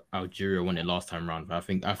 Yeah, Algeria won it last time round, but I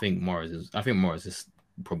think Mahrez is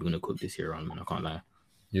probably gonna cook this year round, man. I can't lie.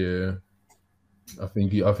 Yeah, I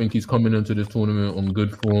think he's coming into this tournament on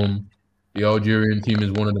good form. The Algerian team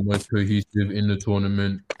is one of the most cohesive in the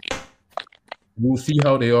tournament. We'll see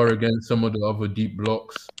how they are against some of the other deep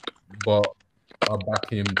blocks, but I back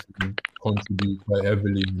him to contribute quite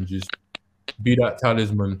heavily and just be that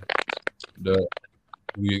talisman that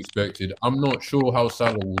we expected. I'm not sure how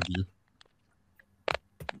Salah will do.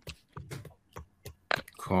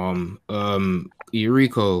 Calm.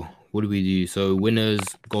 Eureka, what do we do? So winners,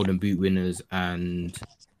 Golden Boot winners, and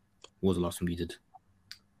what was the last one we did?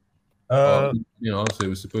 I'll say it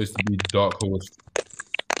was supposed to be Dark Horse.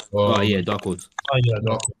 Dark Horse.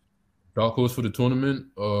 Dark Horse for the tournament.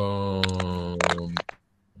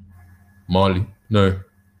 Mali. No.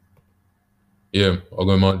 Yeah, I'll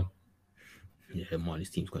go Mali. Yeah, Mali's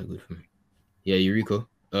team's quite good for me. Yeah, Eureka.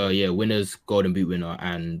 Winners, Golden Boot winner,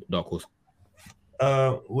 and Dark Horse.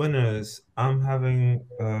 Winners. I'm having.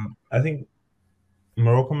 I think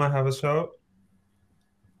Morocco might have a shout.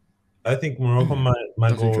 I think Morocco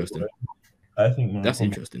might go. Interesting. I think Morocco that's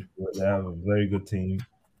interesting. They have a very good team,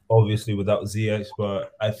 obviously without Ziyech,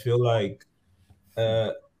 but I feel like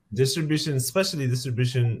distribution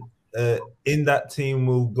in that team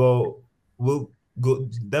will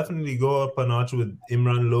definitely go up a notch with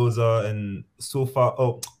Imran Loza and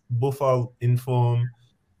Boufal in form.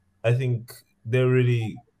 I think they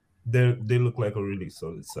look like a really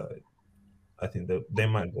solid side. I think they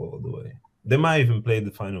might go all the way. They might even play the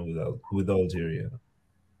final with Algeria.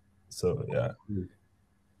 So yeah.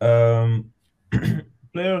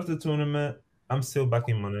 Player of the tournament, I'm still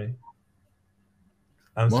backing Mane.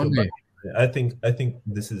 I think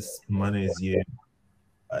this is Mane's year.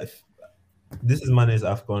 This is Mane's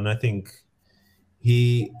AFCON. I think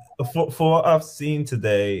for what I've seen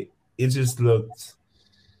today, it just looked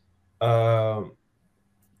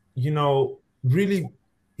really.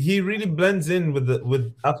 He really blends in with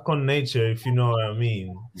AFCON nature, if you know what I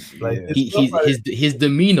mean. Like his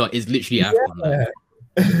demeanor is literally AFCON.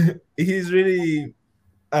 Yeah. He's really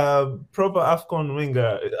proper AFCON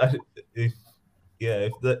winger.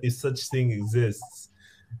 If such thing exists.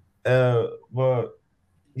 But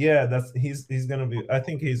yeah, he's gonna be. I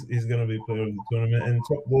think he's gonna be player of the tournament and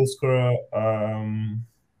top goal scorer.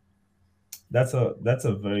 That's a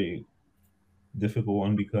very difficult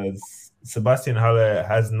one because Sebastian Haller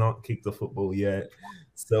has not kicked the football yet.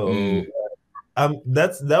 So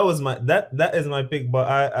that is my pick, but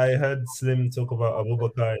I heard Slim talk about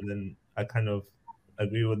Abubakar, and then I kind of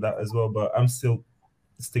agree with that as well. But I'm still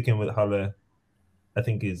sticking with Halle. I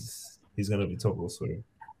think he's gonna be top goal scorer.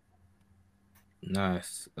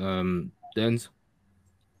 Nice. Dens.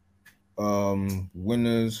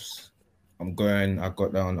 Winners. I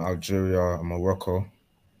got down Algeria and Morocco.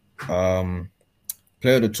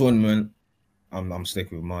 Player of the tournament. I'm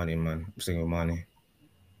sticking with Mane, man. I'm sticking with Mane.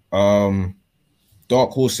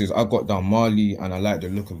 Dark horses. I got down Mali, and I like the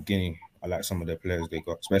look of Guinea. I like some of the players they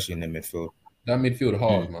got, especially in the midfield. That midfield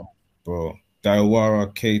hard, man. Bro,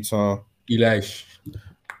 Diawara, Keita. Elish.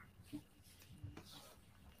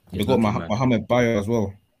 They got Mohamed Bayo as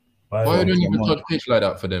well. Why don't you even touch pitch like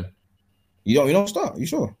that for them? You don't start? You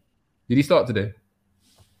sure? Did he start today?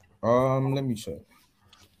 Let me check.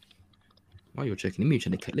 While you're checking, let me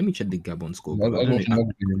check the Gabon score.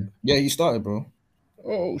 Yeah, he started, bro.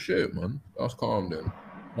 Oh shit, man. That's calm then.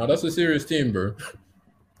 Now that's a serious team, bro.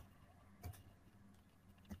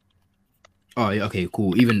 Oh yeah, okay,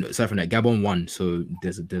 cool. Even aside from that, Gabon won, so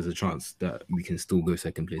there's a chance that we can still go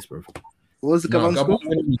second place, bro. What was the Gabon score?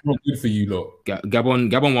 Gabon was not good for you, lot.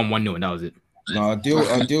 Gabon won 1-0, and that was it. No, I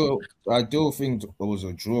do think it was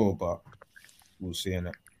a draw, but we'll see in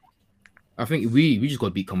it. I think we just got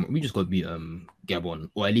to beat Gabon,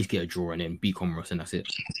 or at least get a draw and then beat Comoros, and that's it.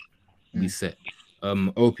 We set.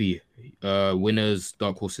 OP, winners,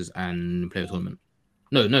 dark horses, and player tournament.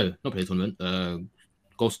 No, not player tournament.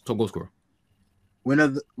 Top goal scorer.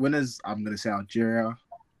 Winners, I'm gonna say Algeria,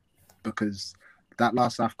 because that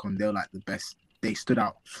last AFCON, they're like the best. They stood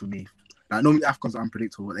out for me. Like normally AFCONs are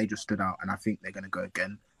unpredictable, but they just stood out, and I think they're gonna go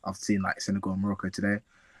again. I've seen like Senegal and Morocco today.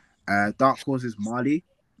 Dark horses, Mali.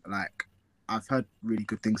 Like I've heard really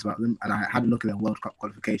good things about them, and I had a look at their World Cup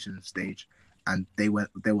qualification stage, and they were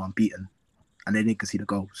unbeaten, and they didn't concede a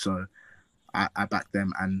goal. So I backed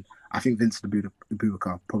them, and I think Vincent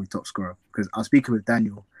Abubakar probably top scorer, because I was speaking with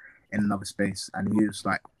Daniel in another space, and he was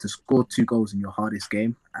like, to score 2 goals in your hardest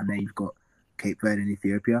game, and then you've got Cape Verde and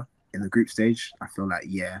Ethiopia in the group stage. I feel like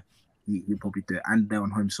he'll probably do it, and they're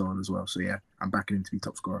on home soil as well. So yeah, I'm backing him to be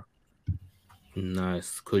top scorer.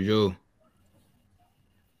 Nice, Kojo.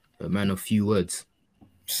 A man of few words.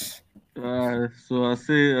 So I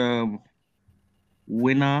say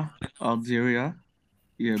winner Algeria,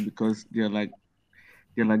 yeah, because they're like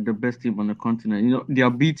the best team on the continent. You know, their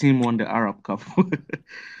B team won the Arab Cup,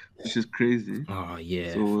 which is crazy. Oh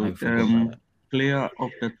yeah. So player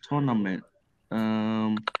of the tournament.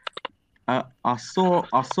 I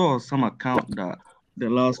saw some account that the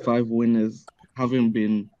last 5 winners haven't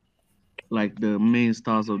been like the main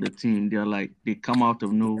stars of the team. They come out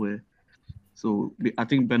of nowhere. So I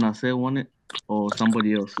think Benacer won it, or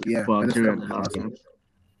somebody else. Yeah, for Algeria the last time.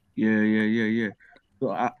 Yeah.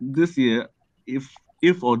 So this year, if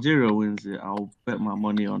Algeria wins it, I'll bet my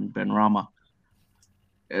money on Benrahma.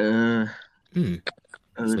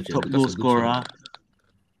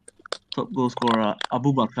 Top goal scorer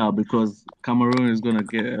Abubakar, because Cameroon is gonna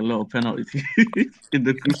get a lot of penalties in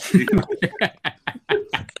the group stage.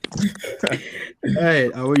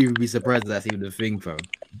 Hey, I wouldn't even be surprised if that's even the thing, fam.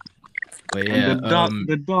 But yeah,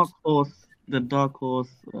 the dark horse.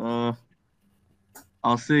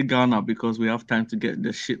 I'll say Ghana, because we have time to get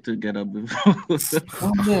the shit together before.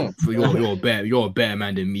 You're a better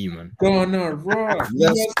man than me, man. Ghana, right?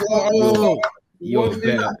 Let's go. You're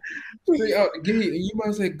better. Straight out the gate, and you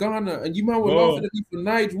might say Ghana, and you might were laughing at me for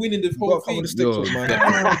Nige winning this whole thing.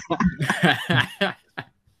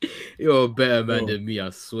 You're a better man than me, I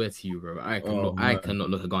swear to you, bro. I cannot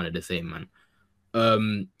look at Ghana the same, man.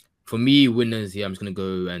 For me, winners, yeah, I'm just gonna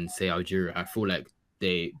go and say Algeria. I feel like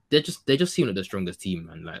they just seem like the strongest team,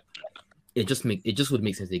 man. Like it just would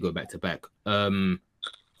make sense they go back to back.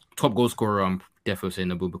 Top goal scorer, I'm definitely saying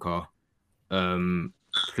Abubakar.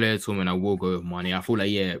 Player tournament, I will go with Mane. I feel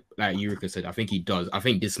like, yeah, like Eureka said, I think he does. I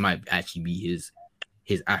think this might actually be his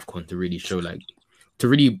AFCON to really show, like, to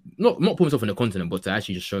really not put himself in the continent, but to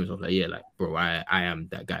actually just show himself, like, yeah, like, bro, I am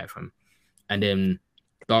that guy, fam. And then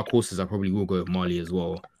dark horses, I probably will go with Mali as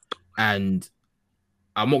well. And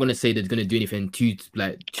I'm not gonna say they're gonna do anything too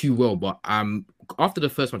well, but after the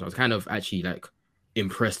first match, I was kind of actually like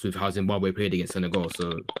impressed with how Zimbabwe played against Senegal.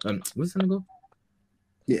 So was it Senegal?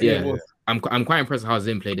 Yeah. I'm quite impressed with how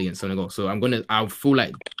Zim played against Senegal. So I feel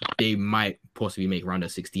like they might possibly make round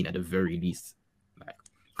of 16 at the very least. Like,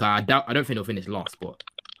 I don't think they'll finish last, but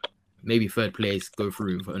maybe third place, go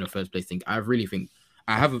through in the first place thing. I really think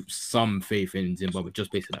I have some faith in Zimbabwe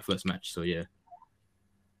just based on that first match. So yeah.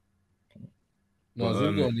 No,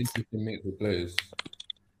 Zim got an interesting mix of players.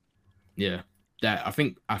 Yeah. that I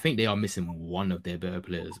think they are missing one of their better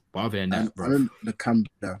players. But other than that, I bro, remember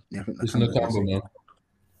Nakamba. Yeah, I think It's Nakamba. Nakamba, man.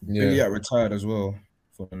 Billy Yeah. retired as well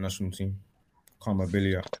for the national team. Kama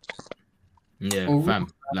Billy. yeah, Oh, fam,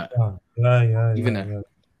 like Yeah. Even yeah.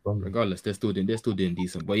 regardless, they're still doing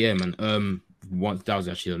decent. But yeah, man, once that was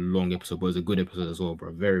actually a long episode, but it was a good episode as well,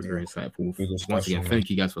 bro. Very insightful. Good Once discussion, again, man. thank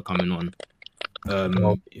you guys for coming on.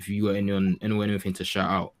 If you got anything to shout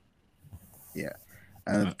out,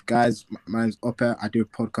 Guys, my name's Opa. I do a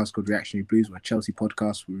podcast called Reactionary Blues. We're a Chelsea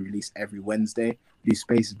podcast. We release every Wednesday. We do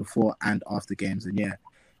spaces before and after games. And yeah,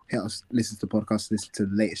 hit us, listen to the podcast, listen to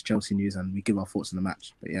the latest Chelsea news, and we give our thoughts on the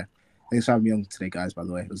match. But yeah, thanks for having me on today, guys, by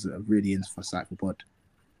the way. It was a really insightful pod.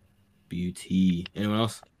 beauty. Anyone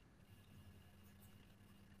else?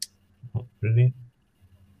 Really?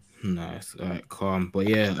 Nice. All right, calm. But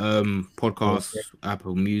yeah, podcasts,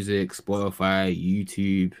 Apple Music, Spotify,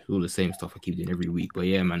 YouTube, all the same stuff I keep doing every week. But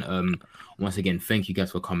yeah, man, once again, thank you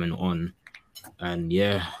guys for coming on. And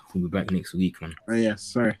yeah, we'll be back next week, man. Oh yeah,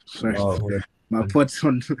 sorry. Oh, okay. My pod's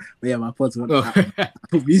on. My pod's on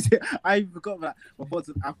Apple Music. I forgot about my pod's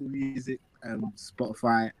on Apple Music,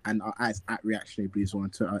 Spotify, and our ads at Reactionary Blues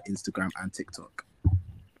on Twitter, Instagram, and TikTok.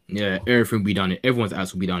 Yeah, everything will be down. Everyone's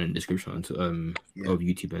ads will be down in the description of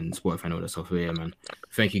YouTube and Spotify and all that stuff. So yeah, man.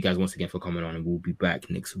 Thank you guys once again for coming on, and we'll be back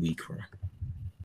next week. Bro.